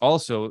is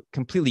also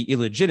completely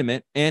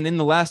illegitimate. And in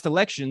the last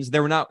elections,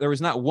 there was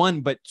not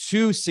one, but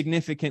two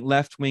significant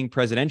left-wing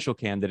presidential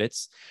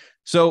candidates.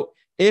 So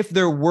if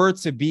there were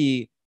to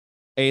be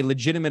a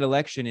legitimate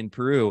election in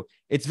Peru,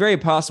 it's very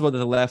possible that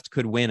the left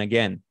could win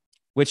again,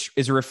 which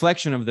is a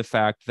reflection of the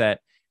fact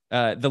that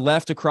the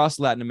left across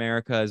Latin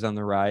America is on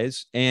the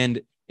rise, and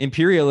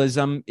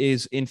imperialism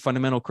is in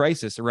fundamental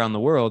crisis around the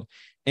world.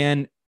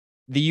 And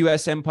the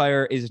U.S.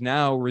 empire is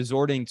now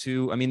resorting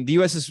to, the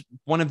U.S. is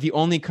one of the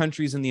only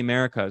countries in the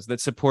Americas that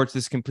supports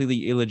this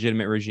completely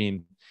illegitimate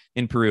regime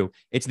in Peru.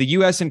 It's the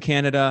U.S. and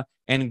Canada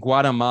and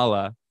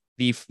Guatemala,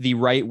 the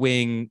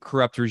right-wing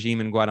corrupt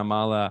regime in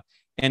Guatemala,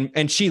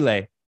 and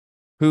Chile,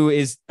 who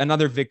is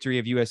another victory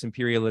of U.S.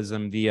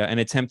 imperialism, an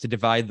attempt to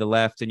divide the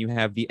left. And you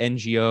have the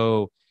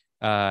NGO,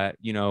 the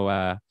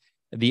NGO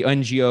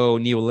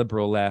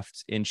neoliberal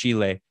left in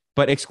Chile.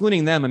 But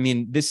excluding them,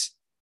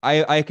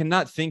 I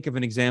cannot think of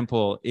an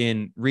example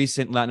in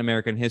recent Latin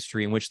American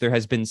history in which there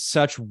has been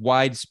such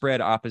widespread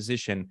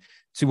opposition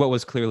to what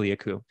was clearly a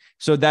coup.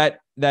 So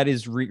that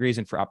is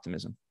reason for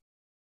optimism.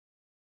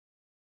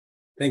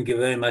 Thank you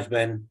very much,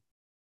 Ben.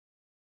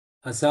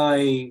 As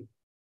I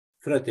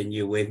threatened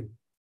you with,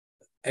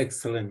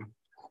 excellent,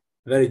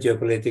 very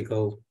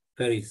geopolitical,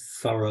 very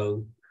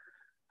thorough,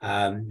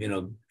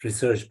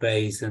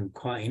 research-based and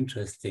quite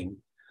interesting.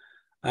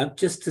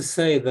 Just to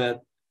say that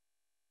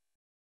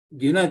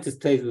the United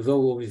States was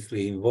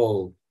obviously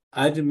involved.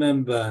 I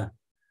remember,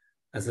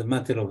 as a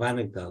matter of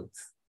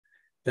anecdotes,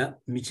 that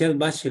Michelle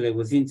Bachelet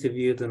was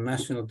interviewed on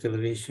national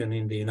television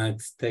in the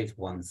United States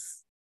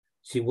once.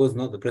 She was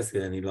not the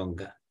president any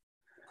longer.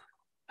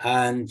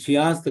 And she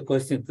asked the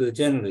question to the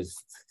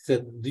journalist,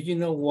 said, do you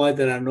know why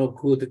there are no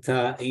coup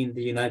d'etat in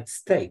the United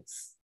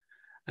States?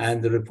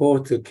 And the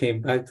reporter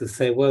came back to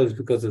say, well, it's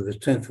because of the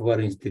strength of our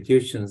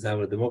institutions,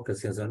 our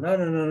democracy, and so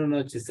on.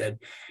 No, she said,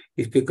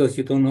 it's because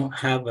you do not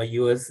have a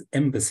US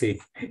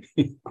embassy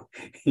in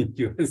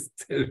US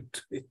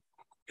territory.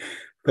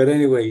 But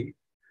anyway,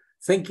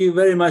 thank you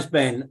very much,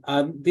 Ben.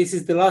 This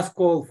is the last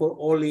call for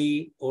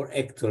Oli or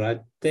Hector. I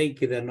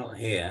take it they're not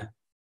here.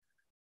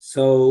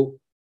 So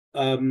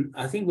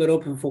I think we're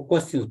open for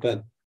questions,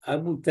 but I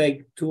will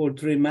take 2 or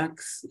 3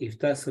 max, if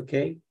that's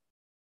okay.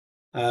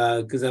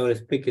 Because our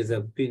speakers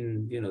have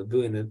been,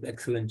 doing an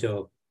excellent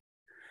job.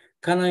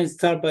 Can I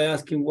start by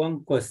asking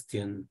one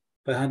question,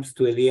 perhaps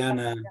to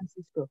Eliana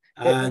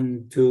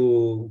and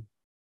to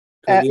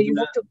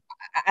Eliana?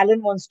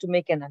 Alan wants to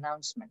make an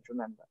announcement,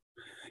 remember?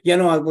 Yeah,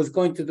 no, I was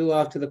going to do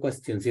after the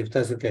questions, if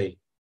that's okay.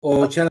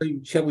 Or shall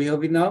we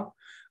have it now?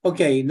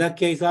 Okay, in that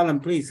case, Alan,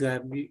 please.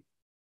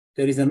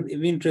 There is an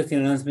interesting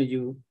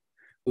announcement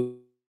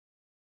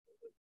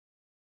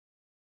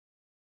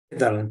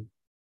Alan.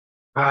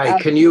 Hi,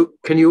 can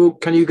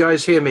you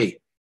guys hear me?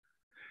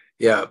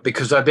 Yeah,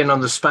 because I've been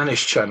on the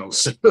Spanish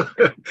channels.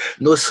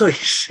 No soy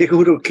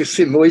seguro que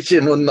se me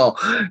oyen o no.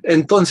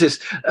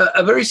 Entonces,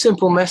 a very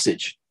simple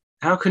message.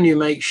 How can you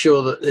make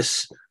sure that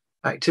this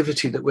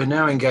activity that we're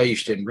now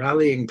engaged in,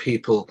 rallying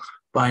people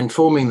by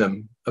informing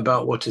them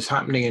about what is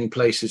happening in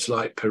places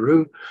like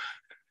Peru,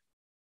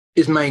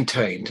 is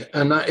maintained?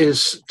 And that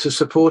is to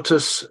support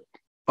us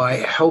by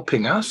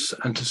helping us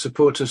and to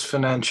support us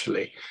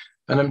financially.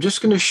 And I'm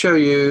just going to show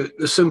you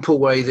the simple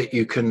way that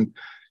you can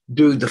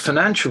do the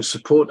financial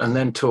support and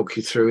then talk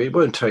you through, it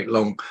won't take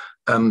long,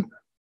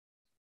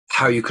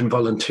 how you can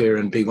volunteer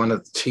and be one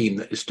of the team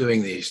that is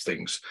doing these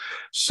things.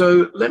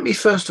 So let me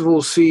first of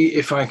all see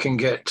if I can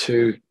get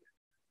to,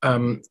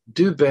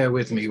 do bear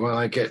with me while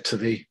I get to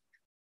the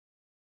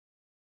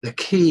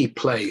key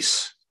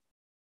place.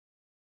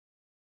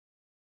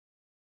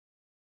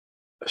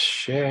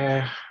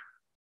 Share.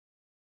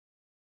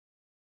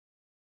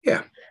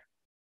 Yeah.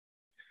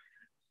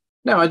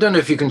 Now, I don't know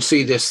if you can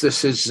see this.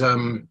 This is,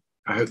 I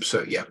hope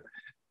so, yeah.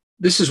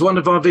 This is one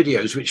of our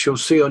videos, which you'll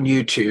see on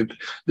YouTube.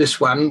 This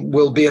one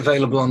will be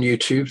available on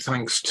YouTube,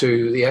 thanks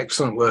to the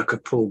excellent work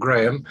of Paul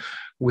Graham.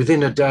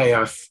 Within a day,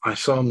 I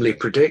solemnly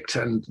predict,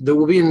 and there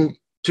will be in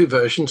 2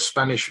 versions,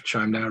 Spanish, which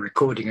I'm now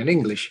recording, and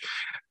English.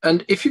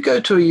 And if you go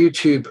to a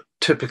YouTube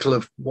typical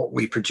of what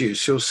we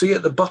produce, you'll see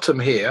at the bottom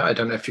here, I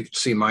don't know if you can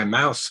see my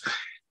mouse,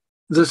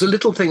 there's a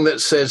little thing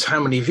that says how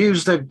many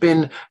views there've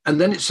been,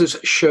 and then it says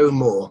show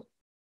more.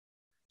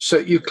 So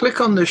you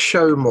click on the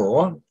show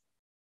more,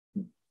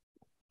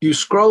 you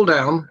scroll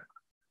down,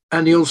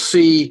 and you'll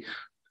see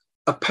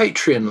a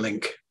Patreon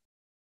link,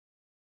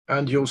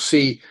 and you'll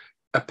see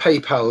a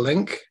PayPal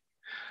link,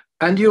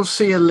 and you'll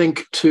see a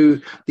link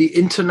to the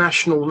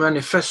International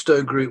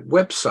Manifesto Group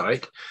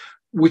website,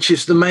 which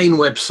is the main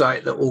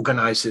website that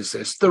organizes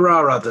this. There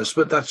are others,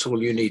 but that's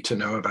all you need to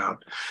know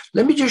about.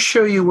 Let me just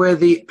show you where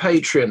the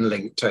Patreon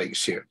link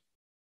takes you.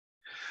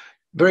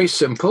 Very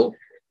simple.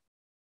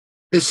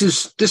 This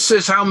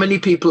is how many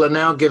people are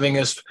now giving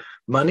us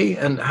money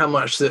and how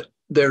much that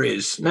there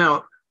is.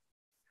 Now,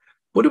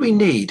 what do we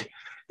need?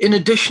 In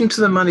addition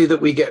to the money that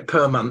we get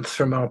per month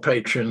from our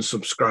Patreon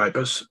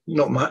subscribers,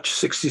 not much,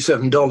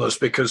 $67,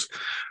 because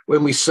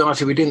when we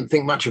started, we didn't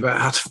think much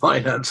about how to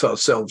finance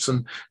ourselves.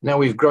 And now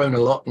we've grown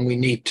a lot and we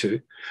need to.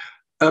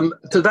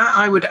 To that,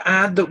 I would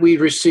add that we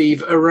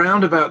receive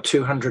around about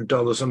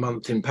 $200 a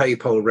month in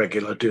PayPal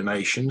regular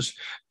donations,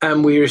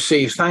 and we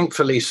receive,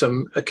 thankfully,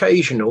 some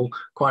occasional,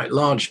 quite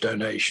large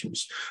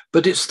donations.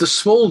 But it's the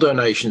small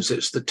donations,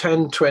 it's the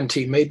 $10,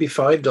 $20, maybe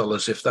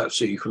 $5, if that's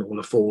what you can all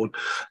afford,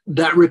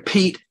 that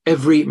repeat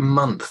every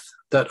month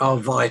that are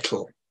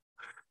vital.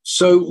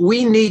 So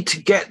we need to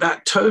get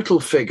that total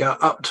figure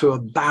up to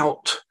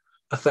about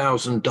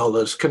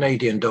 $1,000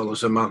 Canadian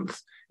dollars a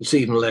month. It's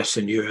even less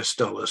in US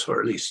dollars, or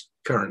at least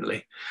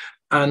currently.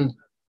 And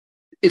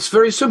it's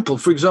very simple.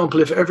 For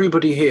example, if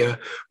everybody here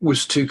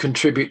was to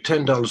contribute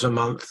 $10 a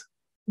month,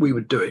 we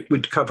would do it.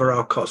 We'd cover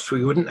our costs.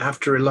 We wouldn't have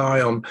to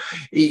rely on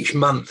each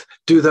month,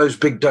 do those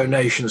big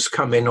donations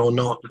come in or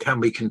not? Can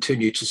we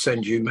continue to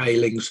send you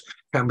mailings?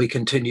 Can we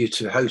continue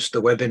to host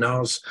the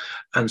webinars?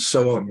 And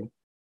so on.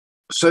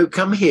 So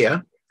come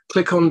here,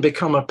 click on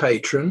Become a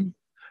Patron.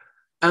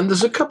 And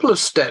there's a couple of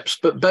steps,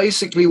 but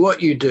basically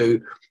what you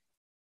do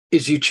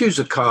is you choose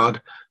a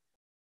card,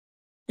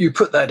 you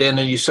put that in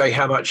and you say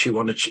how much you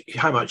want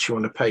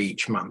to pay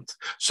each month.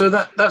 So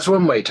that's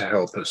one way to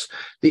help us.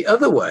 The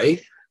other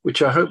way,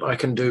 which I hope I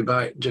can do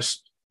by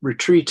just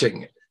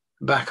retreating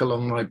back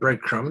along my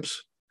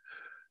breadcrumbs.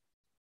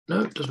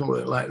 No, it doesn't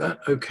work like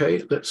that.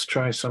 Okay, let's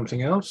try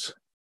something else.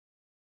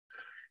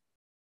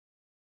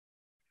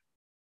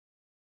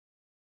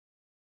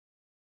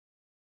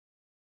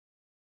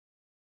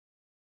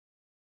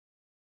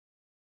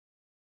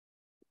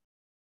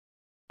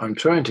 I'm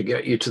trying to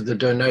get you to the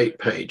donate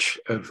page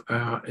of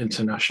our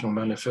International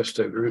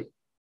Manifesto group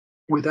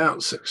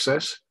without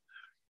success.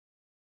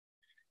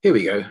 Here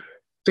we go.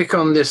 Click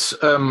on this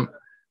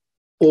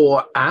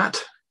or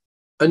at,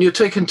 and you're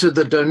taken to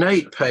the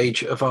donate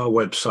page of our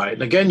website.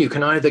 And again, you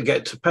can either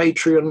get to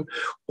Patreon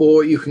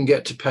or you can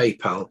get to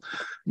PayPal.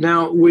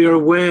 Now, we're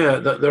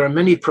aware that there are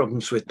many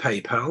problems with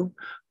PayPal,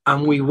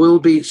 and we will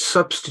be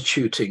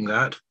substituting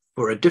that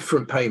for a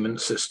different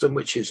payment system,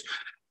 which is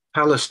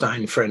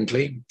Palestine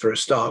friendly for a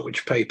start,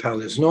 which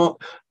PayPal is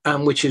not,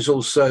 and which is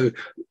also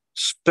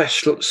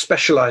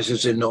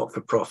specializes in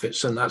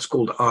not-for-profits, and that's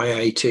called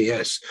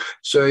IATS.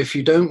 So if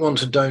you don't want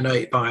to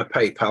donate via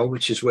PayPal,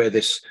 which is where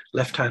this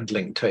left-hand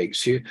link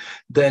takes you,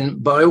 then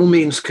by all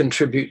means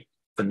contribute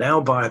for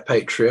now via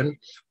Patreon.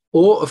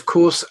 Or, of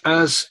course,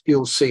 as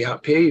you'll see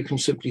up here, you can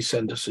simply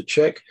send us a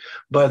check.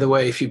 By the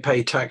way, if you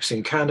pay tax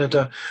in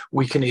Canada,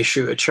 we can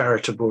issue a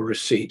charitable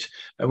receipt.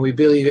 And we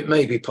believe it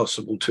may be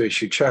possible to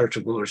issue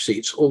charitable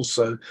receipts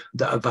also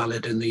that are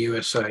valid in the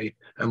USA.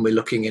 And we're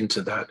looking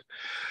into that.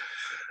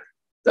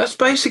 That's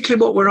basically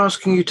what we're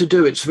asking you to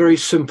do. It's very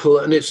simple,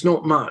 and it's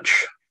not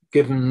much,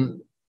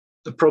 given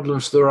the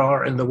problems there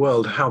are in the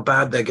world, how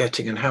bad they're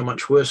getting and how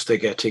much worse they're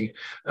getting,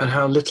 and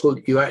how little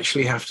you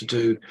actually have to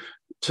do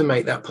to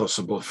make that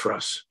possible for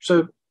us.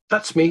 So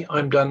that's me,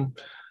 I'm done.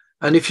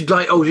 And if you'd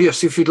like, oh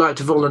yes, if you'd like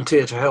to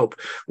volunteer to help,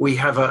 we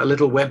have a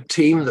little web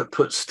team that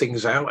puts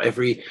things out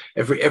every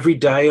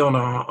day on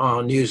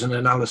our news and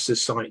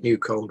analysis site, New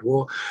Cold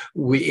War.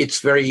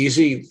 It's very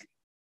easy.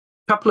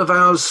 A couple of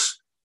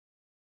hours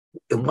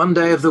in one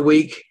day of the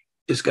week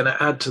is going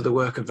to add to the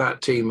work of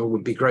that team and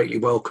would be greatly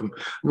welcome.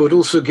 Would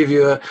also give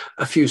you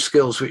a few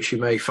skills which you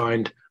may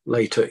find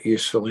later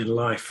useful in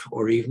life,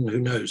 or even, who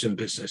knows, in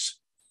business.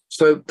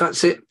 So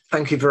that's it.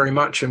 Thank you very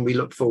much, and we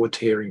look forward to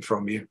hearing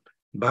from you.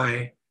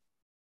 Bye.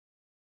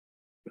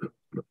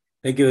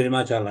 Thank you very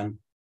much, Alan.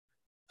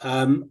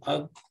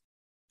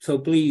 So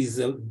please,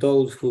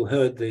 those who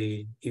heard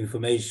the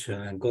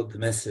information and got the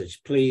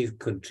message, please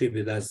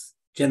contribute as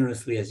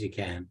generously as you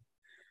can.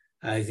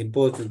 It's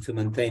important to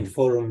maintain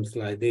forums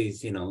like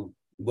this, you know,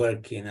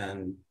 working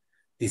and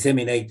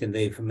disseminating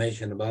the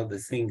information about the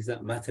things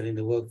that matter in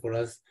the world for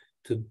us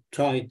to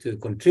try to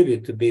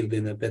contribute to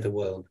building a better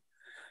world.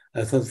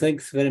 So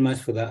thanks very much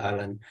for that,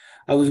 Alan.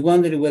 I was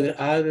wondering whether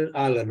either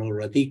Alan or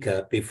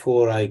Radhika,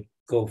 before I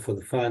go for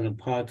the final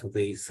part of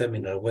the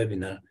seminar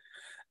webinar,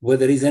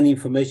 whether there is any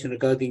information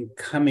regarding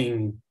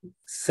coming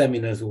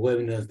seminars or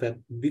webinars that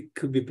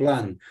could be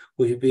planned,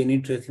 which would be an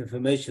interesting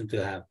information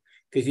to have.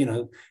 Because, you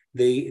know,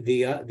 the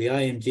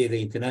IMG,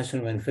 the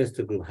International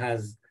Manifesto Group,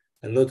 has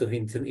a lot of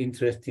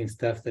interesting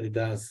stuff that it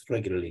does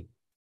regularly.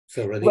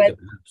 So Radhika, well,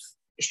 perhaps.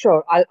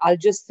 Sure, I'll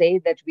just say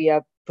that we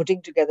are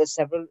putting together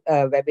several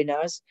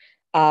webinars.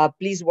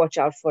 Please watch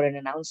out for an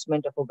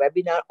announcement of a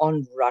webinar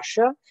on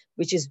Russia,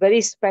 which is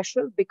very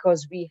special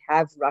because we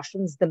have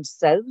Russians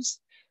themselves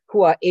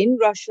who are in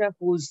Russia,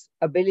 whose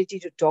ability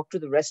to talk to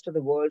the rest of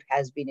the world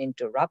has been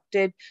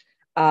interrupted.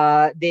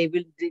 They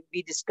will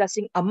be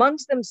discussing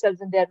amongst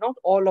themselves, and they're not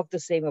all of the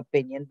same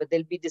opinion, but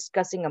they'll be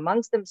discussing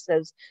amongst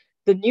themselves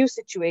the new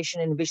situation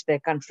in which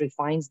their country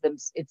finds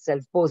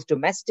itself, both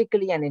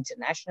domestically and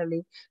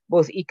internationally,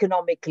 both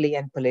economically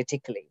and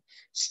politically.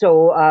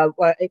 So,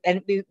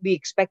 and we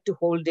expect to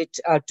hold it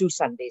 2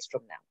 Sundays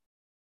from now.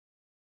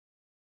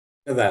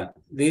 Look at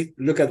that.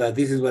 Look at that.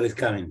 This is what is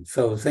coming.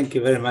 So thank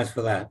you very much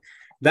for that.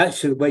 That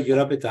should whet your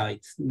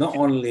appetite, not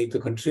only to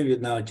contribute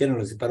now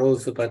generously, but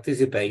also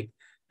participate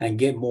and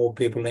get more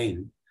people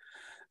in.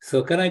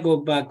 So can I go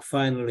back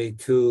finally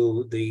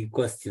to the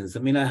questions? I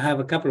mean, I have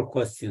a couple of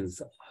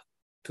questions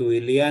to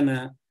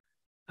Ileana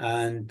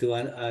and to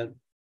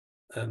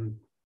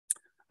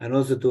and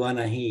also to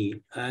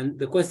Anahí. And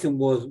the question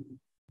was,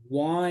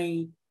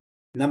 why,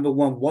 number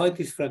one, why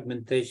this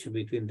fragmentation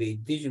between the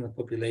indigenous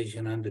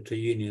population and the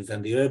trade unions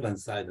and the urban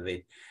side of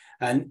it?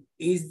 And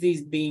is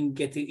this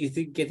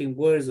getting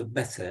worse or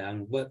better?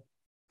 And what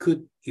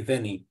could, if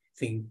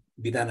anything,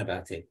 be done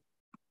about it?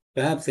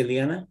 Perhaps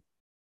Ileana?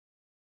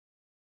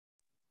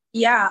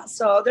 Yeah,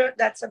 so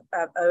that's a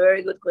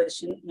very good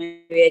question.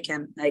 Maybe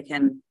I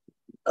can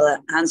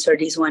answer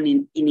this one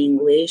in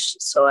English.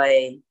 So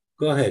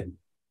go ahead.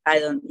 I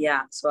don't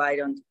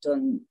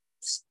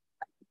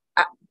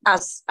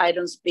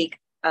speak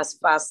as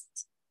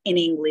fast in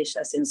English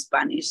as in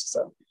Spanish.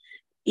 So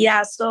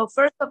yeah, so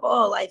first of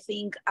all, I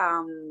think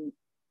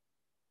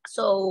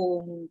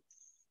so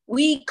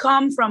we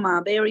come from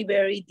a very,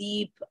 very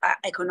deep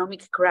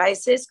economic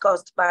crisis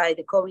caused by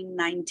the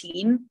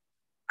COVID-19.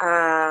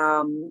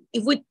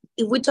 If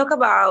we talk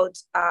about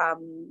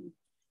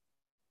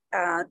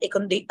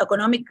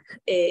economic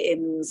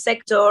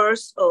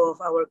sectors of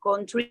our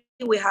country,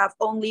 we have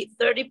only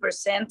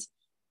 30%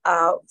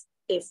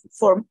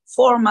 for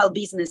formal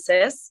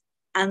businesses,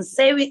 and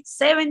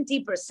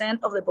 70%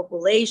 of the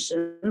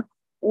population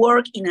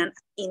work in an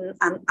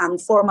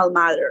informal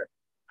manner.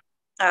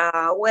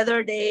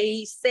 Whether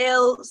they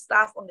sell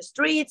stuff on the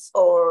streets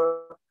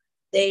or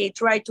they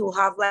try to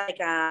have like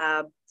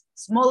a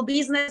small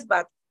business,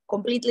 but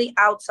completely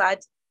outside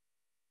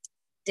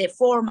the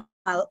formal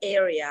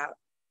area.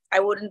 I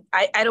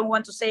don't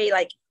want to say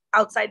like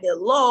outside the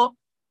law,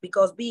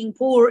 because being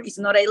poor is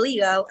not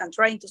illegal, and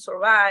trying to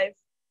survive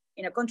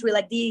in a country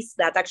like this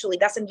that actually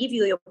doesn't give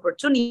you the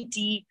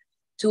opportunity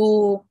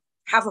to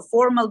have a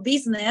formal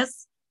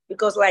business,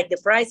 because like the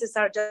prices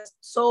are just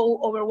so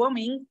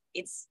overwhelming.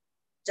 It's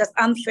just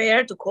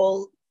unfair to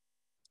call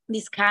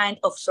this kind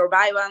of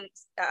surviving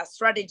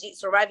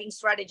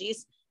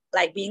strategies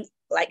like being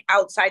like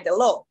outside the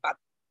law. But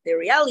the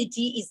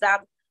reality is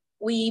that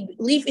we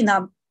live in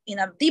a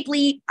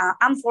deeply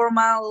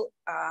informal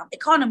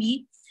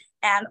economy,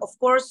 and of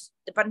course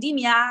the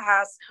pandemic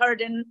has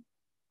hardened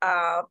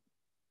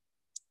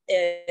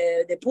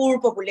the poor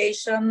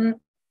population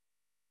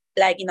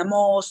like in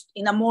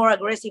a more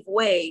aggressive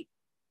way.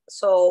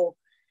 So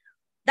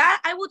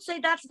that, I would say,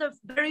 that's the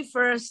very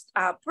first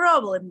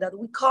problem, that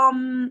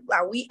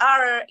we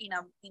are in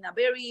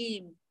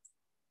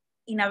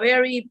a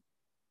very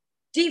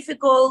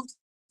difficult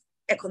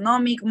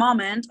economic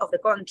moment of the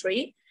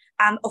country.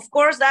 And of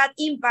course that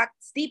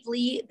impacts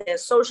deeply the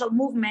social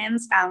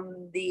movements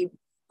and the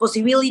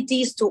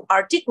possibilities to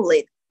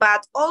articulate.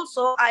 But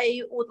also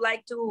I would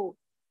like to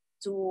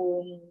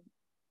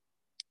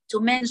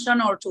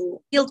mention or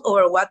to build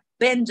over what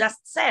Ben just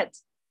said.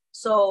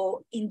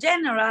 So in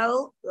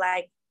general,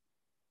 like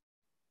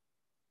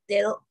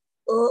the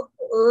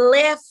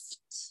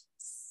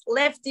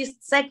leftist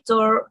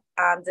sector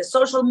and the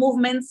social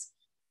movements,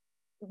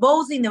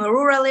 both in the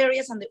rural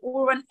areas and the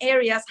urban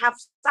areas, have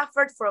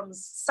suffered from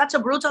such a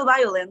brutal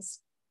violence,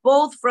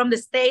 both from the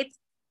state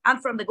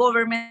and from the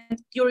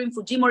government during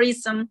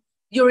Fujimorism,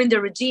 during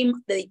the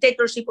regime, the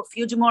dictatorship of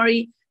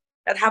Fujimori,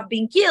 that have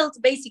been killed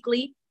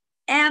basically.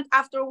 And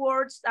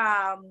afterwards,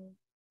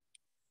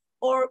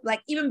 or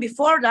like even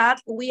before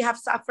that, we have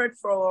suffered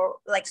for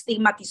like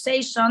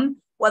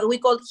stigmatization, what we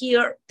call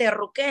here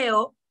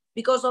terruqueo,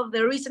 because of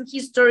the recent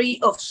history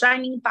of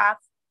Shining Path,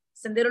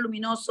 Sendero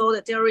Luminoso,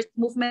 the terrorist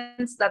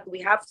movements that we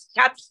have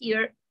had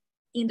here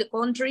in the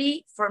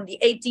country from the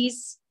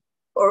 80s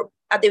or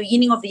at the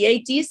beginning of the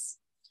 80s.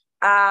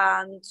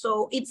 And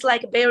so it's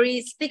like a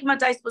very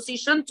stigmatized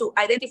position to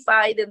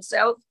identify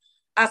themselves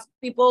as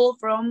people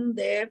from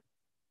the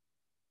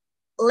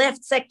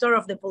left sector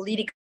of the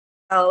political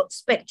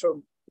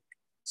spectrum.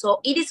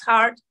 So it is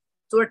hard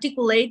to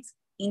articulate.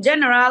 In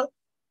general,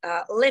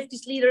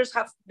 leftist leaders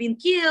have been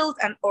killed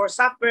and or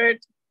suffered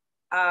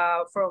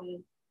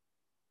from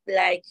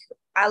like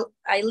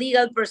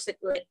illegal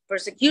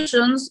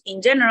persecutions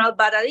in general,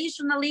 but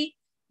additionally,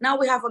 now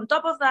we have on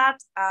top of that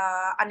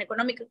an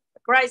economic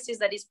crisis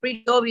that is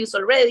pretty obvious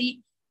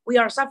already. We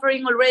are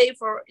suffering already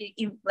for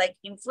like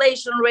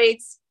inflation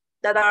rates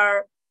that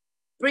are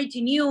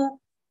pretty new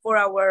for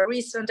our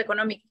recent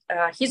economic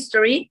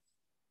history.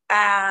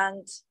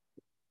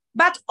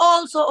 But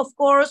also, of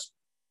course,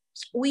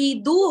 we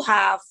do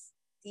have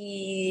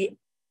the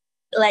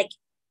like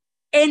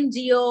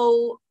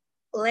NGO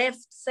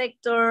left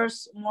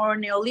sectors, more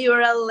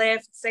neoliberal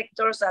left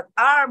sectors that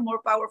are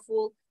more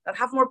powerful, that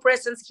have more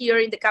presence here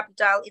in the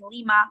capital, in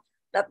Lima,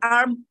 that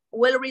are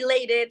well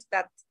related,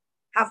 that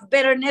have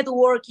better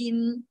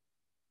networking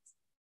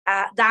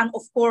than,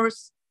 of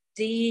course,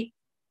 the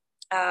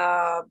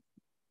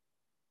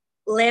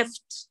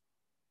left,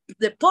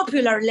 the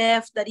popular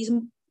left that is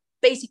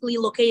basically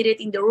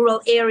located in the rural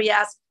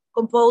areas,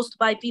 composed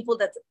by people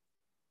that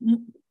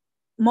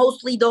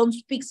mostly don't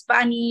speak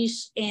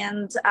Spanish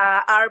and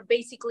are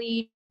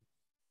basically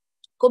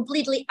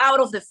completely out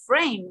of the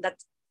frame,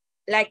 that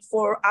like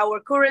for our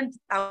current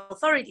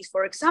authorities,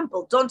 for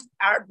example,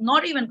 are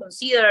not even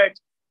considered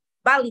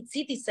valid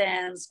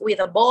citizens with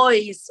a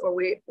voice or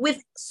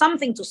with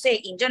something to say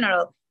in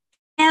general.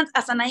 And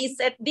as Anahí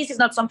said, this is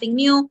not something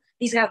new.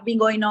 This has been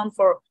going on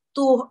for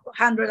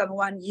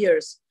 201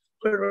 years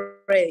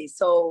already.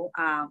 So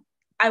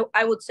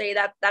I would say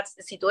that that's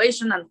the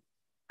situation.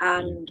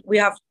 And we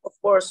have, of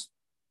course,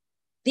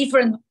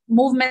 different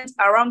movements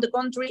around the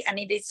country, and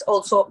it is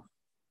also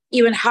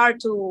even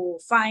hard to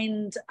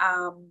find,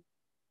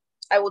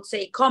 I would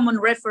say, common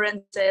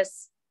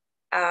references,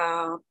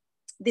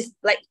 this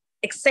like,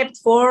 except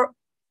for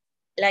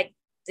like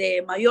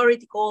the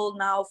majority call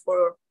now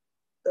for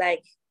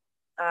like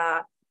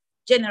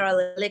general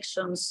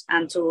elections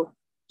and to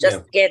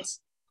just get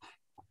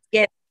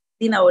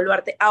Dina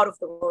Boluarte out of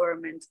the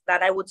government.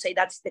 That I would say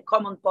that's the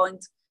common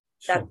point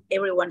that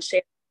everyone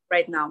shares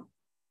right now.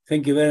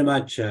 Thank you very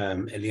much,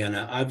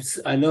 Eliana.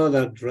 I know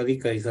that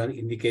Radica is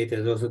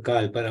indicated also,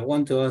 Carl, but I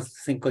want to ask the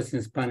same question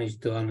in Spanish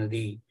to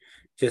Anahí,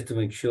 just to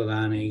make sure that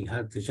Anahí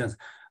had the chance.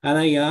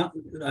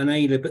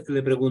 Anahí,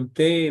 le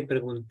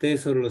pregunté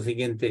sobre lo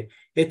siguiente.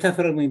 Esta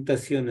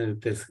fragmentación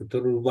entre el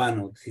sector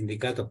urbano,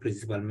 sindicatos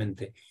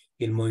principalmente,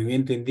 y el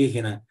movimiento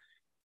indígena,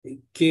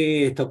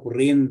 ¿qué está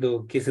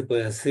ocurriendo? ¿Qué se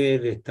puede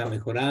hacer? ¿Está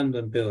mejorando?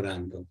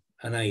 ¿Empeorando?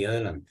 Anahí,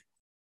 adelante.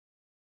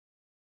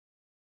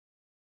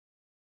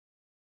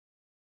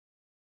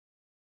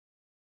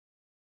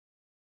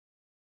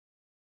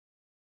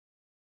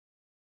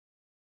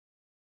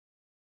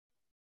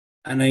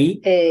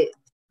 Anahí.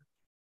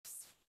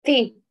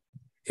 Sí.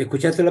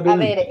 ¿Escuchaste la A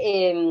pregunta? ver,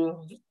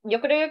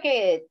 yo creo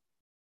que,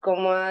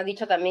 como ha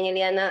dicho también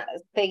Eliana,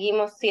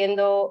 seguimos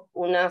siendo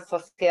una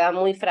sociedad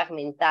muy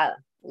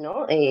fragmentada,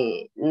 ¿no?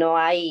 No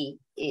hay,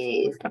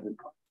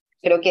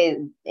 creo que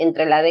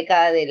entre la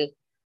década del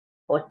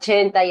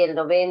 80 y el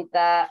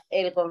 90,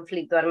 el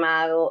conflicto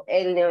armado,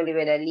 el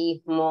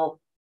neoliberalismo,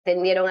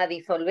 tendieron a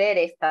disolver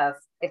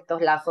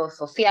estos lazos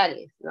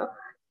sociales, ¿no?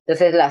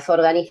 Entonces las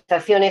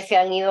organizaciones se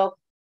han ido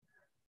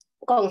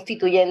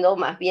constituyendo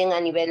más bien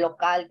a nivel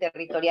local,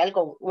 territorial,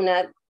 con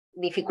una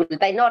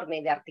dificultad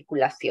enorme de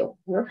articulación,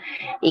 ¿no?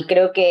 Y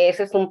creo que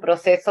ese es un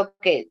proceso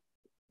que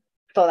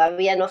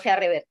todavía no se ha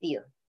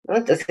revertido, ¿no?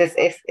 Entonces,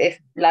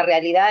 la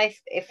realidad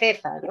es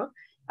esa, ¿no?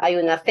 Hay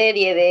una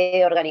serie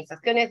de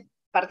organizaciones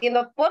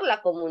partiendo por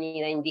la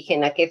comunidad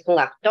indígena, que es un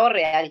actor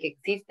real que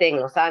existe en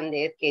los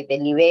Andes, que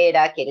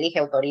delibera, que elige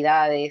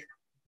autoridades,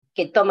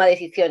 que toma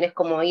decisiones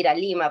como ir a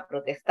Lima a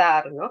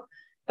protestar, ¿no?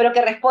 Pero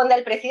que responde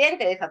al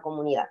presidente de esa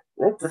comunidad,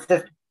 ¿no?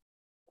 Entonces,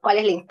 ¿cuál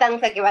es la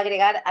instancia que va a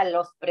agregar a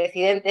los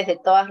presidentes de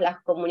todas las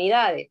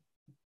comunidades?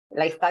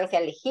 La instancia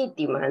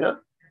legítima,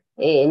 ¿no?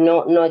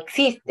 No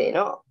existe,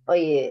 ¿no?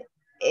 Oye,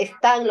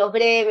 están los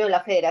gremios,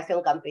 la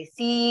Federación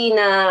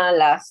Campesina,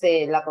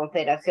 la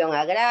Confederación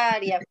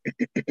Agraria,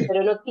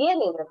 pero no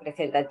tienen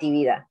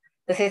representatividad.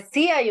 Entonces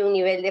sí hay un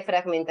nivel de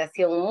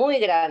fragmentación muy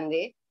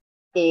grande,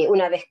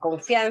 una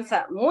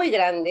desconfianza muy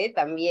grande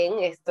también,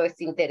 esto es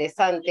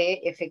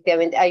interesante,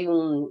 efectivamente hay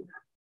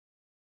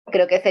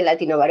creo que es el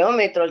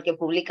Latinobarómetro el que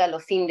publica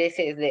los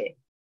índices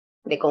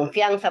de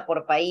confianza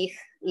por país,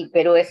 y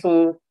Perú es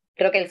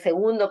creo que el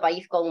segundo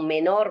país con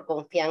menor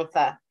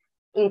confianza,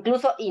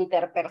 incluso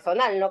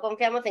interpersonal, no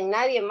confiamos en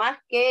nadie más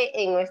que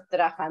en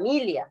nuestra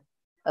familia.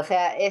 O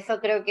sea,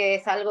 eso creo que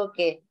es algo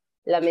que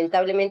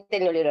lamentablemente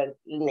el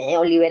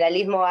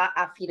neoliberalismo ha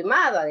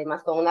afirmado,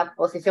 además con una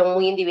posición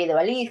muy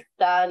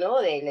individualista, ¿no?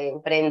 Del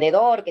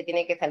emprendedor que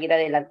tiene que salir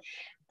adelante.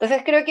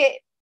 Entonces creo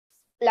que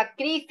la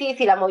crisis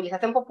y la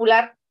movilización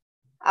popular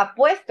ha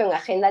puesto en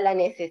agenda la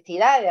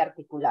necesidad de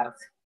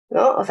articularse,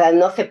 ¿no? O sea,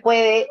 no se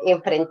puede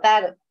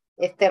enfrentar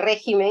este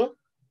régimen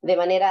de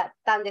manera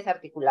tan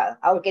desarticulada.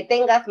 Aunque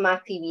tengas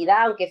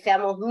masividad, aunque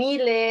seamos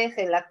miles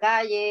en la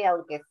calle,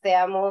 aunque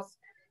seamos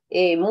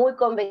muy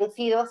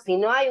convencidos, si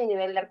no hay un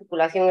nivel de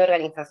articulación y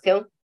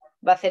organización,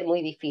 va a ser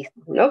muy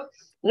difícil, ¿no?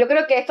 Yo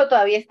creo que esto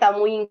todavía está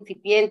muy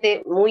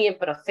incipiente, muy en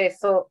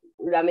proceso.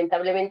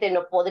 Lamentablemente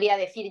no podría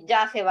decir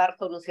ya se va a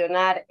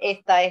solucionar,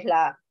 esta es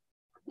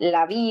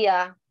la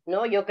vía,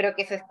 ¿no? Yo creo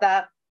que eso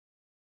está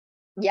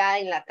ya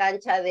en la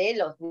cancha de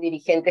los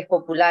dirigentes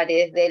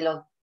populares, de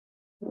los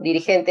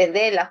dirigentes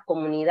de las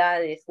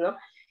comunidades, ¿no?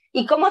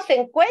 Y cómo se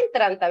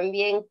encuentran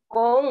también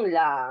con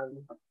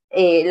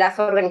las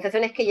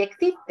organizaciones que ya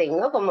existen,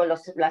 ¿no? Como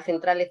las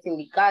centrales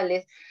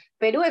sindicales.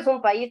 Perú es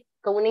un país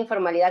con una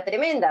informalidad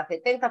tremenda,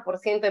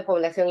 70% de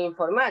población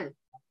informal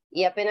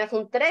y apenas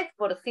un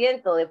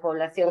 3% de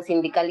población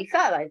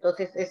sindicalizada.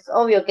 Entonces es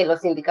obvio que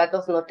los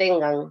sindicatos no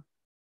tengan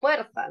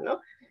fuerza,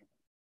 ¿no?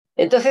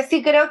 Entonces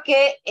sí creo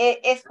que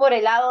es por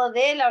el lado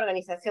de la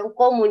organización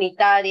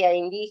comunitaria,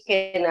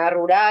 indígena,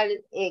 rural,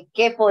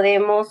 que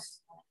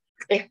podemos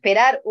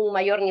esperar un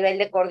mayor nivel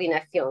de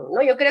coordinación,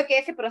 ¿no? Yo creo que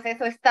ese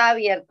proceso está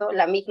abierto,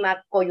 la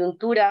misma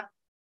coyuntura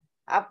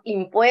ha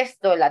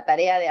impuesto la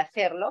tarea de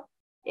hacerlo,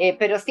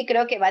 pero sí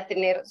creo que va a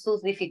tener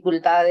sus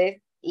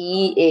dificultades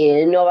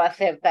y no va a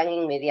ser tan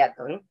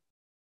inmediato, ¿no?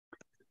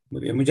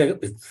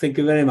 Thank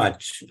you very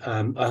much.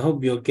 I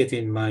hope you're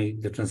getting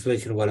the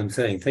translation of what I'm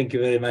saying. Thank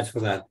you very much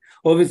for that.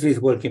 Obviously, it's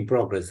work in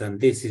progress, and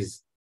this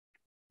is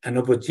an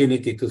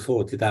opportunity to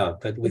sort it out,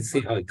 but we'll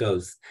see how it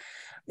goes.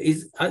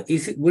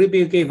 Would it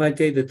be okay if I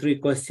take the three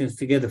questions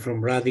together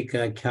from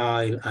Radhika,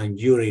 Kyle, and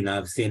Yuri?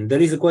 I've seen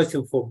there is a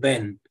question for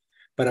Ben,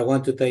 but I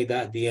want to take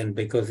that at the end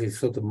because it's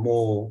sort of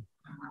more,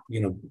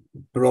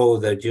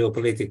 broader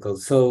geopolitical.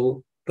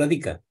 So,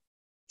 Radhika.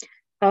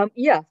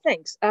 Yeah,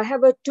 thanks. I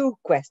have two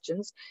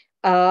questions.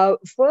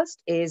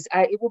 First is,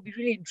 it would be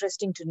really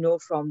interesting to know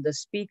from the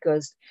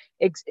speakers,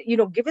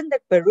 given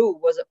that Peru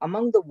was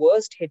among the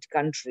worst hit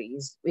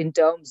countries in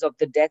terms of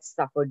the deaths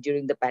suffered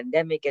during the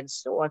pandemic and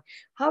so on,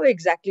 how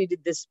exactly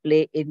did this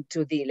play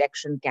into the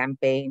election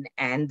campaign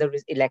and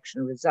the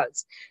election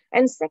results?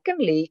 And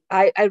secondly,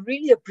 I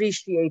really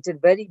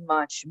appreciated very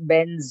much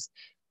Ben's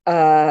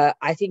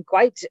I think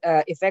quite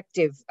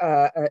effective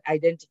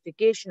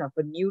identification of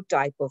a new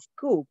type of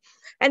coup.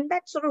 And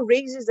that sort of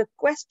raises a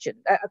question,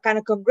 a kind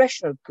of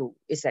congressional coup,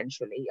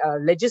 essentially, a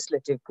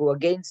legislative coup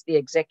against the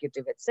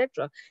executive,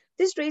 etc.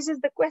 This raises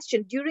the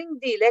question, during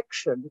the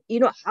election,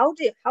 how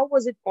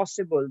was it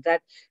possible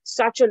that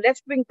such a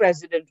left-wing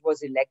president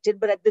was elected,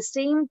 but at the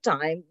same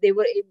time, the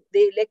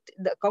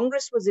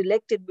Congress was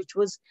elected, which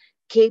was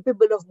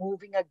capable of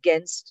moving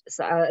against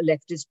a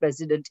leftist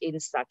president in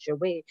such a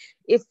way?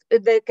 If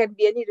there can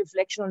be any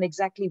reflection on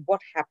exactly what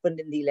happened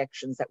in the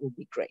elections, that would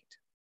be great.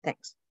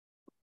 Thanks.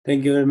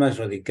 Thank you very much,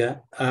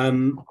 Radhika.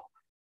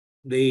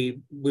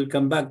 We'll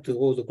come back to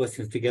all the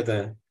questions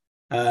together.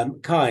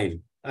 Kyle,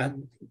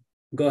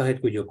 go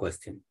ahead with your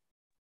question.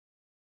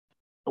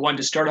 I wanted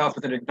to start off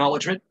with an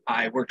acknowledgement.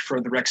 I worked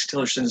for the Rex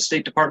Tillerson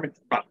State Department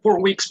for about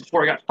 4 weeks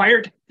before I got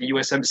fired, the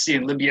U.S. Embassy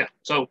in Libya.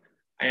 So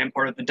I am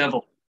part of the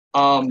devil.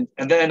 And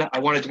then I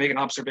wanted to make an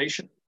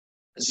observation.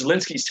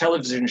 Zelensky's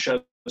television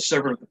show, The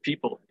Servant of the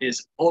People,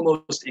 is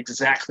almost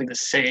exactly the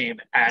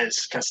same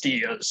as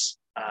Castillo's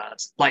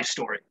life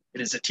story. It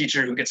is a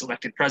teacher who gets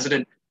elected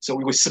president. So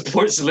we would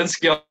support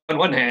Zelensky on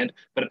one hand,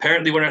 but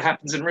apparently when it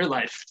happens in real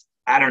life,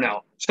 I don't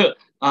know.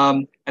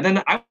 And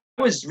then I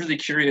was really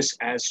curious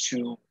as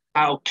to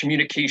how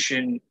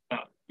communication,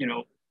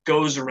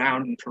 goes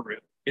around in Peru.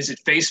 Is it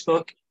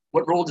Facebook?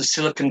 What role does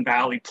Silicon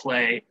Valley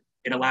play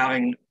in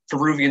allowing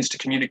Peruvians to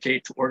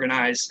communicate, to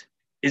organize?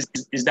 Is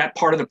that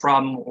part of the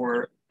problem,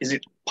 or is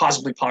it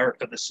possibly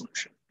part of the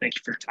solution? Thank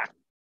you for your time.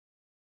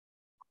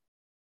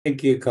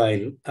 Thank you,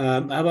 Kyle.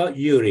 How about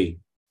Yuri?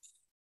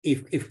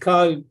 If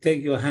Kyle,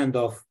 take your hand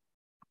off.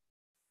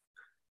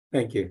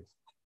 Thank you.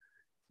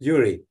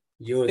 Yuri,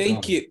 you're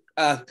Thank you.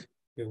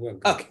 You're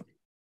welcome. Okay.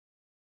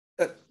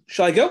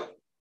 Shall I go?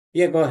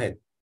 Yeah, go ahead.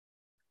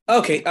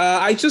 Okay.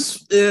 I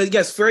just,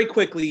 yes, very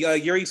quickly,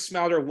 Yuri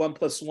Smelter,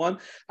 1+1.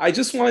 I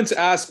just wanted to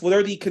ask, what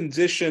are the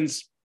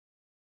conditions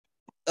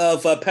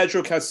of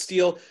Pedro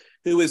Castillo,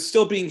 who is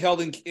still being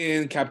held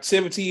in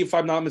captivity, if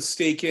I'm not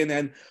mistaken,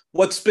 and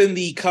what's been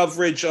the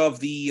coverage of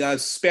the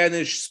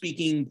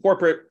Spanish-speaking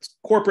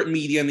corporate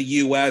media in the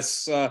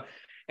U.S.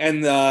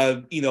 And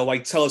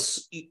like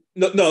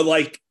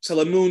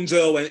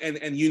Telemundo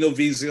and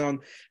Univision,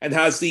 and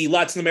has the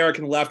Latin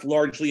American left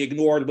largely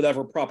ignored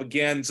whatever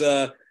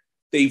propaganda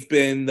they've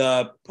been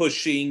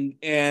pushing?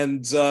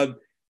 And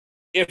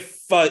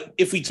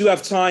if we do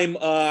have time,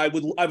 I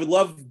would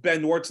love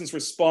Ben Norton's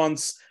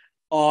response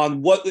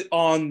on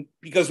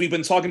because we've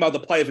been talking about the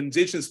plight of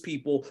indigenous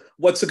people.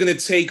 What's it going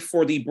to take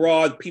for the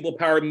broad people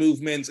power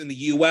movement in the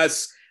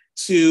U.S.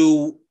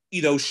 to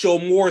show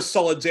more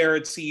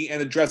solidarity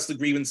and address the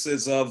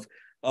grievances of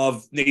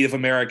Native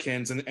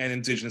Americans and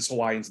indigenous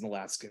Hawaiians and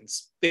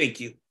Alaskans? Thank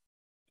you.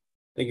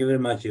 Thank you very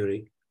much,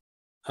 Yuri.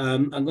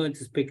 I'm going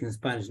to speak in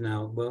Spanish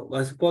now. Well,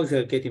 I suppose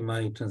you're getting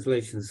my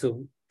translation.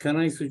 So can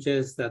I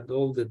suggest that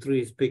all the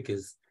three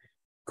speakers,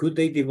 could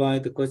they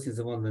divide the questions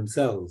among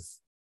themselves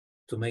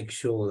to make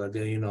sure that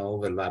they,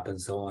 overlap and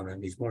so on,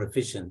 and it's more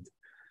efficient?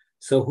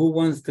 So who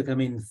wants to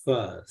come in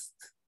first?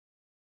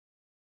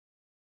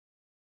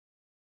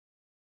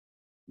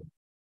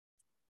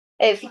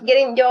 Si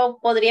quieren, yo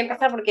podría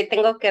empezar porque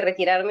tengo que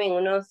retirarme en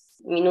unos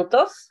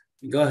minutos.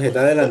 Go ahead,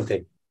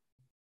 adelante.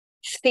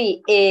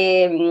 Sí,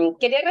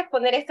 quería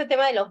responder a este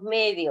tema de los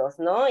medios,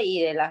 ¿no?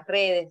 Y de las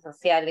redes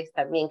sociales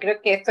también.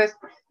 Creo que esto es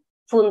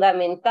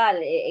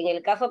fundamental. En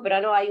el caso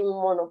peruano hay un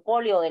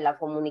monopolio de la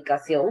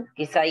comunicación,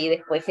 quizá ahí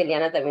después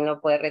Eliana también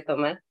lo puede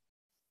retomar,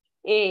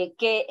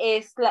 que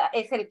es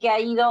el que ha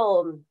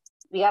ido,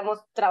 digamos,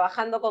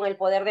 trabajando con el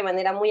poder de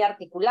manera muy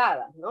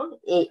articulada, ¿no?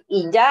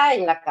 Y ya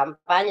en la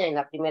campaña, en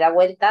la primera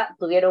vuelta,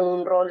 tuvieron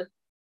un rol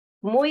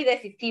muy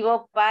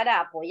decisivo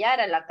para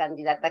apoyar a la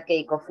candidata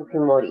Keiko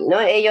Fujimori,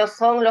 ¿no? Ellos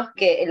son los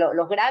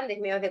grandes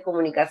medios de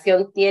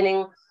comunicación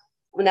tienen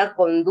una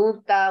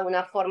conducta,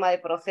 una forma de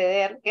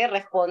proceder que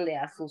responde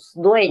a sus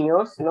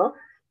dueños, ¿no?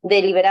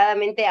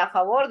 Deliberadamente a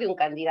favor de un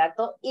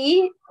candidato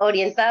y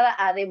orientada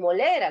a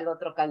demoler al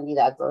otro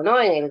candidato, ¿no?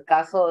 En el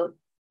caso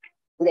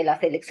de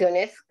las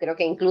elecciones, creo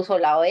que incluso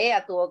la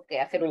OEA tuvo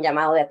que hacer un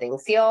llamado de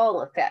atención,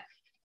 o sea,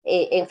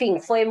 en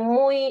fin, fue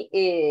muy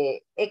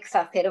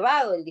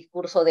exacerbado el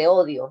discurso de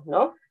odio,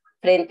 ¿no?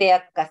 Frente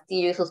a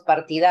Castillo y sus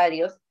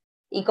partidarios,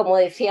 y como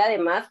decía,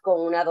 además,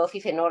 con una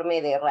dosis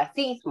enorme de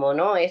racismo,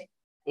 ¿no?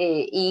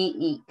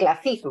 Y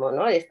clasismo,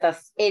 ¿no?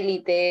 Estas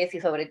élites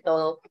y sobre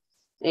todo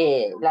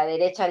la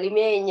derecha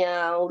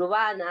limeña,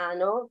 urbana,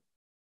 ¿no?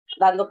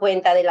 Dando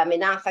cuenta de la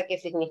amenaza que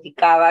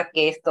significaba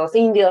que estos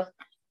indios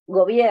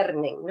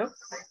gobiernen, ¿no?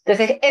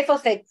 Entonces, eso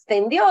se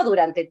extendió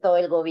durante todo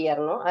el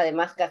gobierno.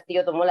 Además,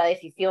 Castillo tomó la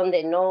decisión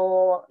de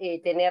no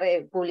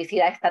tener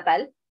publicidad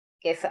estatal,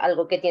 que es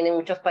algo que tienen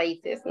muchos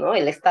países, ¿no?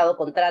 El Estado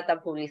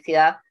contrata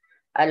publicidad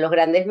a los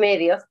grandes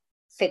medios.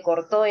 Se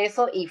cortó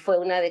eso y fue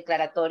una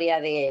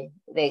declaratoria de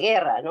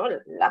guerra, ¿no?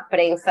 La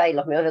prensa y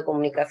los medios de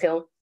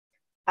comunicación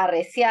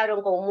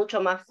arreciaron con mucho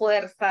más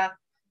fuerza,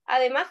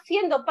 además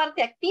siendo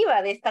parte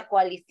activa de esta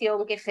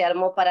coalición que se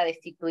armó para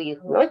destituir,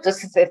 ¿no?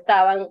 Entonces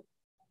estaban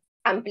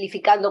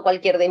amplificando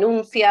cualquier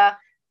denuncia,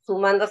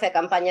 sumándose a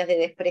campañas de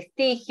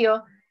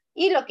desprestigio,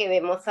 y lo que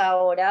vemos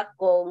ahora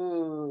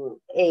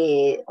con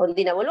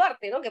Dina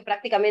Boluarte, ¿no? Que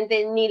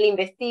prácticamente ni la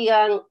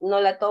investigan,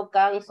 no la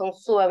tocan, son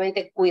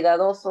sumamente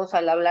cuidadosos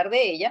al hablar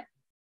de ella,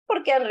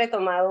 porque han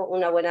retomado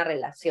una buena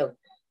relación.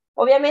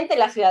 Obviamente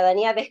la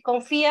ciudadanía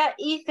desconfía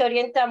y se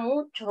orienta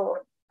mucho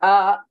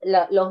a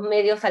los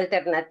medios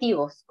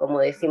alternativos, como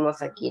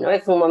decimos aquí, ¿no?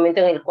 Es un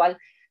momento en el cual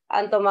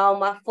han tomado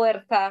más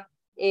fuerza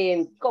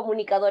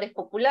comunicadores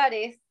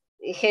populares,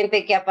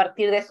 gente que a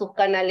partir de sus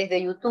canales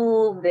de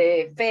YouTube,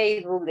 de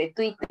Facebook, de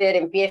Twitter,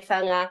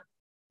 empiezan a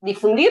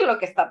difundir lo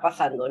que está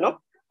pasando,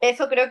 ¿no?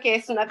 Eso creo que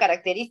es una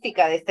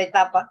característica de esta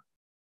etapa.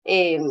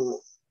 Y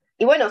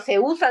bueno, se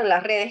usan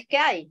las redes que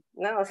hay,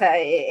 ¿no? O sea,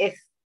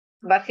 es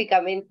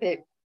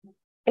básicamente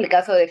el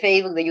caso de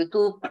Facebook, de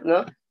YouTube,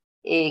 ¿no?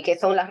 Que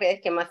son las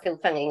redes que más se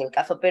usan en el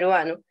caso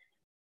peruano.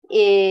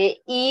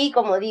 Y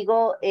como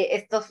digo,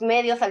 estos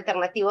medios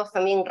alternativos,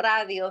 también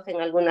radios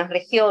en algunas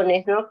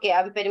regiones, ¿no? Que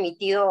han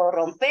permitido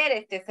romper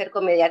este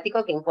cerco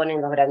mediático que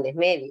imponen los grandes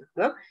medios,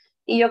 ¿no?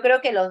 Y yo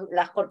creo que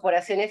las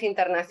corporaciones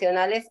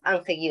internacionales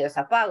han seguido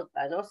esa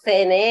pauta, ¿no?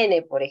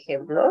 CNN, por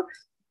ejemplo,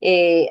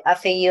 ha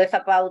seguido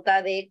esa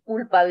pauta de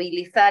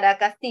culpabilizar a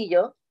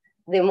Castillo,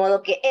 de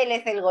modo que él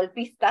es el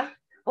golpista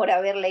por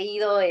haber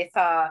leído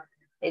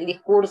el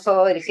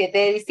discurso del 7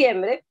 de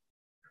diciembre,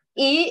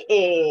 y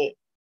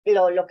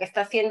lo que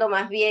está haciendo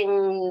más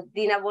bien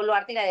Dina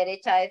Boluarte y la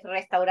derecha es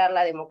restaurar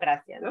la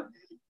democracia, ¿no?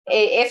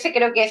 Ese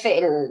creo que es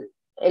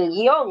el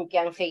guión que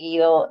han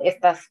seguido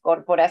estas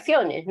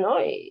corporaciones, ¿no?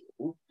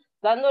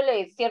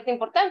 Dándole cierta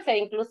importancia,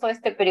 incluso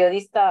este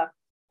periodista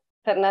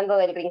Fernando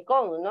del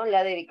Rincón, ¿no? Le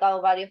ha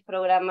dedicado varios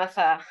programas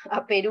a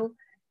Perú,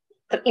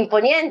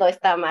 imponiendo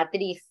esta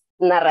matriz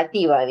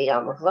narrativa,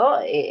 digamos, ¿no?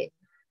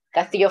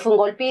 Castillo fue un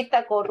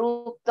golpista,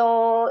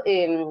 corrupto,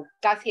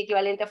 casi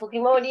equivalente a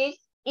Fujimori,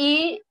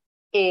 y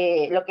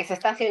lo que se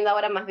está haciendo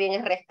ahora más bien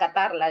es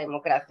rescatar la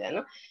democracia,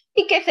 ¿no?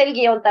 Y que es el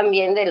guión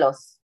también de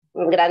los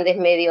grandes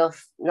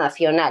medios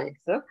nacionales,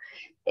 ¿no?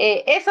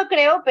 Eso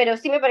creo, pero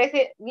sí me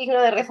parece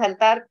digno de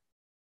resaltar,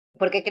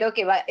 porque creo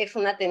que es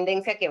una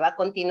tendencia que va a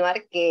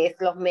continuar, que es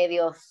los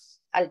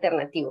medios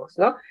alternativos,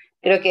 ¿no?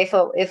 Creo que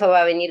eso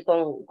va a venir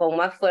con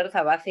más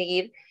fuerza, va a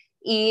seguir,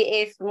 y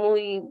es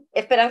muy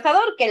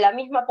esperanzador que la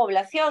misma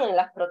población en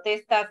las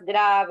protestas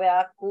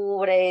graba,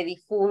 cubre,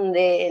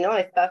 difunde, ¿no?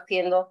 Está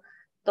haciendo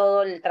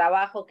todo el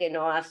trabajo que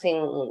no hacen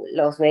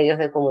los medios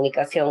de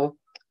comunicación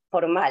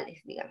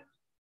formales, digamos.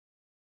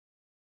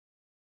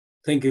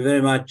 Thank you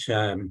very much,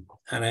 and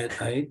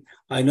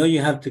I know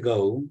you have to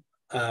go.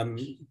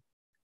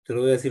 Te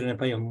lo voy a decir en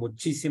español.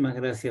 Muchísimas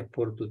gracias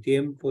por tu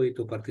tiempo y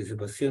tu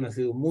participación. Ha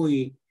sido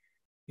muy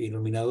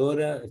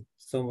iluminadora.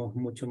 Somos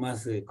mucho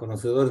más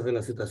conocedores de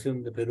la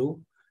situación de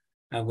Perú,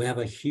 and we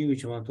have a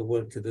huge amount of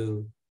work to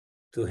do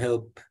to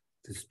help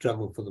the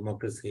struggle for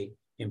democracy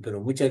in Peru.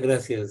 Muchas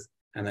gracias,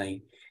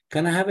 Anahí.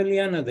 Can I have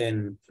Eliana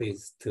then,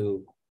 please,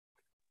 to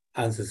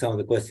answer some of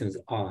the questions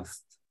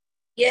asked?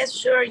 Yes,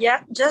 sure.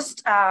 Yeah,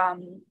 just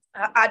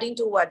adding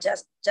to what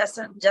just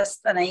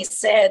Anahí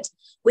said,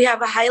 we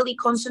have a highly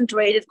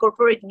concentrated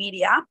corporate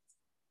media.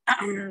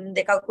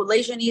 The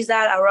calculation is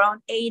that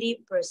around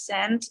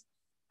 80%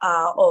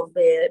 of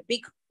the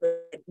big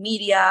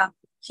media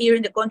here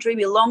in the country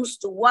belongs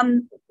to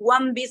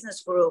one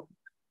business group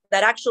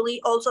that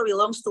actually also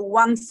belongs to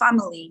one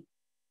family,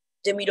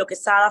 the Miro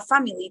Quesada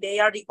family. They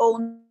are the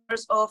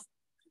owners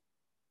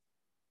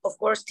of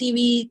course,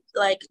 TV,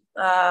 like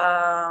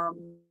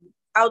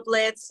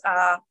outlets,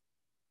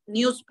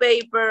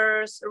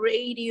 newspapers,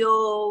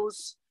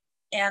 radios,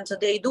 and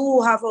they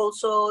do have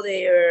also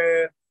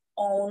their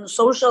own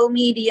social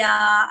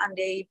media, and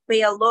they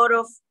pay a lot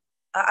of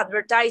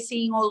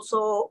advertising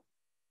also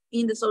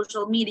in the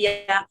social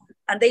media,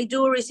 and they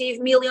do receive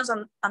millions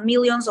and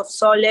millions of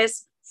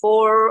soles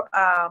for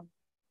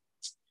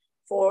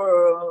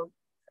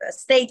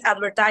state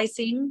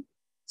advertising.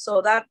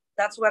 So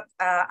that's what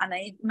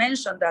Anahí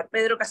mentioned, that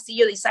Pedro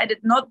Castillo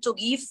decided not to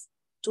give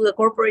to the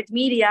corporate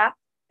media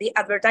the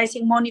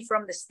advertising money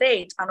from the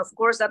state. And of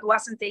course, that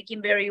wasn't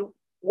taken very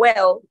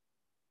well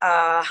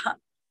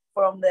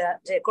from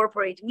the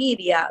corporate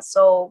media.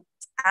 So,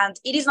 and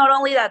it is not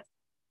only that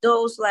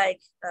those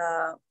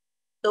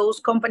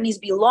companies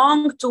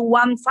belong to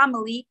one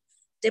family,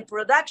 the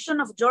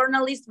production of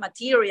journalist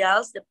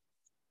materials, the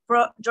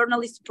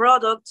journalist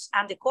products,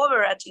 and the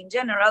coverage in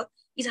general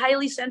is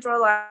highly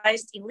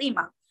centralized in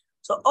Lima.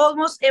 So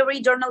almost every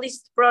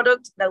journalist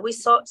product that we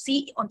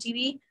see on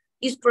TV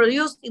is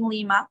produced in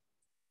Lima.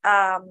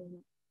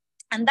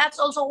 And that's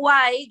also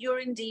why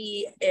during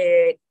the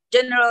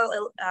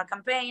general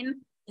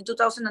campaign in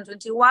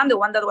 2021, the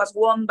one that was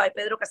won by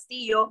Pedro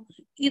Castillo,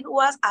 it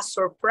was a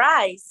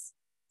surprise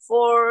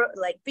for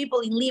like people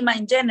in Lima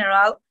in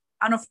general.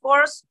 And of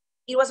course,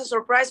 it was a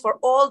surprise for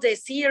all the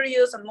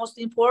serious and most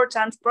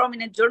important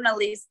prominent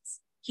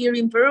journalists here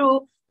in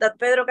Peru that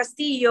Pedro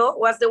Castillo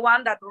was the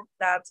one that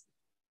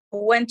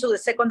went to the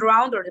second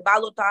round or the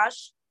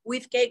ballotage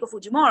with Keiko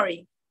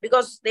Fujimori,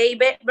 because they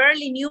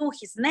barely knew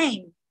his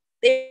name.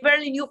 They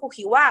barely knew who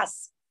he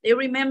was. They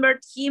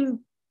remembered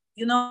him,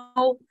 you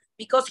know,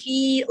 because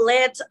he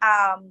led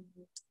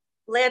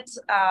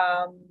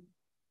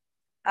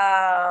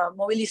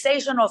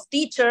mobilization of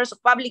teachers,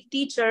 of public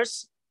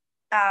teachers,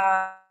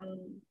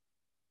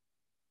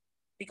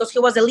 because he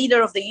was the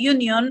leader of the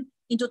union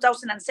in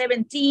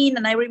 2017.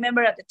 And I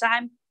remember at the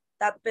time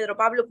that Pedro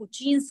Pablo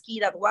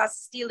Kuczynski, that was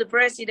still the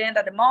president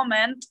at the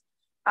moment,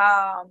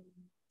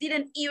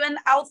 didn't even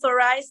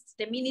authorize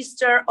the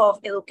Minister of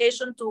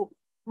Education to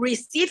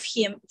receive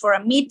him for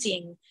a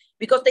meeting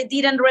because they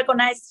didn't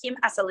recognize him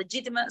as a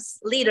legitimate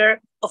leader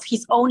of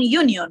his own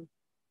union.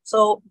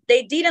 So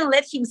they didn't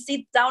let him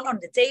sit down on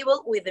the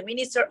table with the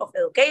Minister of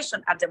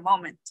Education at the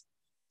moment.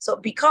 So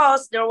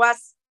because there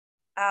was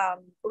a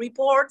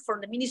report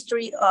from the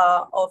Ministry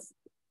of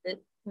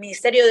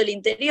Ministerio del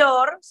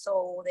Interior,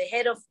 so the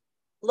head of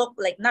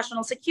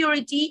national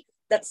security,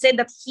 that said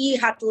that he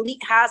had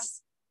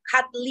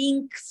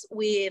links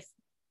with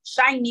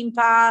Shining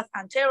Path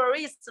and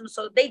terrorism.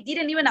 So they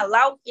didn't even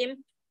allow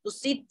him to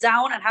sit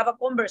down and have a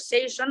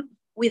conversation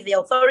with the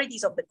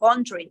authorities of the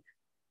country.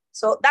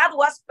 So that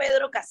was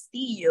Pedro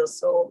Castillo.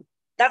 So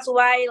that's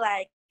why,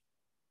 like,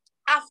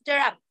 after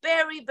a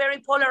very, very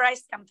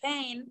polarized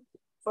campaign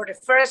for the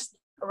first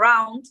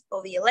round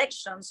of the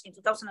elections in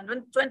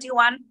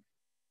 2021,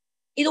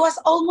 it was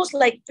almost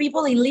like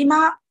people in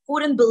Lima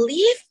couldn't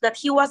believe that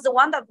he was the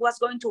one that was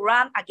going to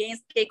run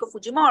against Keiko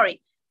Fujimori.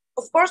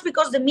 Of course,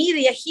 because the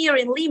media here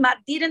in Lima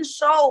didn't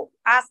show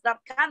us that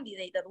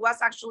candidate that was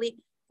actually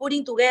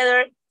putting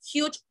together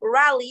huge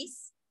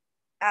rallies,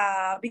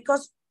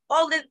 because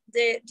all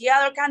the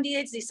other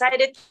candidates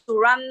decided to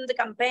run the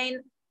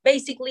campaign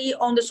basically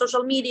on the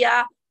social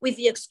media with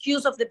the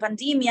excuse of the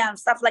pandemic and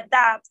stuff like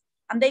that.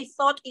 And they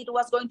thought it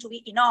was going to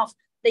be enough.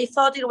 They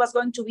thought it was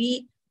going to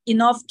be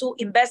enough to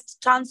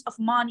invest tons of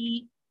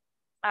money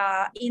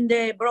in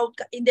the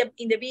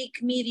big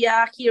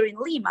media here in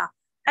Lima.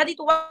 And it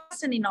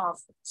wasn't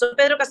enough. So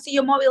Pedro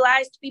Castillo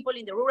mobilized people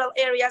in the rural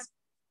areas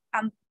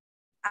and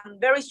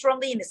very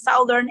strongly in the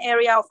southern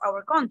area of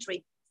our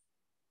country.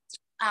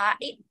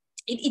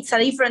 It's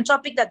a different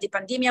topic that the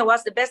pandemic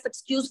was the best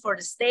excuse for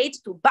the state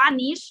to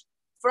banish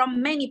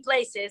from many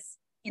places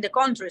in the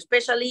country,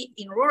 especially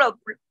in rural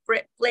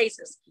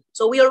places.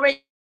 So we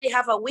already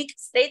have a weak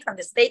state, and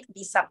the state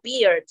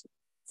disappeared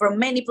from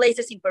many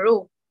places in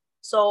Peru.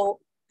 So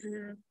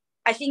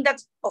I think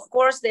that, of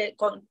course, the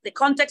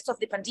context of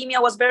the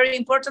pandemic was very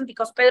important,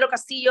 because Pedro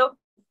Castillo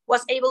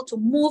was able to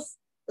move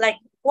like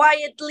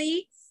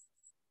quietly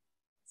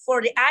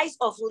for the eyes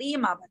of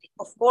Lima.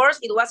 But of course,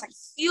 it was a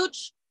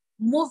huge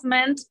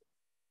movement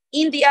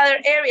in the other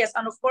areas.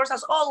 And of course,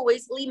 as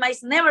always, Lima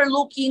is never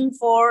looking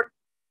for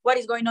what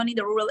is going on in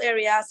the rural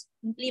areas.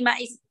 Lima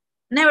is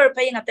never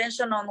paying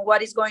attention on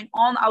what is going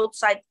on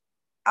outside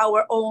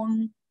our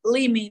own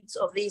limits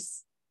of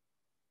this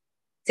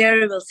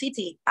terrible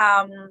city.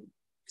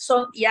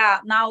 So yeah,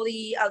 now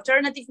the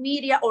alternative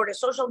media or the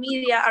social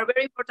media are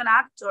very important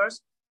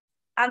actors.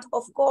 And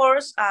of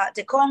course,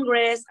 the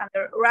Congress and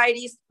the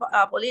rightist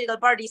political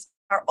parties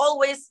are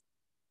always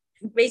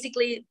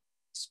basically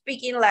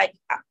speaking like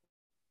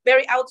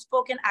very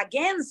outspoken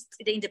against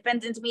the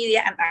independent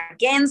media and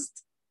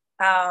against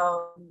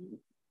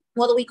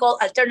what we call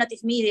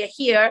alternative media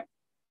here.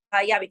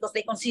 Because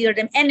they consider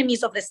them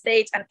enemies of the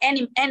state and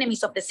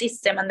enemies of the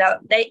system, and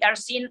they are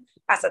seen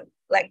as a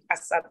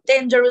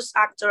dangerous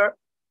actor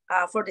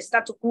for the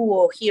status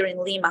quo here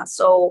in Lima.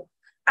 So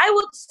I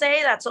would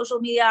say that social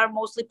media are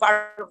mostly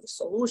part of the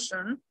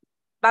solution,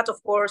 but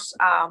of course,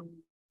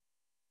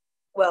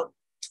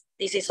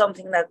 this is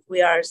something that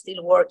we are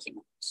still working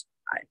on. So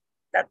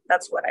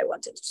that's what I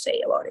wanted to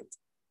say about it.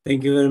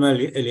 Thank you very much,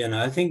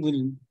 Eliana. I think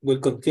we'll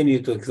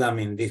continue to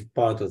examine this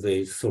part of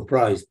the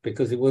surprise,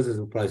 because it was a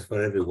surprise for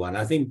everyone.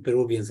 I think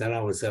Peruvians and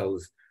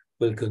ourselves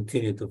will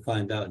continue to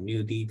find out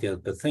new details,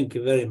 but thank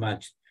you very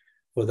much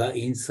for that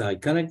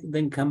insight. Can I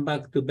then come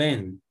back to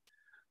Ben?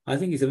 I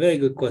think it's a very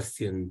good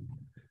question.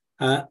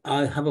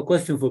 I have a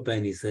question for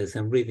Ben, he says,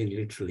 I'm reading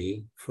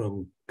literally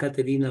from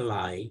Katerina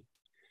Lai.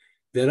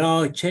 There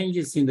are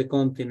changes in the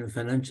continent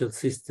financial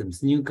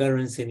systems, new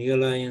currency, new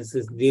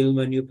alliances,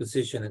 Dilma, new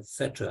position,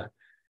 etc.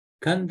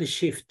 Can the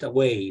shift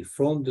away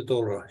from the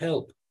dollar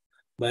help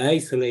by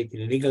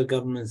isolating illegal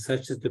governments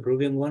such as the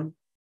Peruvian one?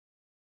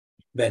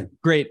 Ben.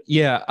 Great.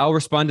 Yeah, I'll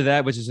respond to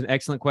that, which is an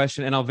excellent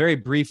question. And I'll very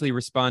briefly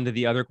respond to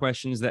the other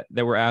questions that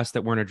were asked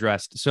that weren't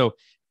addressed. So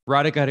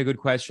Radhika had a good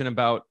question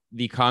about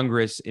the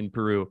Congress in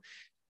Peru.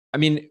 I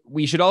mean,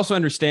 we should also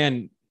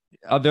understand,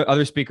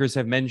 other speakers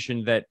have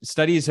mentioned that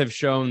studies have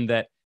shown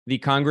that the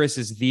Congress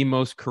is the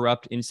most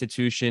corrupt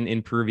institution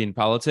in Peruvian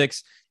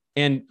politics.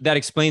 And that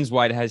explains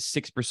why it has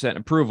 6%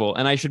 approval.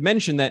 And I should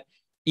mention that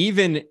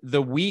even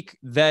the week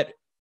that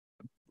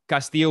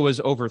Castillo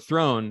was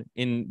overthrown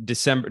in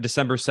December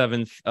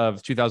 7th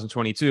of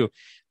 2022,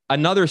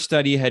 another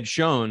study had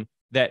shown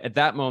that at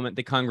that moment,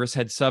 the Congress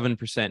had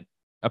 7%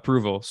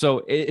 approval.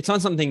 So it's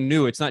not something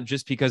new. It's not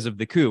just because of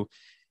the coup.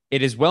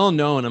 It is well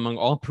known among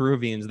all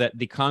Peruvians that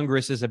the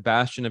Congress is a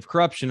bastion of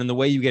corruption. And the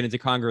way you get into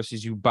Congress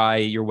is you buy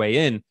your way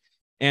in.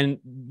 And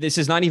this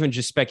is not even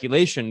just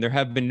speculation. There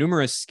have been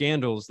numerous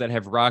scandals that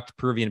have rocked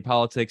Peruvian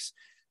politics.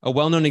 A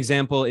well-known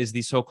example is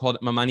the so-called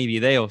Mamani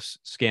Videos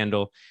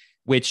scandal,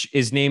 which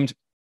is named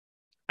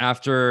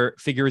after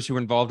figures who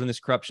were involved in this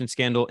corruption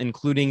scandal,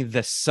 including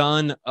the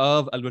son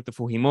of Alberto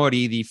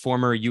Fujimori, the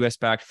former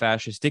US-backed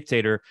fascist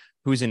dictator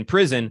who's in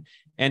prison,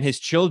 and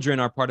his children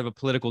are part of a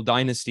political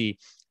dynasty.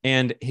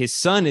 And his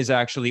son is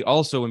actually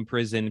also in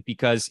prison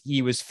because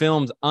he was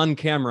filmed on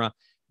camera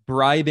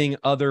bribing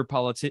other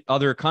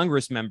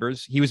Congress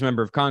members, he was a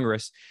member of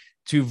Congress,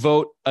 to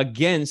vote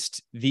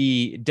against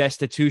the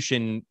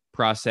destitution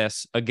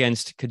process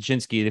against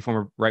Kaczynski, the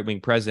former right-wing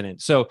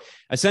president. So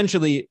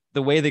essentially,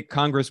 the way that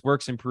Congress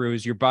works in Peru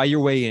is you buy your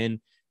way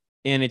in,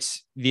 and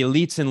it's the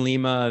elites in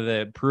Lima,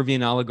 the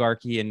Peruvian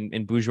oligarchy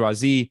and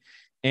bourgeoisie,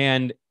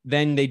 And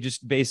then they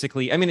just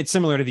basically, I mean, it's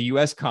similar to the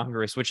US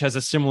Congress, which has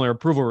a similar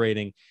approval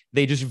rating.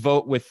 They just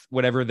vote with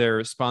whatever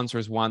their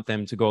sponsors want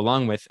them to go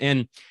along with.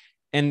 And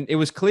it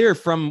was clear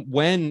from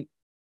when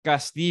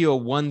Castillo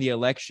won the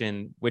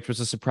election, which was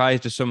a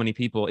surprise to so many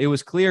people, it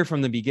was clear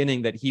from the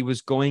beginning that he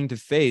was going to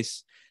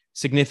face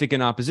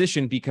significant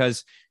opposition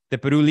because the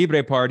Peru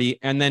Libre Party,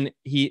 and then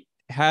he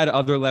had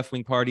other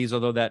left-wing parties,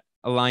 although that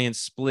alliance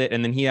split,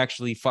 and then he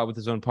actually fought with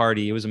his own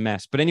party. It was a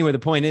mess. But anyway, the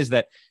point is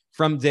that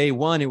from day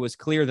one, it was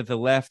clear that the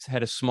left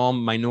had a small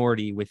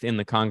minority within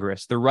the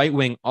Congress. The right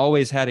wing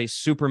always had a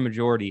super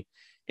majority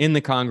in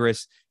the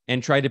Congress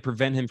and tried to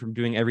prevent him from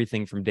doing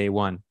everything from day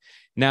one.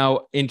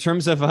 Now, in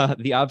terms of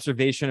the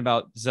observation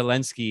about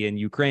Zelensky in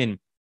Ukraine,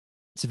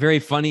 it's a very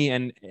funny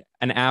and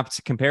an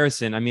apt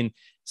comparison. I mean,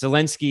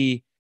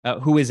 Zelensky,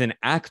 who is an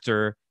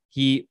actor,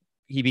 he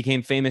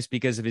became famous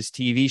because of his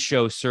TV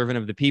show Servant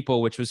of the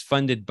People, which was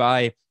funded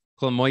by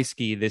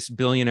Kolomoisky, this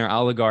billionaire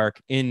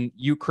oligarch in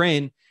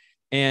Ukraine.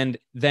 And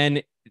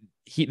then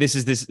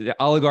this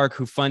oligarch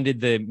who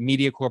funded the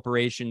media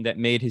corporation that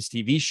made his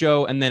TV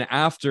show. And then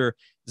after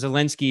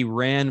Zelensky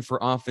ran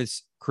for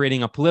office,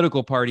 creating a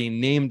political party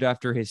named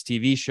after his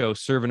TV show,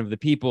 Servant of the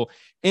People,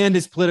 and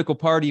his political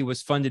party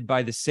was funded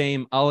by the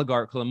same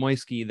oligarch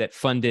Kolomoisky that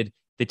funded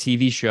the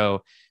TV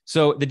show.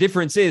 So the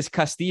difference is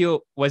Castillo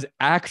was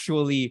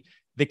actually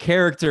the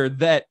character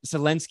that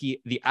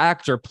Zelensky, the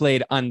actor,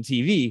 played on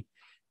TV.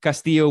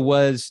 Castillo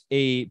was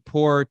a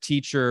poor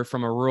teacher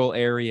from a rural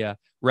area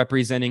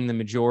representing the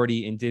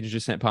majority indigenous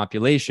descent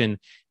population.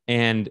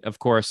 And of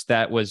course,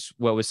 that was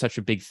what was such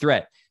a big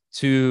threat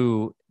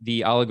to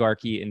the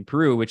oligarchy in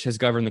Peru, which has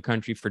governed the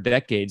country for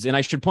decades. And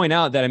I should point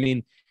out that, I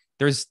mean,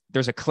 there's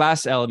a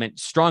class element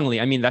strongly.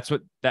 I mean, that's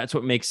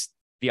what makes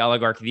the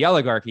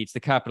oligarchy. It's the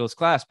capitalist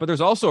class, but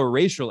there's also a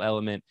racial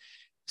element.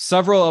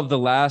 Several of the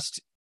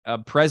last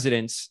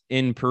presidents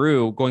in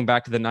Peru, going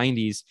back to the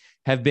 90s,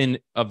 have been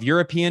of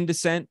European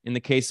descent. In the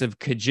case of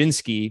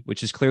Kaczynski,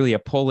 which is clearly a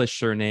Polish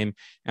surname,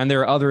 and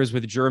there are others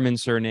with German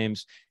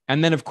surnames.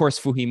 And then, of course,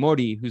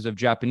 Fujimori, who's of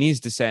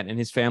Japanese descent, and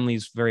his family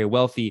is very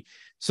wealthy.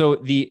 So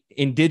the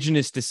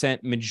indigenous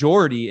descent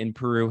majority in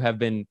Peru have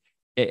been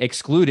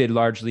excluded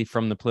largely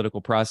from the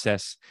political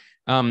process.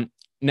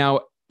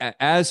 Now,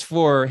 as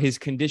for his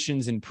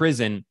conditions in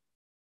prison,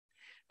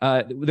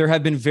 there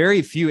have been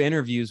very few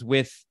interviews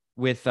with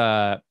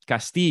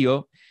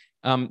Castillo.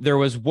 There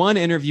was one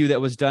interview that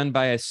was done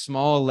by a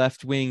small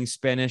left-wing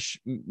Spanish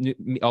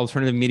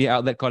alternative media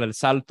outlet called El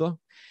Salto,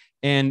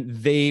 and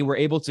they were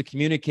able to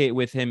communicate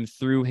with him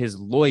through his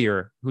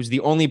lawyer, who's the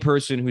only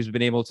person who's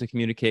been able to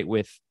communicate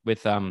with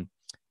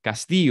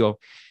Castillo.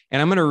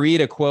 And I'm going to read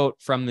a quote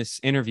from this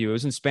interview. It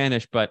was in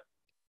Spanish, but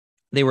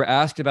they were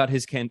asked about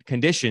his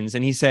conditions,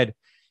 and he said,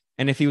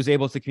 and if he was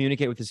able to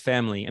communicate with his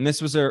family. And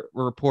this was a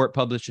report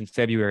published in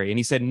February. And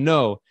he said,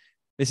 no,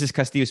 this is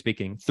Castillo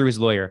speaking through his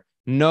lawyer.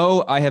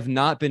 No, I have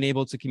not been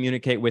able to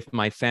communicate with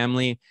my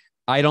family.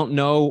 I don't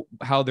know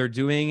how they're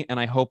doing, and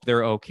I hope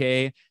they're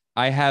okay.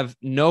 I have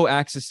no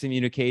access to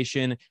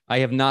communication. I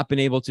have not been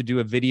able to do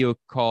a video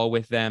call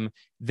with them.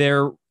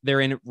 They're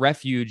in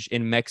refuge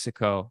in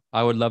Mexico.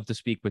 I would love to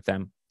speak with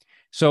them.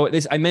 So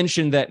I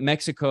mentioned that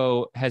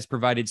Mexico has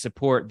provided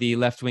support. The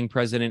left-wing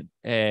president,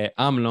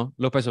 AMLO,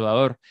 López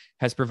Obrador,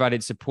 has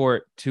provided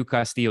support to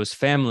Castillo's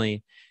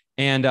family.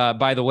 And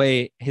by the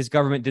way, his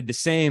government did the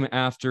same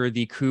after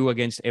the coup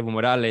against Evo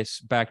Morales,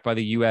 backed by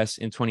the U.S.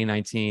 in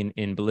 2019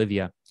 in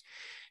Bolivia.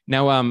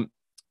 Now,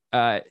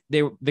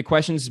 the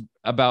questions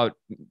about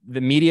the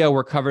media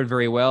were covered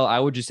very well. I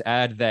would just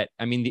add that,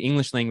 I mean, the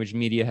English language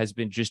media has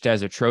been just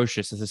as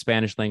atrocious as the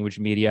Spanish language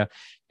media.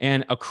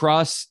 And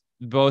across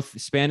both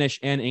Spanish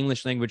and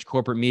English language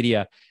corporate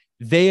media,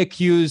 they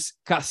accuse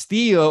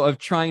Castillo of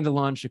trying to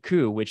launch a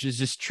coup, which is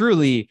just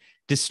truly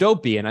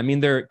dystopian. I mean,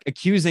 they're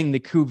accusing the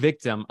coup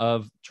victim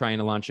of trying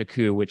to launch a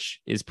coup, which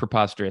is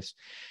preposterous.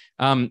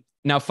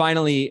 Now,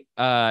 finally,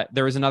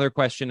 there was another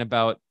question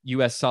about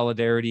U.S.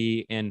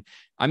 solidarity. And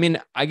I mean,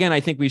 again,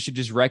 I think we should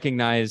just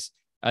recognize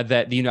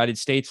that the United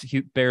States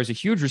bears a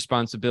huge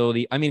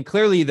responsibility. I mean,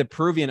 clearly the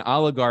Peruvian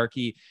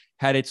oligarchy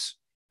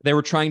they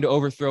were trying to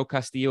overthrow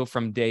Castillo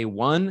from day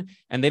one,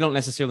 and they don't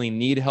necessarily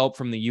need help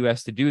from the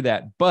U.S. to do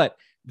that. But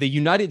the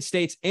United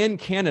States and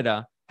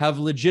Canada have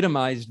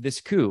legitimized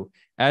this coup.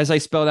 As I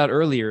spelled out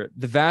earlier,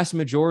 the vast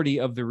majority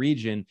of the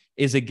region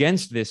is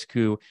against this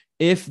coup.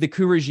 If the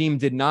coup regime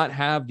did not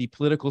have the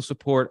political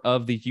support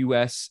of the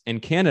US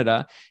and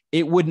Canada,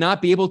 it would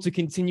not be able to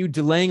continue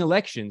delaying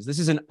elections. This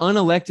is an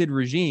unelected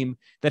regime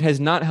that has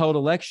not held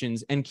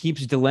elections and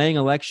keeps delaying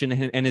election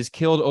and has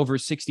killed over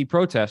 60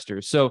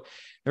 protesters. So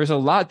there's a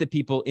lot that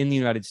people in the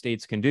United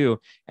States can do.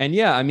 And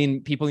yeah, I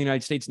mean, people in the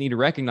United States need to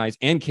recognize,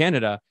 and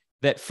Canada,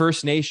 that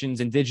First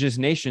Nations, indigenous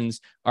nations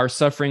are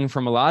suffering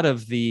from a lot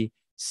of the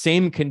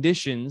same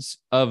conditions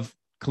of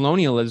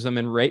colonialism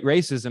and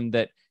racism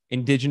that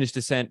indigenous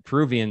descent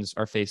Peruvians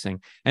are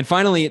facing. And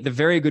finally, the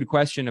very good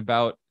question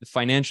about the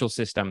financial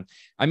system.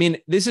 I mean,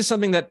 this is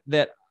something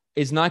that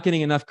is not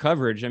getting enough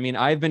coverage. I mean,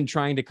 I've been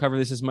trying to cover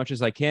this as much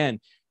as I can.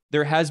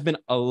 There has been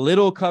a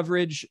little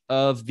coverage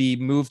of the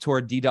move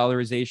toward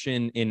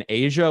de-dollarization in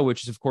Asia,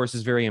 which is, of course,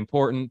 is very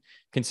important,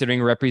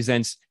 considering it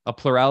represents a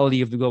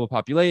plurality of the global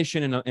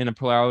population and a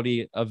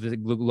plurality of the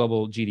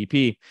global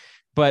GDP.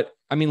 But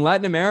I mean,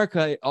 Latin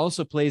America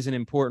also plays an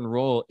important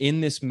role in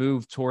this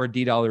move toward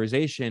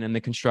de-dollarization and the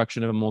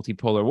construction of a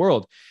multipolar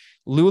world.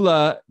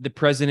 Lula, the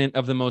president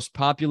of the most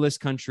populous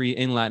country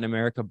in Latin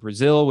America,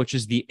 Brazil, which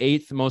is the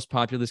 8th most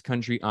populous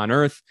country on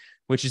earth,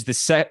 which is the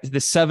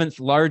 7th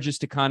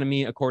largest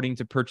economy according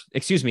to,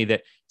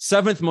 the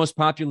 7th most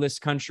populous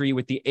country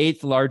with the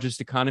 8th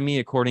largest economy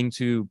according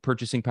to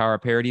purchasing power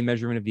parity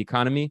measurement of the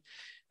economy.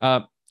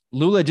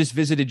 Lula just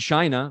visited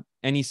China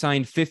and he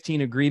signed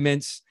 15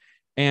 agreements,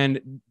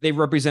 and they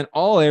represent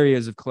all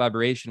areas of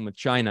collaboration with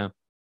China.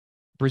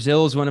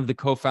 Brazil is one of the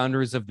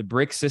co-founders of the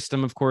BRICS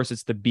system. Of course,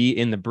 it's the B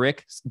in the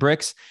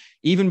BRICS.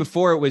 Even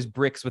before it was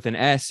BRICS with an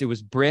S, it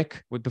was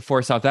BRIC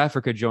before South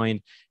Africa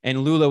joined,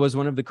 and Lula was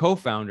one of the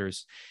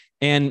co-founders.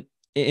 And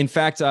in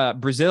fact,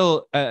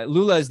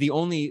 Lula is the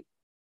only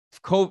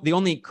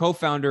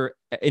co-founding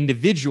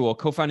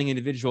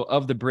individual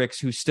of the BRICS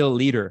who's still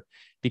leader,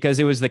 because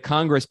it was the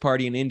Congress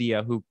Party in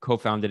India who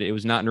co-founded it. It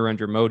was not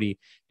Narendra Modi,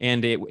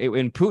 and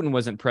and Putin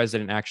wasn't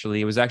president.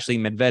 Actually, it was actually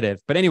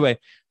Medvedev. But anyway,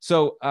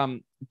 so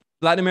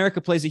Latin America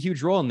plays a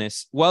huge role in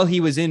this. While he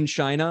was in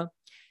China,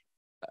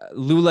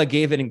 Lula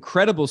gave an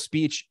incredible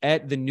speech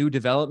at the New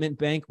Development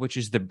Bank, which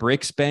is the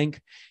BRICS Bank,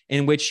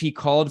 in which he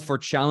called for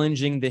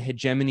challenging the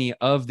hegemony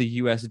of the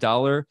US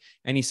dollar.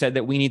 And he said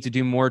that we need to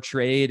do more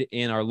trade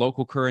in our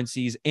local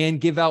currencies and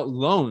give out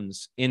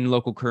loans in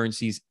local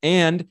currencies.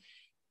 And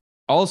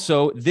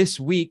also this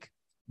week,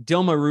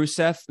 Dilma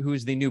Rousseff, who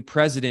is the new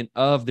president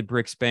of the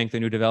BRICS Bank, the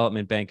New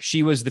Development Bank,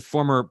 she was the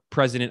former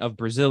president of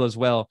Brazil as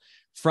well,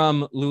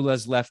 from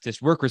Lula's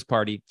leftist Workers'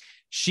 Party.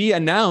 She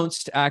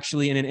announced,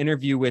 actually, in an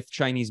interview with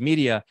Chinese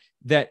media,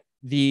 that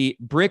the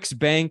BRICS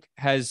Bank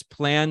has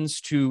plans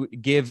to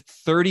give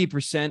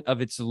 30% of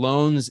its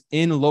loans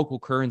in local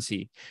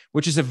currency,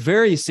 which is a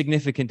very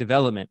significant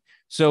development.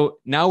 So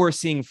now we're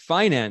seeing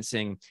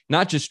financing,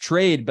 not just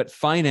trade, but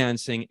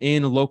financing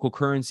in local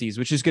currencies,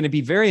 which is going to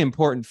be very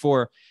important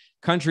for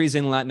countries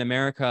in Latin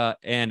America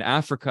and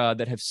Africa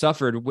that have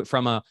suffered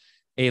from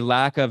a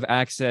lack of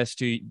access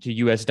to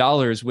US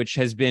dollars, which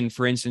has been,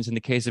 for instance, in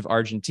the case of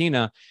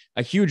Argentina,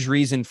 a huge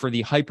reason for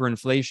the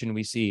hyperinflation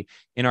we see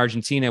in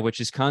Argentina, which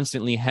is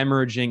constantly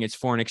hemorrhaging its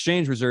foreign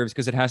exchange reserves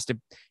because it has to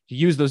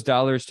use those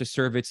dollars to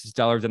service its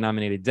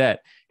dollar-denominated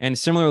debt. And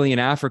similarly in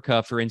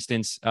Africa, for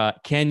instance,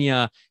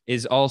 Kenya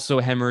is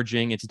also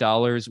hemorrhaging its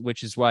dollars,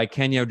 which is why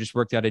Kenya just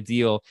worked out a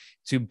deal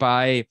to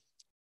buy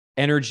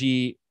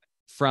energy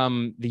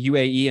from the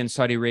UAE and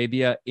Saudi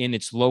Arabia in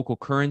its local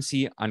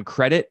currency on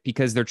credit,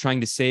 because they're trying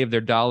to save their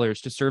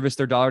dollars to service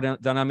their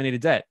dollar-denominated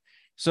debt.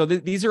 So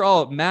these are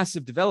all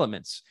massive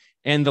developments.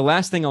 And the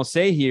last thing I'll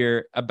say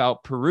here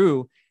about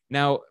Peru,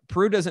 now,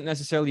 Peru doesn't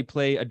necessarily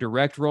play a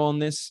direct role in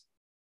this,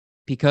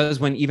 because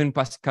when even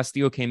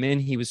Castillo came in,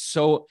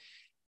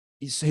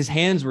 his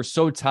hands were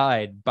so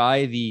tied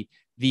by the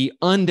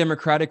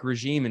undemocratic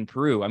regime in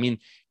Peru. I mean,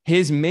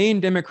 his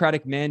main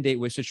democratic mandate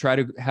was to try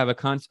to have a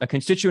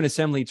constituent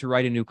assembly to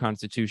write a new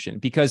constitution,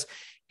 because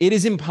it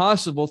is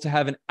impossible to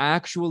have an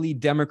actually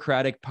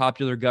democratic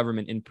popular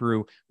government in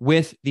Peru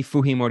with the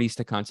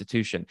Fujimorista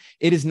constitution.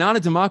 It is not a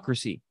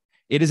democracy.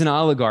 It is an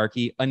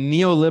oligarchy, a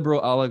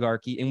neoliberal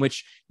oligarchy in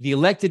which the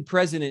elected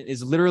president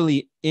is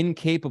literally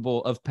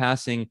incapable of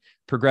passing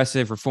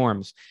progressive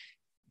reforms.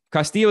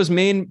 Castillo's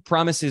main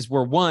promises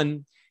were,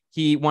 one,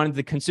 he wanted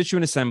the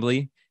constituent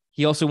assembly.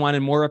 He also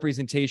wanted more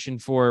representation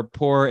for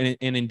poor and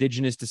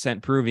indigenous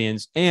descent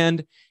Peruvians.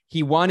 And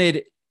he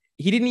had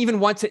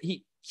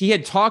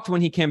talked when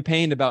he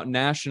campaigned about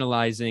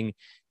nationalizing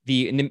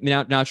the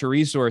natural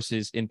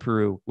resources in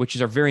Peru,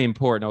 which are very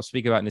important. I'll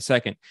speak about in a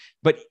second.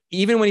 But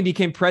even when he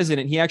became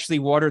president, he actually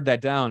watered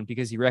that down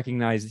because he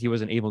recognized that he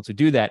wasn't able to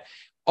do that.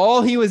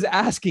 All he was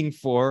asking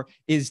for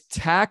is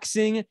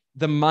taxing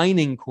the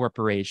mining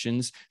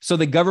corporations, so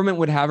the government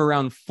would have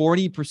around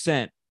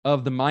 40%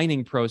 of the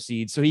mining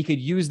proceeds, so he could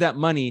use that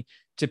money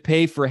to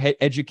pay for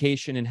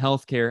education and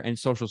healthcare and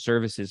social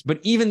services. But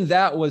even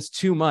that was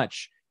too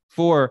much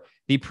for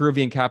the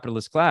Peruvian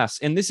capitalist class.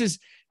 And this is,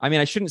 I mean,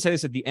 I shouldn't say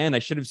this at the end. I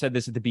should have said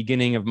this at the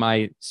beginning of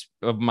my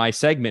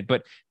segment.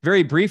 But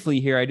very briefly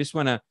here, I just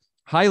want to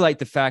highlight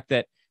the fact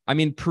that, I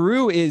mean,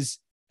 Peru is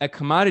a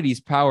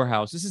commodities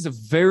powerhouse. This is a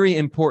very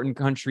important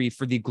country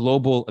for the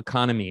global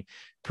economy.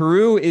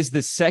 Peru is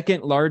the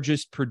second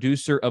largest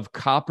producer of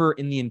copper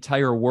in the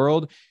entire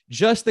world.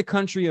 Just the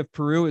country of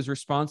Peru is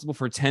responsible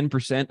for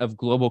 10% of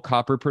global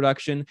copper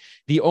production.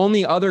 The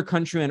only other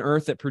country on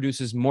earth that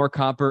produces more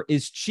copper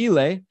is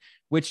Chile,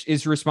 which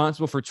is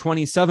responsible for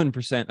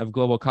 27% of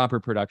global copper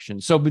production.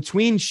 So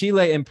between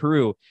Chile and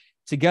Peru,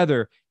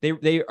 together,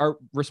 they are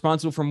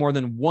responsible for more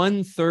than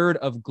 1/3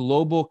 of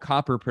global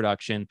copper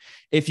production.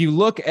 If you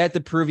look at the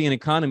Peruvian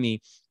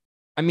economy,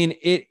 I mean,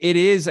 it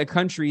is a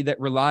country that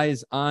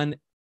relies on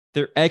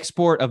their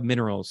export of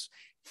minerals.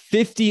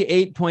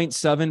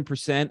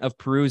 58.7% of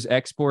Peru's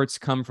exports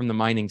come from the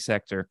mining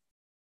sector.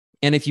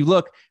 And if you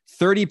look,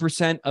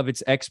 30% of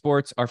its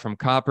exports are from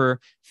copper,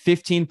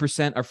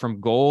 15% are from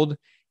gold,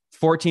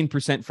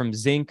 14% from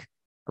zinc,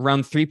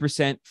 around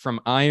 3% from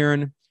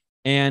iron.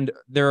 And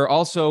there are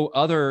also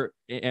other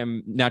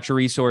natural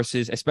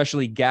resources,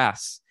 especially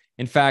gas.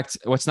 In fact,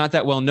 what's not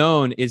that well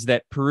known is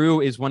that Peru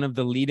is one of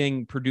the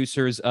leading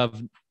producers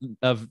of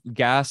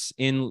gas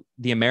in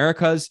the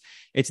Americas.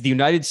 It's the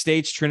United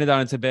States,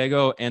 Trinidad and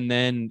Tobago, and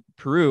then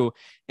Peru.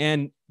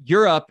 And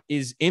Europe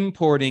is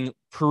importing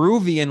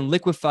Peruvian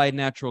liquefied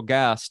natural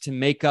gas to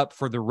make up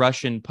for the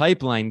Russian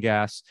pipeline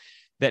gas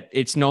that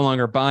it's no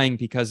longer buying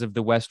because of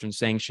the Western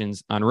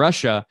sanctions on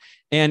Russia.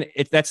 And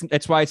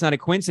that's why it's not a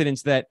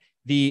coincidence that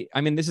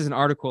this is an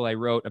article I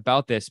wrote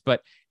about this,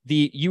 but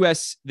the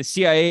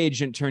CIA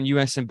agent turned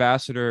US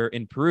ambassador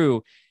in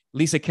Peru,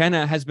 Lisa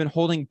Kenna, has been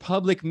holding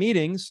public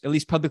meetings, at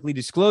least publicly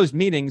disclosed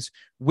meetings,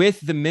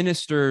 with the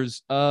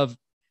ministers of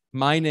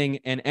mining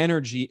and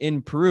energy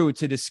in Peru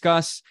to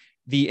discuss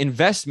the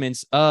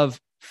investments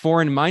of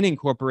foreign mining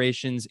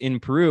corporations in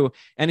Peru.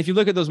 And if you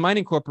look at those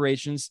mining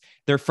corporations,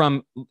 they're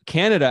from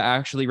Canada,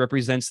 actually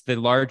represents the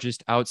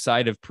largest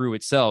outside of Peru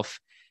itself.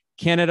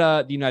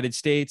 Canada, the United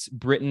States,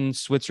 Britain,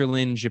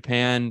 Switzerland,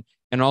 Japan,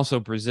 and also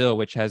Brazil,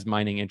 which has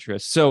mining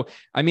interests. So,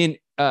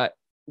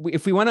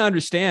 if we want to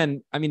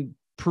understand,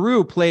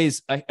 Peru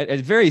plays a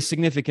very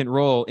significant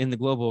role in the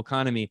global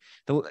economy.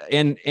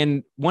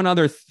 And one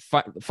other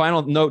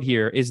final note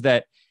here is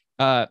that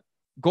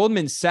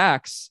Goldman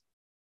Sachs,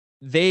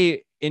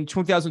 in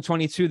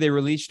 2022, they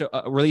released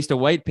a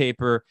white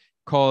paper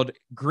called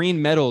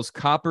Green Metals,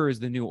 Copper is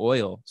the New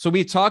Oil. So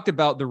we talked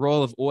about the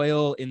role of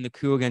oil in the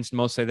coup against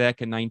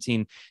Mossadegh in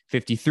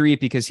 1953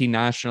 because he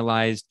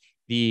nationalized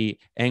the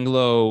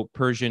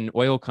Anglo-Persian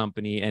oil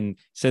company and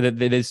said that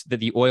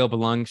the oil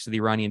belongs to the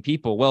Iranian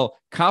people. Well,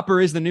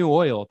 copper is the new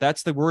oil.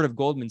 That's the word of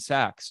Goldman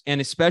Sachs.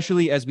 And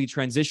especially as we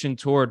transition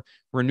toward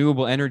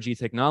renewable energy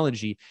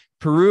technology,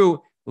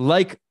 Peru,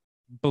 like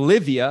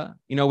Bolivia,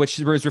 which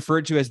was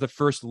referred to as the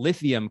first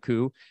lithium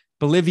coup,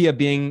 Bolivia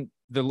being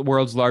the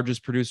world's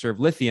largest producer of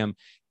lithium,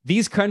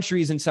 these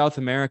countries in South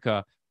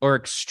America are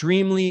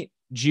extremely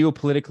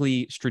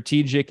geopolitically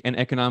strategic and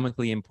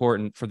economically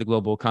important for the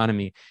global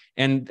economy.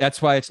 And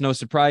that's why it's no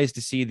surprise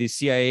to see the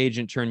CIA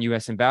agent turned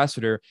US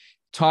ambassador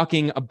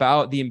talking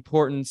about the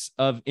importance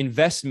of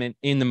investment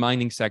in the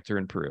mining sector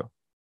in Peru.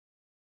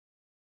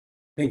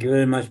 Thank you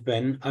very much,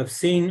 Ben. I've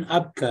seen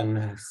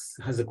Abkan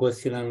has a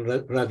question on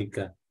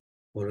Radhika.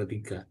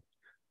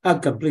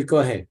 Abkan, please go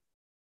ahead.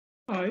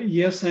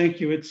 Yes, thank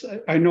you.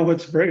 I know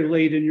it's very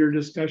late in your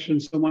discussion,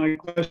 so my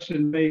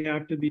question may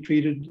have to be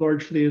treated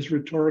largely as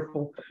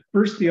rhetorical.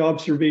 First, the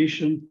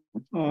observation.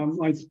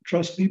 I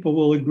trust people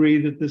will agree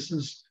that this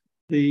is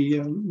the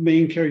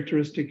main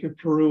characteristic of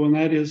Peru, and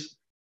that is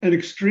an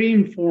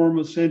extreme form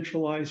of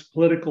centralized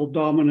political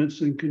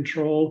dominance and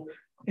control,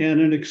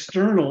 and an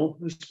external,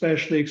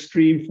 especially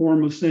extreme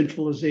form of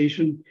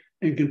centralization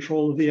and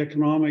control of the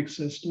economic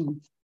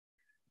system.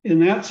 In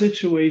that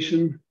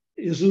situation,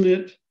 isn't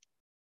it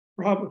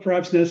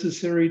perhaps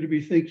necessary to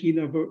be thinking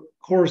of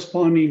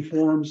corresponding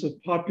forms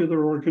of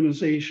popular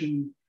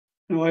organization?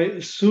 Now, I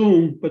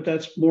assume, but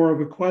that's more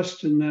of a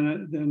question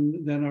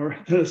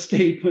than a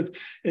statement,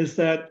 is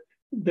that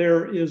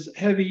there is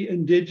heavy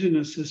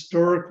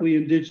historically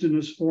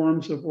indigenous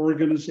forms of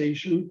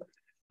organization,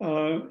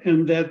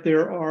 and that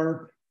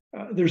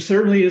there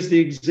certainly is the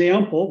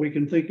example. We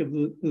can think of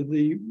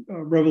the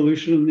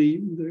revolution,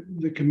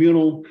 the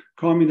communal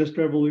communist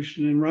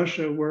revolution in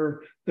Russia,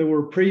 where there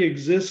were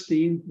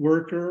pre-existing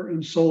worker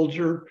and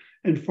soldier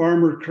and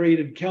farmer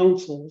created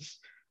councils.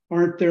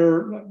 Aren't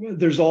there?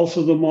 There's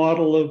also the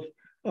model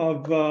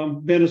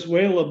of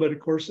Venezuela, but of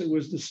course it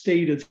was the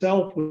state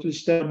itself which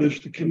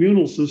established the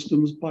communal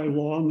systems by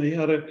law, and they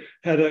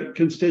had a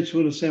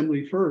constituent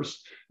assembly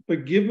first.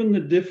 But given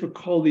the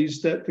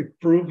difficulties that the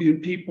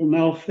Peruvian people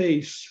now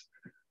face,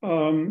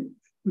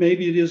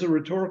 maybe it is a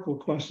rhetorical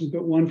question,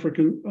 but one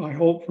I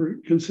hope for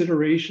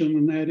consideration,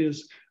 and that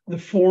is the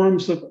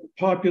forms of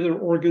popular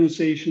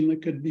organization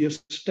that could be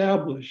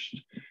established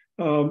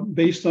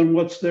based on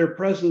what's there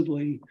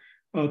presently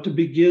to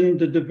begin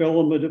the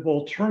development of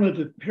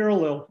alternative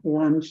parallel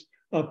forms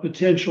of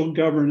potential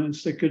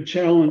governance that could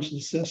challenge the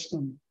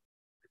system.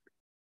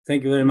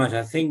 Thank you very much.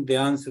 I think the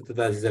answer to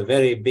that is a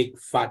very big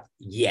fat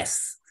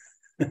yes.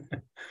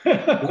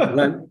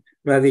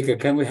 Radhika,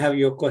 can we have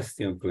your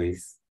question,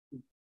 please?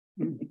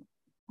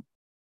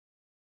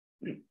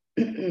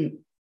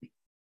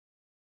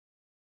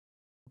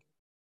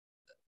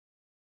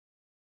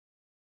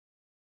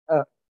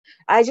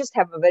 I just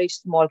have a very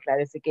small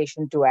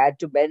clarification to add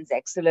to Ben's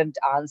excellent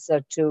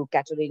answer to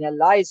Katerina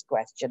Lai's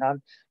question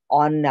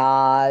on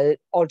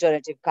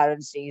alternative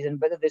currencies and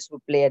whether this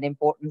would play an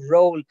important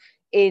role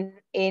in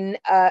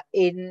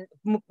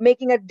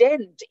making a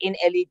dent in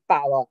elite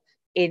power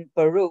in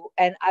Peru.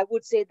 And I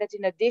would say that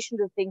in addition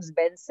to things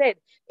Ben said,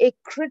 a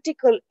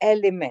critical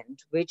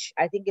element, which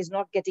I think is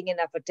not getting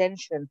enough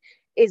attention,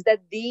 is that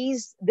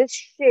this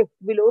shift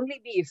will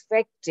only be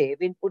effective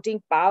in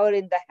putting power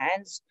in the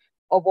hands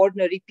of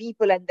ordinary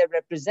people and their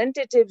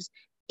representatives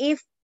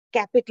if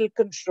capital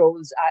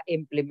controls are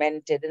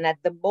implemented. And at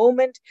the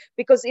moment,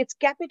 because it's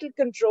capital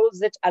controls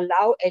that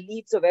allow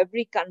elites of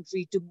every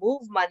country to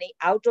move money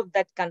out of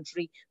that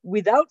country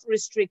without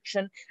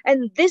restriction.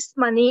 And this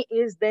money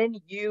is then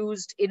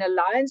used in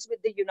alliance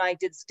with the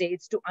United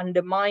States to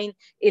undermine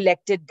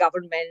elected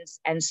governments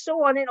and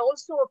so on. And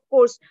also, of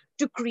course,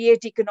 to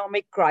create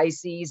economic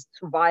crises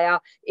via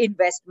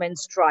investment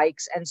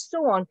strikes and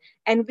so on.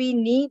 And we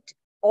need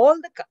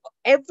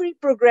every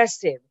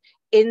progressive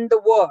in the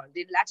world,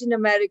 in Latin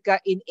America,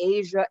 in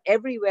Asia,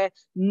 everywhere,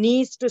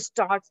 needs to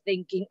start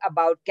thinking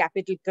about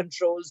capital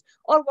controls,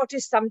 or what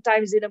is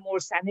sometimes in a more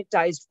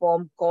sanitized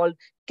form called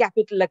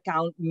capital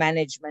account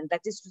management.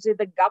 That is to say,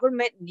 the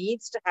government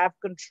needs to have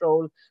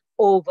control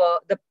over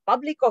the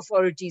public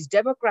authorities.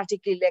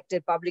 Democratically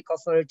elected public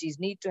authorities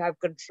need to have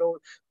control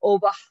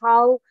over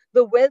how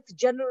the wealth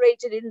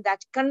generated in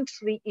that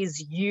country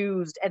is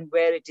used and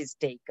where it is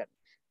taken.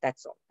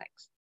 That's all.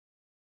 Thanks.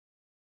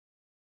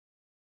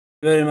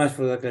 Very much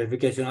for that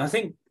clarification. I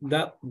think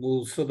that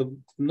will sort of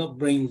not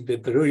bring the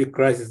Peruvian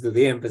crisis to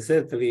the end, but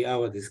certainly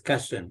our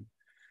discussion.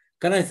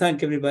 Can I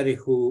thank everybody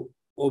who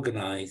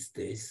organized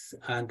this?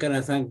 And can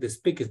I thank the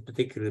speakers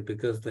particularly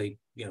because they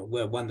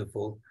were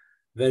wonderful,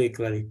 very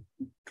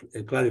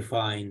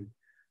clarifying,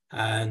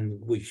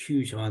 and with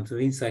huge amounts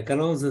of insight.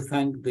 Can also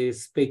thank the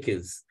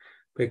speakers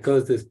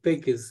because the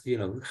speakers,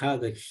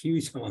 had a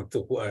huge amount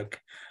of work.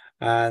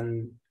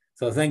 And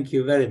so thank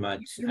you very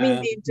much. You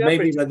mean the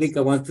maybe interpreters?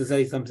 Radhika wants to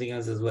say something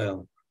else as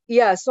well.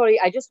 Yeah, sorry.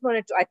 I just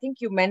wanted to, I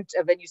think you meant,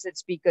 when you said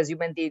speakers, you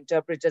meant the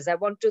interpreters. I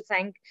want to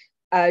thank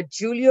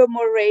Julio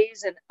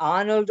Moraes and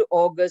Arnold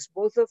August,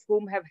 both of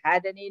whom have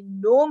had an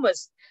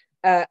enormous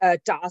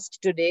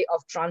task today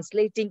of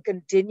translating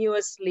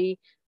continuously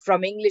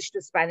from English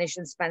to Spanish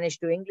and Spanish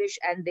to English,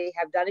 and they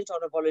have done it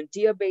on a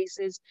volunteer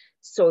basis.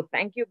 So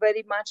thank you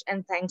very much.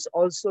 And thanks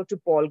also to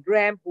Paul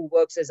Graham, who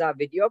works as our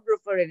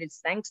videographer, and it's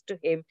thanks to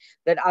him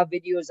that our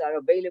videos are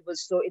available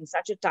so in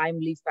such a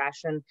timely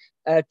fashion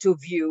to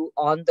view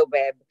on the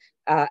web,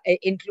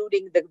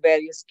 including the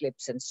various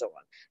clips and so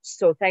on.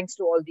 So thanks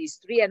to all these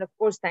three. And of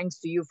course, thanks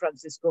to you,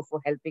 Francisco, for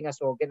helping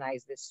us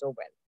organize this so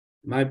well.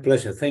 My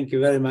pleasure. Thank you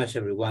very much,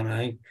 everyone.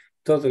 I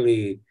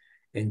totally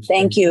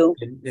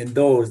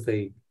endorse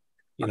the,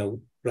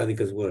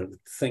 Radhika's work.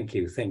 Thank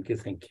you.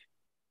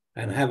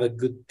 And have a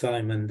good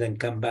time and then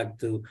come back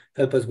to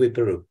help us with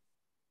Peru.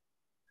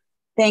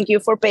 Thank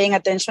you for paying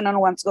attention on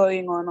what's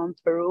going on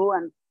Peru,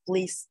 and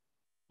please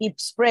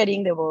keep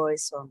spreading the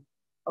voice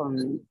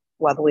on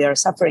what we are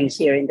suffering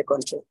here in the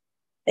country.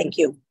 Thank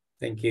you.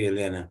 Thank you,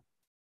 Elena.